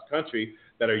across the country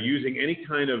that are using any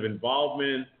kind of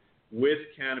involvement with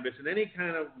cannabis in any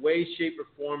kind of way, shape, or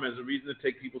form as a reason to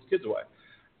take people's kids away.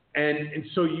 And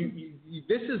so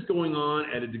this is going on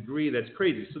at a degree that's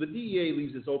crazy. So the DEA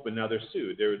leaves this open. Now they're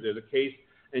sued. There's a case,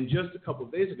 and just a couple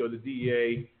of days ago, the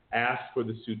DEA asked for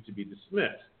the suit to be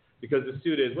dismissed because the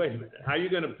suit is, wait a minute, how are you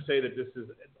going to say that this is,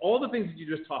 all the things that you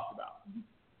just talked about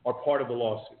are part of the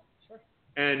lawsuit. Sure.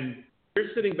 And you're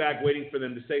sitting back waiting for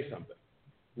them to say something.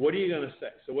 What are you going to say?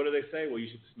 So what do they say? Well, you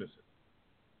should dismiss it.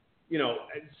 You know,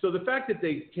 so the fact that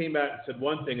they came back and said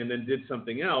one thing and then did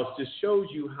something else just shows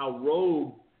you how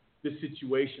rogue this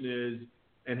situation is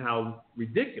and how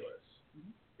ridiculous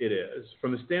it is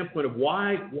from the standpoint of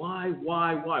why?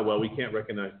 Well, we can't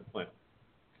recognize the plant.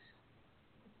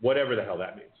 Whatever the hell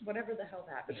that means. Whatever the hell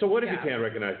that means. So what if you can't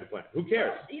recognize the plant? Who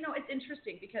cares? Well, you know, it's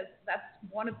interesting because that's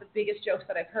one of the biggest jokes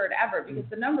that I've heard ever, because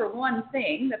the number one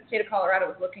thing that the state of Colorado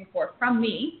was looking for from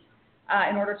me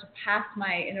in order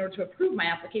to approve my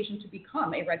application to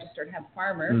become a registered hemp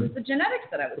farmer was the genetics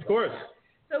that I was Of course.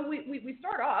 So we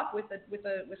start off with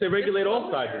they regulate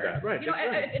all sides of that, right? You know,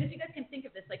 and if you guys can think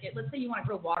of this, like, let's say you want to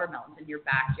grow watermelons in your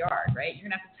backyard, right? You're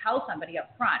gonna have to tell somebody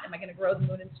up front, am I going to grow the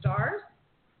moon and stars,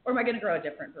 or am I going to grow a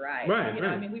different variety? Right. You know,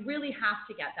 I mean, we really have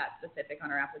to get that specific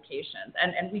on our applications,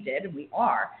 and we did, and we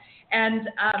are, and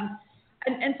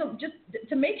so just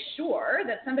to make sure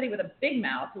that somebody with a big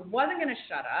mouth who wasn't going to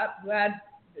shut up, who had,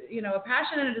 you know, a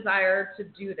passion and a desire to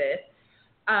do this,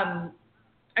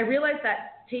 I realized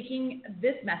that taking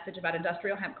this message about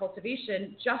industrial hemp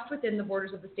cultivation just within the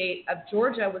borders of the state of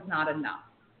Georgia was not enough.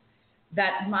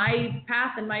 That my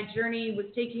path and my journey was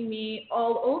taking me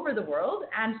all over the world,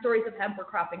 and stories of hemp were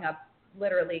cropping up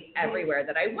literally everywhere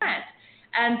that I went.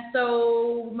 And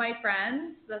so my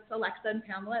friends, that's Alexa and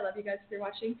Pamela, I love you guys if you're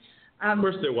watching. Of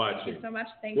course they're watching. Thank you so much.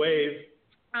 Thank you. Wave.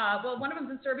 Well, one of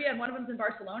them's in Serbia and one of them's in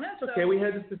Barcelona. So okay, we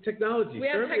had the technology. We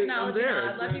have Serbia, technology there.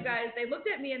 now. I love you guys. They looked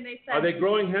at me and they said, are they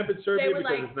growing hemp in Serbia? Because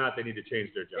like, if not, they need to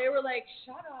change their job. They were like,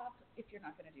 shut up if you're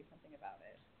not going to do something about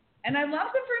it. And I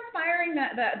love them for inspiring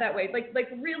that way. Like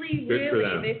really, Good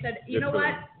really. They said, you know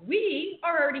what? Them. We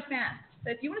are already fans.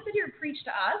 So if you want to sit here and preach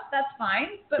to us, that's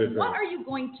fine. But what are you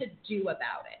going to do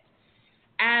about it?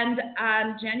 And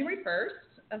on January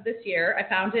 1st of this year, I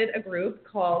founded a group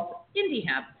called Indie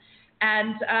Hemp.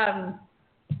 And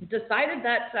decided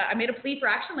that I made a plea for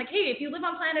action, like, hey, if you live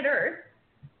on planet Earth,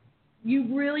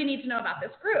 you really need to know about this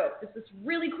group. It's this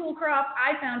really cool crop.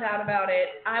 I found out about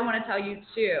it. I want to tell you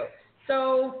too.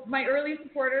 So my early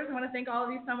supporters, I want to thank all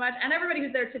of you so much, and everybody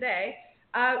who's there today.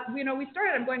 You know, we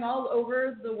started, I'm going all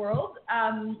over the world,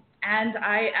 and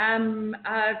I am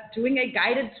doing a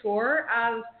guided tour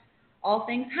of all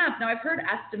things hemp. Now, I've heard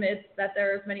estimates that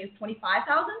there are as many as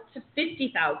 25,000 to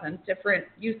 50,000 different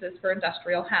uses for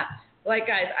industrial hemp. Like,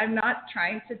 guys, I'm not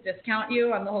trying to discount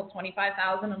you on the whole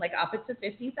 25,000 and like up it to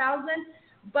 50,000,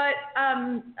 but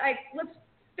let's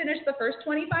finish the first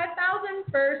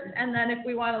 25,000 first, and then if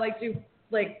we want to like do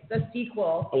like the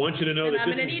sequel, I want you to know that I'm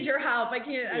going to need your help. I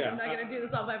can't. I'm not going to do this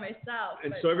all by myself.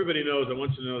 And so everybody knows, I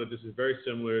want you to know that this is very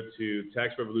similar to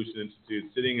Tax Revolution Institute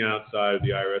sitting outside of the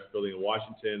IRS building in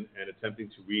Washington and attempting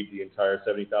to read the entire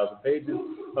 70,000 pages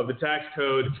of the tax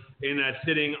code in that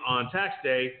sitting on tax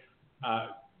day.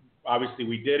 Obviously,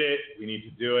 we did it. We need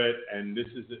to do it. And this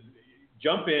is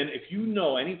jump in. If you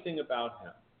know anything about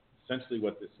hemp, essentially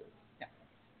what this is,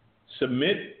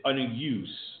 submit a use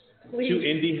to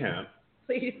Indie Hemp.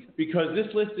 Please. Because this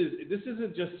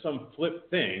isn't just some flip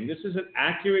thing. This is an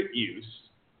accurate use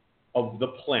of the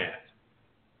plant.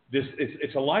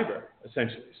 It's a library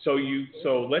essentially.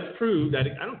 So let's prove that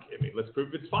I don't care. Let's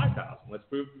prove it's 5,000. Let's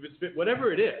prove it's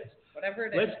whatever it is.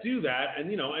 Let's do that,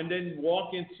 and then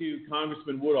walk into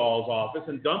Congressman Woodall's office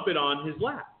and dump it on his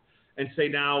lap, and say,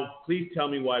 now, please tell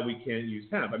me why we can't use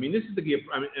hemp. I mean, this is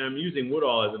I'm using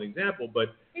Woodall as an example,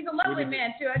 but he's a lovely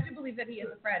man too. I do believe that he is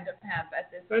a friend of hemp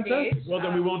at this stage. stage. Well,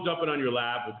 then we won't dump it on your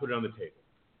lap. We'll put it on the table.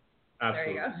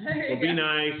 Absolutely. There you go. We'll be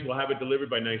nice. We'll have it delivered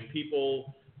by nice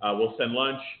people. We'll send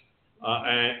lunch.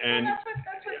 And that's what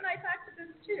nice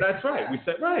activists do. That's right.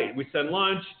 We send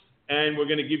lunch. And we're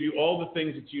going to give you all the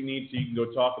things that you need so you can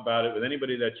go talk about it with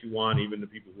anybody that you want, even the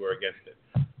people who are against it.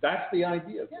 That's the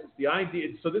idea. Yeah. The idea.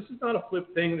 So this is not a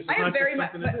flip thing. This is not just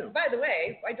something to do. By the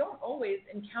way, I don't always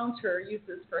encounter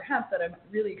uses for hemp that I'm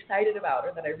really excited about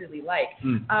or that I really like.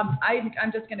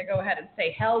 I'm just going to go ahead and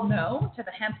say hell no to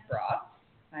the hemp bra.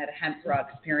 I had a hemp bra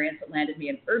experience that landed me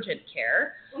in urgent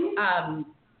care.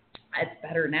 It's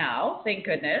better now, thank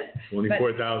goodness.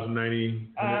 24,099.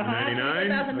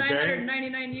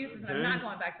 24,999 uses, and I'm not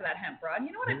going back to that hemp bra. And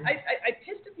you know what? I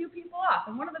pissed a few people off.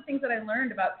 And one of the things that I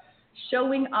learned about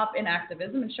showing up in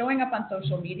activism and showing up on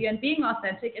social media and being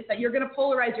authentic is that you're going to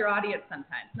polarize your audience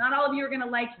sometimes. Not all of you are going to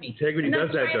like me. Integrity does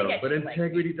that, though. But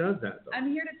integrity does that, though. I'm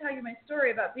here to tell you my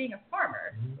story about being a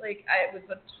farmer. Like, it was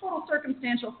a total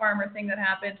circumstantial farmer thing that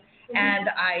happened, and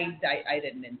I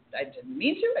didn't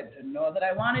mean to. I didn't know that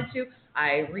I wanted to.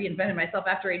 I reinvented myself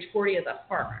after age 40 as a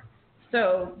farmer.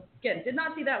 So, again, did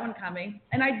not see that one coming.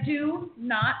 And I do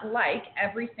not like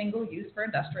every single use for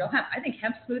industrial hemp. I think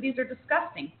hemp smoothies are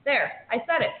disgusting. There, I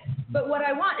said it. But what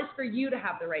I want is for you to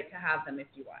have the right to have them if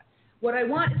you want. What I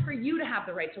want is for you to have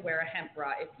the right to wear a hemp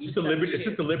bra if you want. Is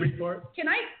this the liberty part? Can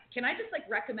I just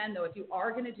recommend, though, if you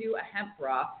are going to do a hemp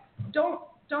bra, don't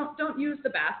use the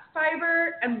bast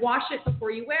fiber and wash it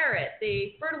before you wear it.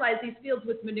 They fertilize these fields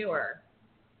with manure,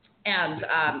 and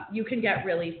you can get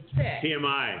really sick.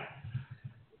 TMI.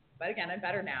 But again, I'm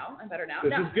better now.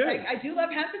 This is good. I do love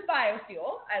hemp as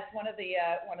biofuel as one of the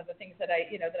things that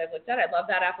I've looked at. I love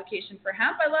that application for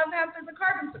hemp. I love hemp as a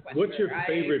carbon sequester. What's your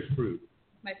favorite fruit?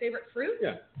 My favorite fruit?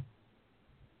 Yeah.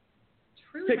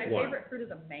 Truly, my favorite fruit is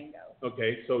a mango.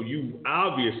 Okay, so you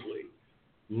obviously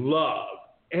love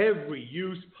every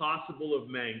use possible of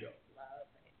mango.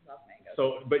 Love mango.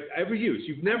 So, but every use.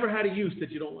 You've never had a use that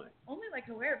you don't like. Only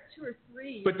aware of 2 or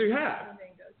 3. But they have.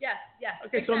 Mangoes. Yes.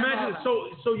 Okay, so imagine.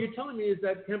 So you're telling me is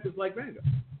that hemp is like mango?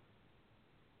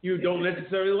 You don't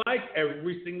necessarily like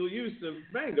every single use of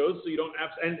mangoes, so you don't have.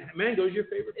 And mango is your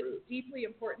favorite fruit. It's deeply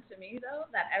important to me, though,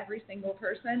 that every single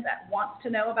person that wants to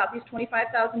know about these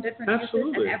 25,000 different uses,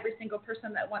 and every single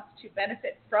person that wants to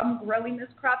benefit from growing this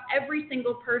crop, every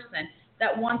single person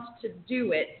that wants to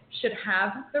do it should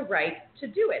have the right to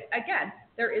do it. Again,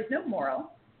 there is no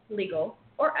moral, legal,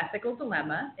 or ethical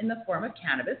dilemma in the form of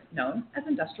cannabis known as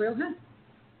industrial hemp.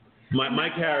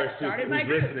 Mike Harris is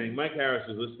listening. Mike Harris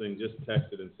is listening. Just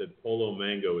texted and said, "Polo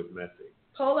mango is messy."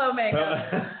 Polo mango.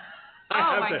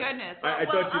 Oh my goodness. I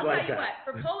thought you'd like that. What.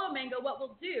 For polo mango, what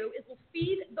we'll do is we'll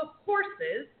feed the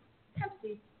horses hemp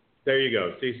seeds. There you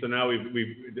go. See, so now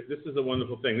this is a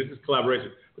wonderful thing. This is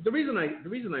collaboration. But the reason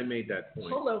I made that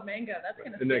point. Polo mango. That's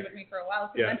going to stay with me for a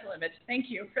while. It's a mental image. Thank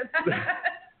you for that.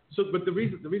 But the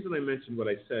reason I mentioned what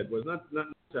I said was not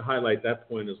to highlight that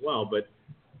point as well, but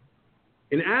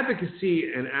in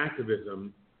advocacy and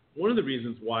activism, one of the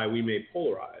reasons why we may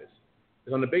polarize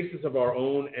is on the basis of our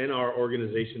own and our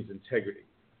organization's integrity.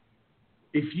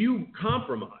 If you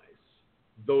compromise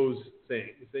those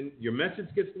things, then your message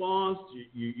gets lost.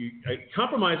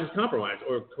 Compromise is compromise,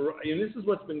 and this is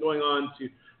what's been going on to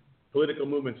political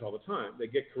movements all the time. They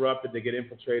get corrupted, they get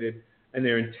infiltrated, and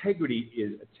their integrity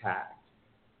is attacked.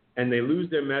 And they lose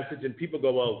their message, and people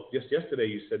go, well, just yesterday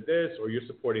you said this, or you're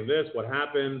supporting this, what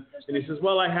happened? And he says,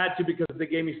 well, I had to because they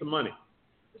gave me some money.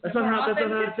 That's not how it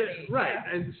is. Right.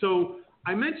 Yeah. And so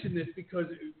I mention this because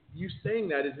you saying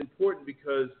that is important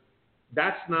because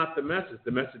that's not the message.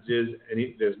 The message is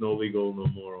there's no legal, no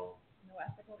moral,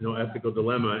 no ethical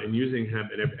dilemma in using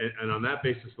hemp, and on that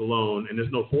basis alone, and there's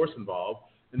no force involved,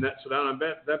 and on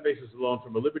that basis alone,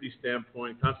 from a liberty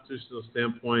standpoint, constitutional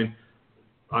standpoint,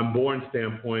 on born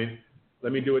standpoint,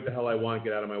 let me do what the hell I want,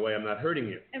 get out of my way, I'm not hurting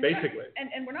you, basically.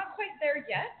 And we're not quite there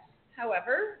yet.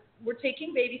 However, we're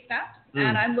taking baby steps,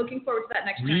 and I'm looking forward to that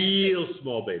next time. Real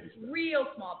small baby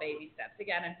steps.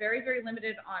 Again, I'm very, very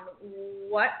limited on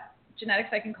what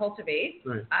genetics I can cultivate.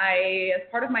 Right. As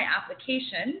part of my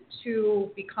application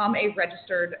to become a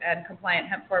registered and compliant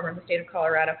hemp farmer in the state of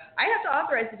Colorado, I have to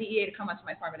authorize the DEA to come onto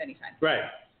my farm at any time. Right.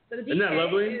 So the DEA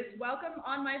is welcome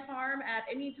on my farm at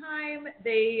any time.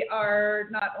 They are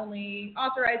not only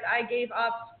authorized, I gave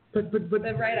up the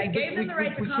right. I gave them the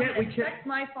right to come and inspect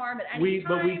my farm at any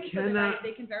time so that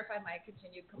they can verify my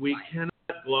continued compliance.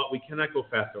 We cannot go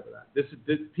fast over that. This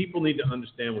people need to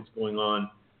understand what's going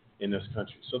on in this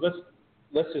country. So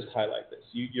let's just highlight this.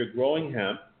 You're growing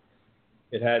hemp.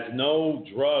 It has no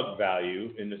drug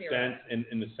value in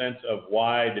the sense of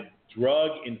why the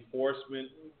drug enforcement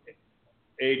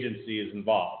agency is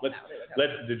involved.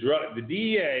 The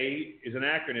DEA is an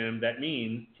acronym that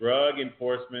means Drug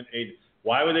Enforcement Agency.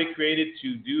 Why were they created?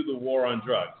 To do the war on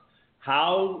drugs.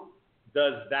 How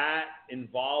does that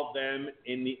involve them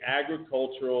in the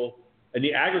agriculture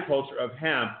of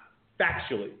hemp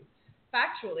factually?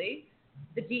 Factually,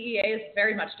 the DEA is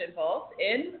very much involved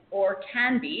in, or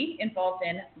can be involved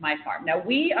in, my farm. Now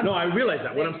I realize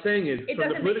that. What I'm saying is, from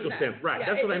the political standpoint, right?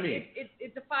 Yeah, that's what I mean.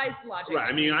 It defies logic. Right.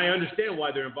 I mean, I understand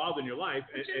why they're involved in your life.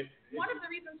 Which is one of the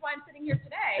reasons why I'm sitting here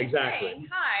today. Exactly. Saying,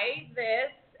 hi, this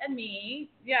and me.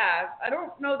 Yeah, I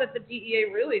don't know that the DEA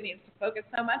really needs to focus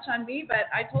so much on me, but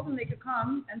I told them they could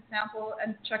come and sample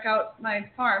and check out my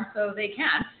farm, so they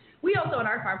can. We also on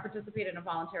our farm participate in a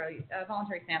voluntary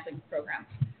sampling program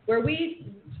where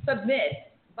we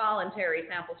submit voluntary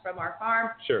samples from our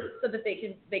farm so that they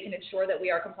can ensure that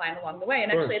we are compliant along the way.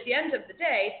 And actually, at the end of the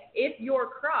day, if your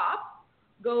crop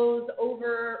goes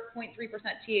over 0.3%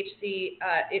 THC,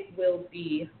 it will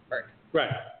be burned. Right.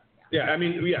 Yeah. I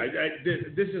mean,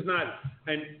 this is not,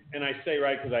 and I say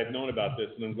right because I've known about this,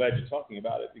 and I'm glad you're talking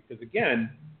about it because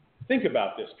again, think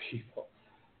about this, people.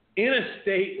 In a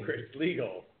state where it's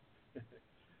legal,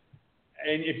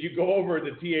 and if you go over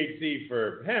the THC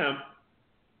for hemp,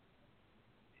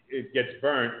 it gets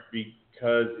burnt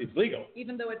because it's legal.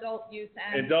 Even though adult use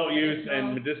and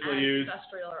medicinal use.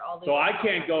 Industrial are all legal. So I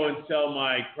can't go and sell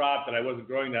my crop that I wasn't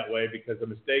growing that way because a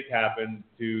mistake happened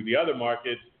to the other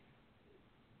markets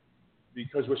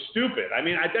because we're stupid. I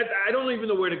mean, I don't even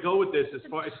know where to go with this. It's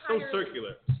so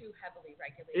circular. Too heavily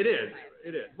regulated. It is.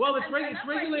 It is. Well, it's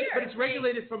regulated,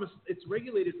 but it's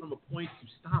regulated from a point to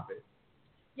stop it.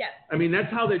 Yes. I mean,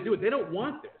 that's how they do it. They don't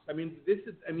want this. I mean,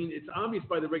 it's obvious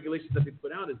by the regulations that they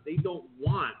put out is they don't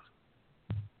want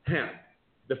hemp.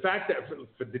 The fact that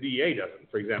for the DEA doesn't,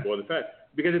 for example, or the Fed,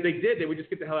 because if they did, they would just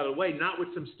get the hell out of the way, not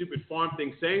with some stupid farm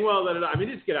thing saying, well, I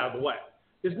mean, just get out of the way.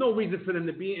 There's no reason for them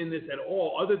to be in this at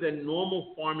all other than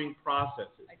normal farming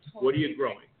processes. What are you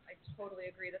growing? I totally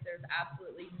agree that there's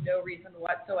absolutely no reason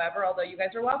whatsoever, although you guys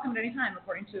are welcome at any time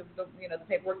according to the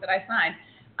paperwork that I signed.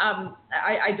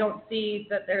 I don't see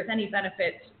that there's any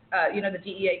benefit. The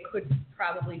DEA could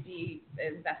probably be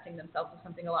investing themselves in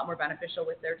something a lot more beneficial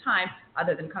with their time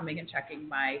other than coming and checking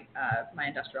my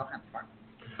industrial hemp farm.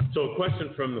 So a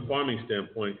question from the farming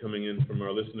standpoint coming in from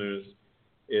our listeners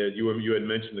is you had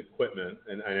mentioned equipment,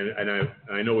 and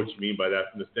I know what you mean by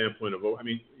that from the standpoint of, I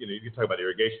mean, you can talk about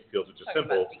irrigation fields, which is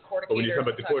simple, but when you talk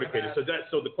about decorticators,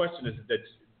 so the question is that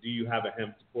do you have a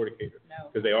hemp decorticator? No.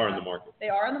 Because they are in the market. They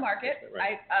are in the market.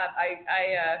 Right.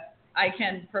 I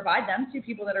can provide them to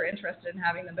people that are interested in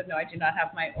having them, but no, I do not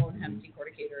have my own hemp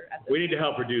decorticator at this We need to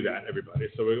help her do that, everybody.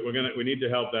 So we need to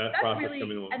help that process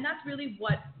coming along. And that's really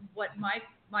what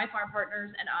my farm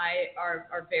partners and I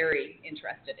are very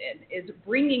interested in, is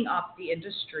bringing up the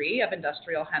industry of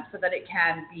industrial hemp so that it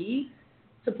can be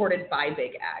supported by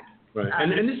big ag. Right.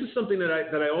 And this is something that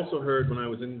I also heard when I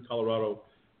was in Colorado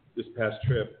this past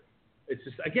trip. It's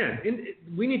just, again,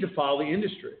 we need to follow the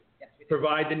industry,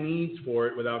 provide the needs for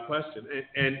it without question,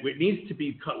 and it needs to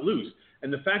be cut loose.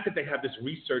 And the fact that they have this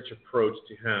research approach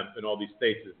to hemp in all these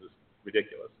states is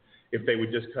ridiculous. If they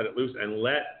would just cut it loose and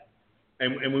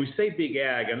and when we say big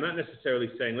ag, I'm not necessarily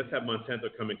saying let's have Monsanto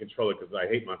come and control it because I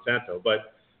hate Monsanto,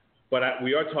 but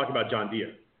we are talking about John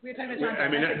Deere. We're talking about John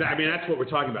Deere. I mean that's what we're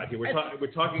talking about here. We're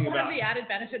talking about one of the added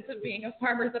benefits of being a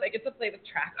farmer is that I get to play with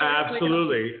tractors.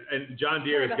 Absolutely, and John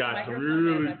Deere has got some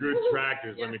really good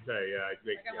tractors. Yeah. Let me tell you, I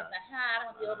got with the hat,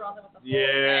 with the overalls, and with the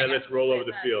yeah. Let's roll over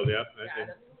the field. Yep.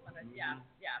 Yeah.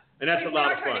 And that's a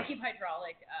lot of fun. We are trying to keep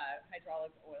hydraulic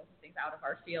oils and things out of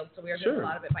our fields, so we are doing a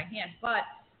lot of it by hand. But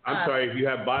I'm sorry, if you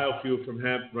have biofuel from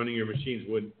hemp running your machines,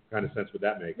 what kind of sense would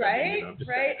that make? Right, I mean,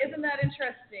 right. Isn't that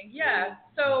interesting? Yeah.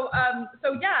 So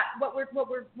what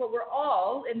we're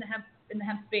all in the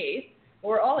hemp space,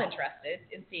 we're all interested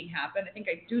in seeing happen. I think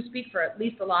I do speak for at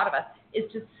least a lot of us,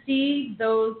 is to see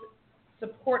those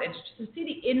support and to see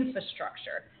the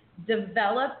infrastructure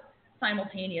develop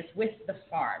simultaneous with the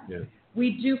farm. Yeah.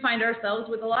 We do find ourselves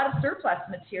with a lot of surplus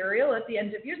material at the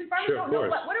end of years, and farmers don't know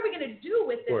what are we going to do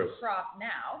with this crop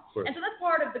now. And so that's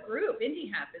part of the group, Indie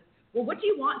Hemp, is, well, what do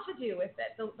you want to do with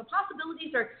it? The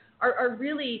possibilities are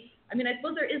really, I mean, I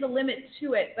suppose there is a limit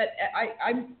to it, but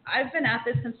I've been at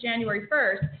this since January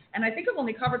 1st, and I think I've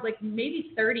only covered like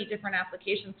maybe 30 different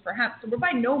applications for hemp. So we're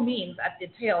by no means at the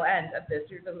tail end of this.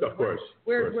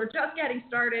 We're just getting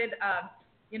started.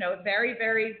 Very,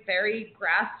 very, very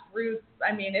grassroots.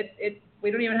 I mean,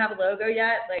 we don't even have a logo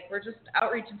yet. Like, we're just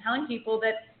outreach and telling people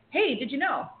that, hey, did you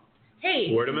know?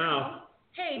 Hey, word of mouth.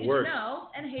 Hey, did you know?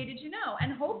 And hey, did you know?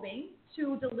 And hoping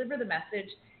to deliver the message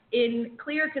in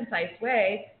clear, concise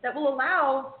way that will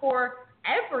allow for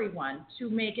everyone to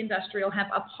make industrial hemp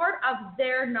a part of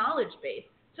their knowledge base,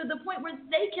 to the point where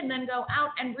they can then go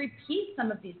out and repeat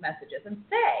some of these messages and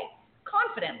say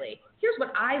confidently, here's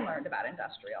what I learned about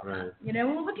industrial hemp.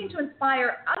 We're looking to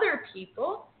inspire other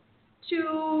people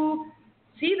to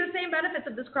see the same benefits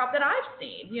of this crop that I've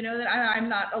seen. That I'm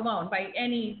not alone by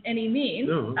any means.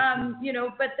 No.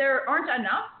 But there aren't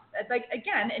enough. Like,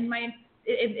 again, in my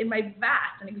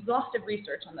vast and exhaustive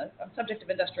research on the subject of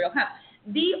industrial hemp,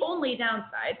 the only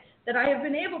downside that I have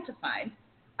been able to find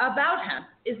about hemp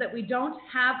is that we don't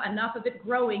have enough of it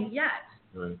growing yet.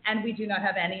 Right. And we do not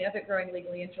have any of it growing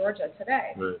legally in Georgia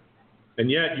today. Right. And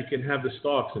yet you can have the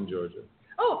stalks in Georgia.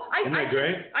 Oh, Isn't that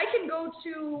great? I can go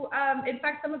to, in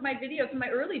fact, some of my videos, my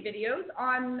early videos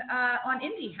on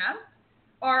indie hemp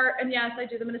are, and yes, I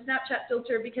do them in a Snapchat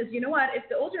filter because you know what? If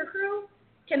the older crew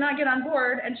cannot get on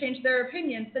board and change their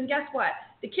opinions, then guess what?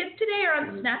 The kids today are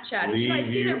on Snapchat. And I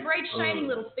see their bright, shining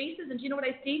little faces, and do you know what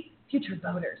I see? Future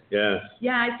voters. Yes.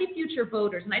 Yeah, I see future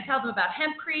voters, and I tell them about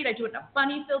hempcrete. I do it in a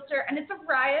funny filter, and it's a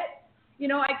riot. You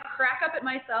know, I crack up at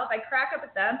myself. I crack up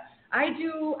at them. I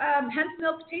do hemp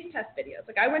milk taste test videos.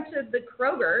 Like I went to the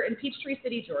Kroger in Peachtree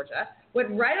City, Georgia,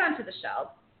 went right onto the shelf,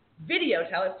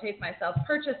 taste myself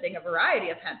purchasing a variety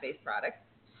of hemp-based products,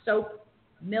 soap,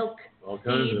 milk, all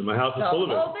kinds of it. My house is full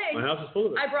of it. My house is full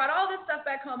of it. I brought all this stuff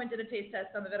back home and did a taste test.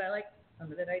 Some of it I liked,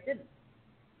 some of it I didn't.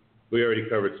 We already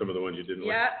covered some of the ones you didn't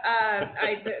like. Yeah,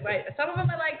 some of them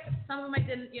I liked, some of them I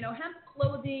didn't. You know, hemp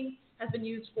clothing has been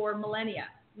used for millennia,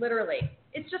 literally.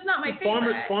 It's just not my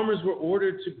favorite. Farmers were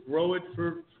ordered to grow it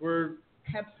for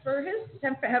hemp for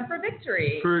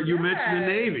victory. You mentioned the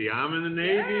Navy. I'm in the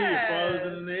Navy. Yes. Your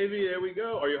father's in the Navy. There we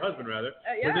go. Or your husband, rather.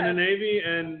 Yes. Was in the Navy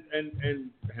and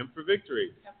hemp for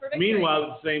victory. Hemp for victory. Meanwhile,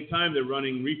 at the same time, they're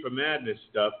running Reefer Madness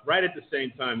stuff. Right at the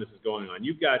same time this is going on.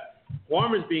 You've got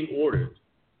farmers being ordered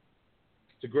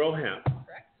to grow hemp.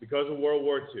 Correct. Because of World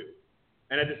War II.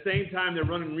 And at the same time, they're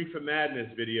running Reefer Madness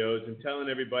videos and telling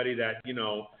everybody that, you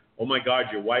know, oh my God,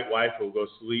 your white wife will go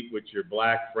sleep with your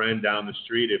black friend down the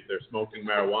street if they're smoking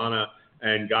marijuana,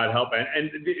 and God help. And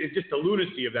it's just the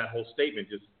lunacy of that whole statement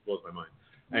just blows my mind.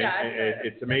 And,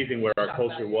 it's amazing where our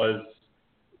culture was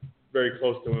very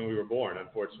close to when we were born,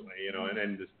 unfortunately, you know,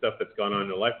 and the stuff that's gone on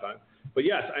in a lifetime. But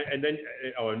yes,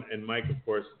 and Mike, of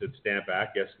course, did Stamp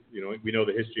Act. Yes, you know, we know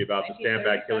the history about the Stamp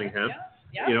Act killing hemp.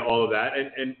 Yeah. You know, all of that,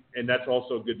 and that's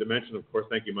also a good dimension, of course.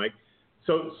 Thank you, Mike.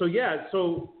 So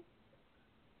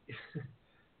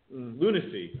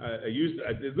lunacy.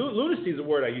 Lunacy is a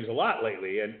word I use a lot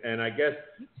lately, and I guess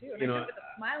me too. You know, with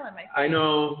a smile on my face. I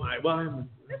know.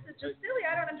 This is just silly.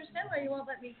 I don't understand why you won't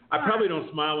let me. I probably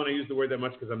don't smile when I use the word that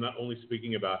much because I'm not only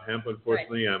speaking about hemp.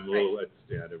 Unfortunately, Right. I'm a little.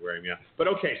 They're wearing me out. But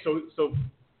okay, so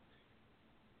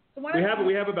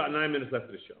we have about 9 minutes left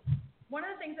of the show. One of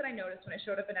the things that I noticed when I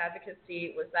showed up in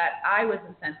advocacy was that I was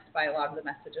incensed by a lot of the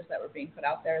messages that were being put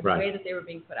out there, the Right. way that they were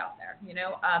being put out there. You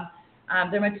know,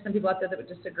 there might be some people out there that would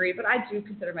disagree, but I do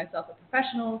consider myself a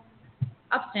professional,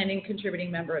 upstanding,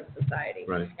 contributing member of society.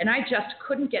 Right. And I just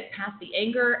couldn't get past the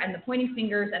anger and the pointing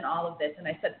fingers and all of this. And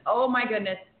I said, oh my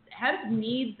goodness, hemp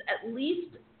needs at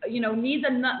least, you know, needs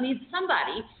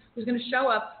somebody who's going to show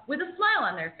up with a smile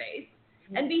on their face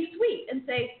and be sweet and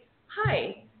say,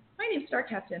 hi, my name's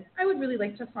StarCaptain. I would really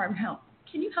like to farm hemp.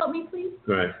 Can you help me, please?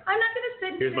 Right. I'm not going to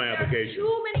sit. Here's my application.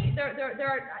 There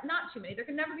are not too many. There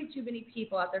can never be too many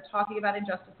people out there talking about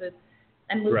injustices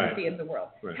and lunacy in the world.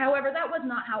 Right. However, that was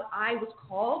not how I was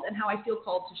called and how I feel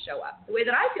called to show up. The way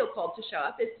that I feel called to show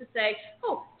up is to say,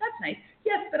 oh, that's nice.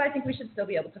 Yes, but I think we should still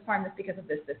be able to farm this because of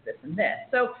this, this, this, and this.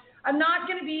 So I'm not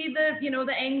going to be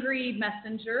the angry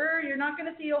messenger. You're not going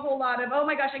to see a whole lot of, oh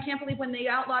my gosh, I can't believe when they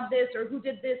outlawed this or who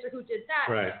did this or who did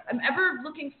that. Right. I'm ever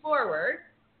looking forward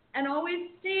and always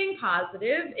staying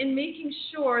positive in making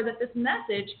sure that this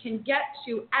message can get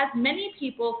to as many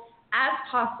people as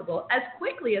possible, as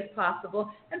quickly as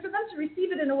possible, and for them to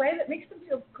receive it in a way that makes them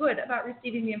feel good about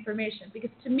receiving the information. Because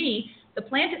to me, the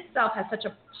plant itself has such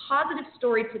a positive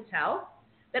story to tell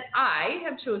that I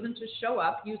have chosen to show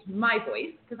up, use my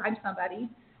voice, because I'm somebody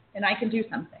and I can do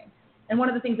something. And one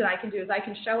of the things that I can do is I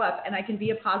can show up and I can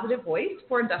be a positive voice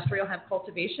for industrial hemp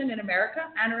cultivation in America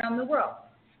and around the world.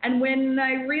 And when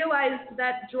I realized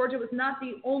that Georgia was not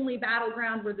the only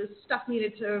battleground where this stuff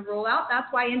needed to roll out, that's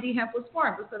why Indie Hemp was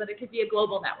formed, so that it could be a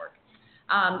global network.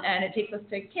 And it takes us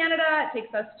to Canada, it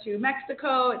takes us to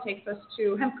Mexico, it takes us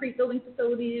to hempcrete building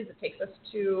facilities, it takes us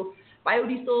to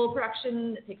biodiesel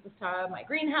production, it takes us to my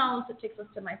greenhouse, it takes us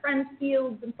to my friends'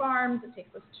 fields and farms, it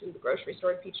takes us to the grocery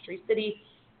store in Peachtree City.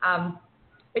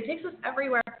 It takes us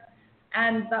everywhere.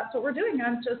 And that's what we're doing.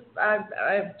 I'm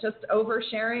just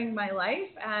oversharing my life,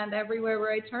 and everywhere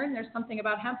where I turn, there's something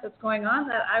about hemp that's going on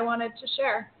that I wanted to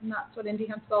share, and that's what Indie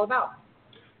Hemp's all about.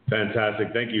 Fantastic.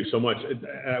 Thank you so much.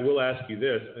 And I will ask you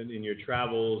this, in your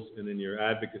travels and in your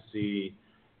advocacy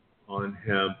on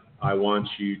hemp, I want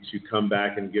you to come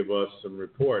back and give us some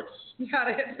reports. Got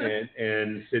it.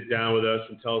 and sit down with us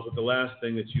and tell us what the last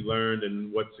thing that you learned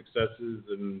and what successes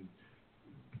and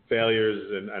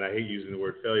failures, and I hate using the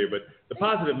word failure, but the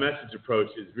positive message approach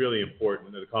is really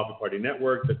important. The Coffee Party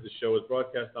Network that this show is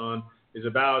broadcast on is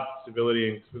about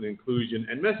civility and inclusion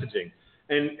and messaging.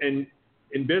 And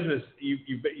in business,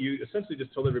 you essentially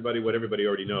just told everybody what everybody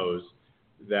already knows,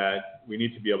 that we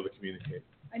need to be able to communicate.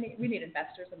 We need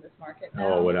investors in this market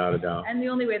now. Oh, without a doubt. And the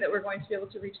only way that we're going to be able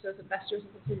to reach those investors is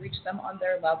if we reach them on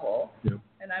their level. Yeah.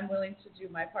 And I'm willing to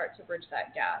do my part to bridge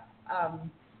that gap.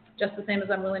 Just the same as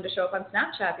I'm willing to show up on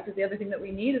Snapchat, because the other thing that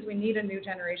we need is we need a new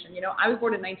generation. You know, I was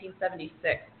born in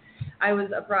 1976. I was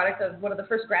a product of one of the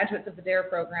first graduates of the DARE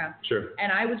program. Sure.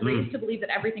 And I was raised to believe that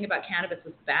everything about cannabis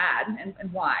was bad. And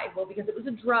why? Well, because it was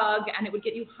a drug and it would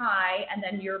get you high, and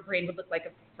then your brain would look like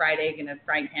a fried egg in a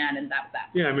frying pan, and that was that.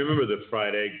 Yeah, I remember the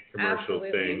fried egg commercial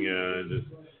Absolutely. thing.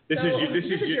 This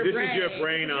is your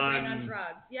brain on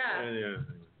drugs. Yeah. Yeah.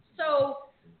 So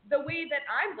the way that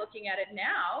I'm looking at it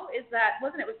now is that,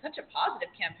 it was such a positive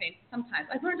campaign sometimes.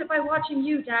 I learned it by watching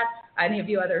you, Dad, any of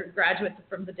you other graduates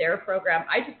from the DARE program.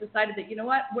 I just decided that, you know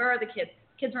what, where are the kids?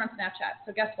 Kids are on Snapchat.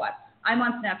 So guess what? I'm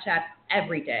on Snapchat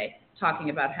every day talking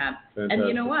about hemp. Fantastic. And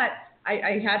you know what?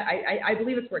 I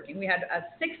believe it's working. We had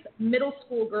 6 middle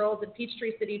school girls in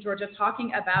Peachtree City, Georgia,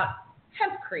 talking about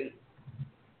hempcrete.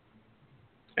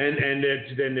 And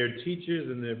then their teachers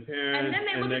and their parents, and then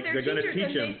they look at their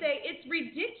teachers and they say, it's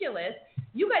ridiculous.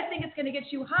 You guys think it's going to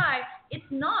get you high. It's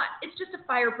not. It's just a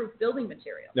fireproof building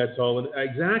material. That's all.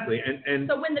 Exactly. And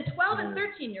so when the 12 and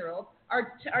 13-year-olds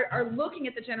are looking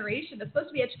at the generation that's supposed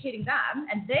to be educating them,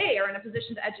 and they are in a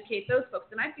position to educate those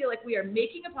folks, then I feel like we are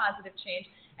making a positive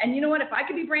change. And you know what? If I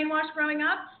could be brainwashed growing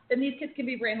up, then these kids can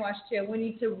be brainwashed too. We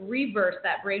need to reverse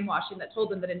that brainwashing that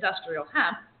told them that industrial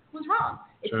hemp was wrong.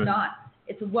 It's not.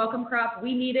 It's a welcome crop.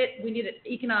 We need it. We need it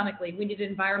economically. We need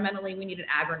it environmentally. We need it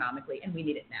agronomically. And we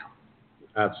need it now.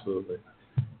 Absolutely.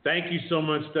 Thank you so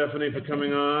much, Stephanie, for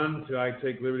coming on to I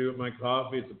Take Liberty with My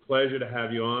Coffee. It's a pleasure to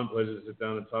have you on. Pleasure to sit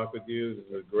down and talk with you. This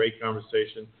was a great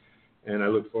conversation. And I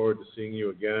look forward to seeing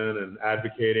you again and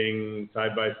advocating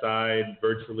side by side,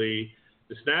 virtually.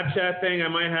 The Snapchat thing I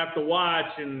might have to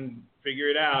watch and figure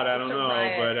it out. I don't know,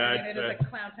 but it is a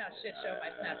clown town shit show by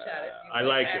Snapchat. I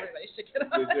like everybody should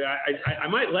get on it. I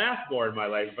might laugh more in my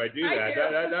life if I do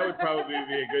that. That would probably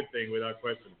be a good thing, without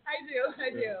question. I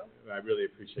do. I really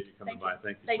appreciate you coming by.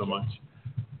 Thank you so you. much.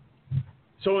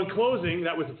 So in closing,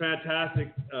 that was a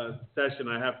fantastic session.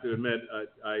 I have to admit,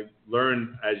 I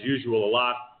learned as usual a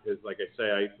lot. Because, like I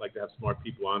say, I like to have smart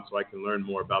people on so I can learn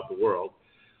more about the world.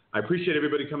 I appreciate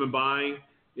everybody coming by.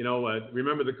 You know,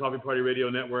 remember the Coffee Party Radio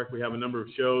Network. We have a number of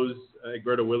shows.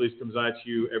 Egberto Willies comes at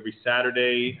you every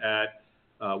Saturday at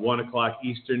 1 o'clock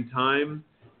Eastern Time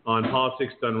on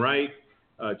Politics Done Right.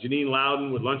 Janine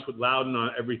Loudon with Lunch with Loudon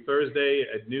on every Thursday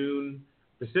at noon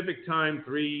Pacific Time,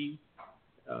 3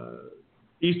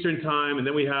 Eastern Time. And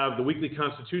then we have the Weekly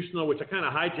Constitutional, which I kind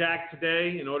of hijacked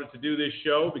today in order to do this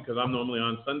show because I'm normally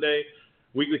on Sunday.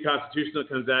 Weekly Constitutional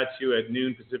comes at you at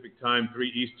noon Pacific Time, 3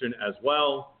 Eastern as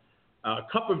well.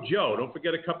 Cup of Joe. Don't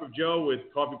forget a Cup of Joe with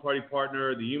Coffee Party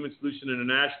partner, the Human Solution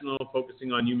International,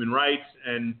 focusing on human rights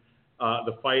and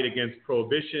the fight against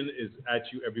prohibition is at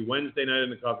you every Wednesday night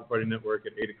on the Coffee Party Network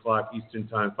at 8 o'clock Eastern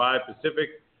Time, 5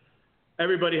 Pacific.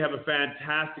 Everybody have a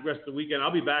fantastic rest of the weekend.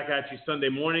 I'll be back at you Sunday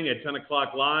morning at 10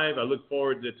 o'clock live. I look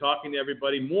forward to talking to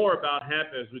everybody more about hemp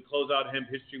as we close out Hemp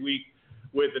History Week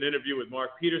with an interview with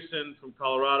Mark Peterson from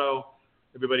Colorado.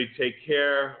 Everybody take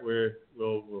care.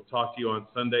 We'll talk to you on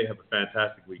Sunday. Have a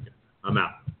fantastic weekend. I'm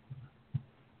out.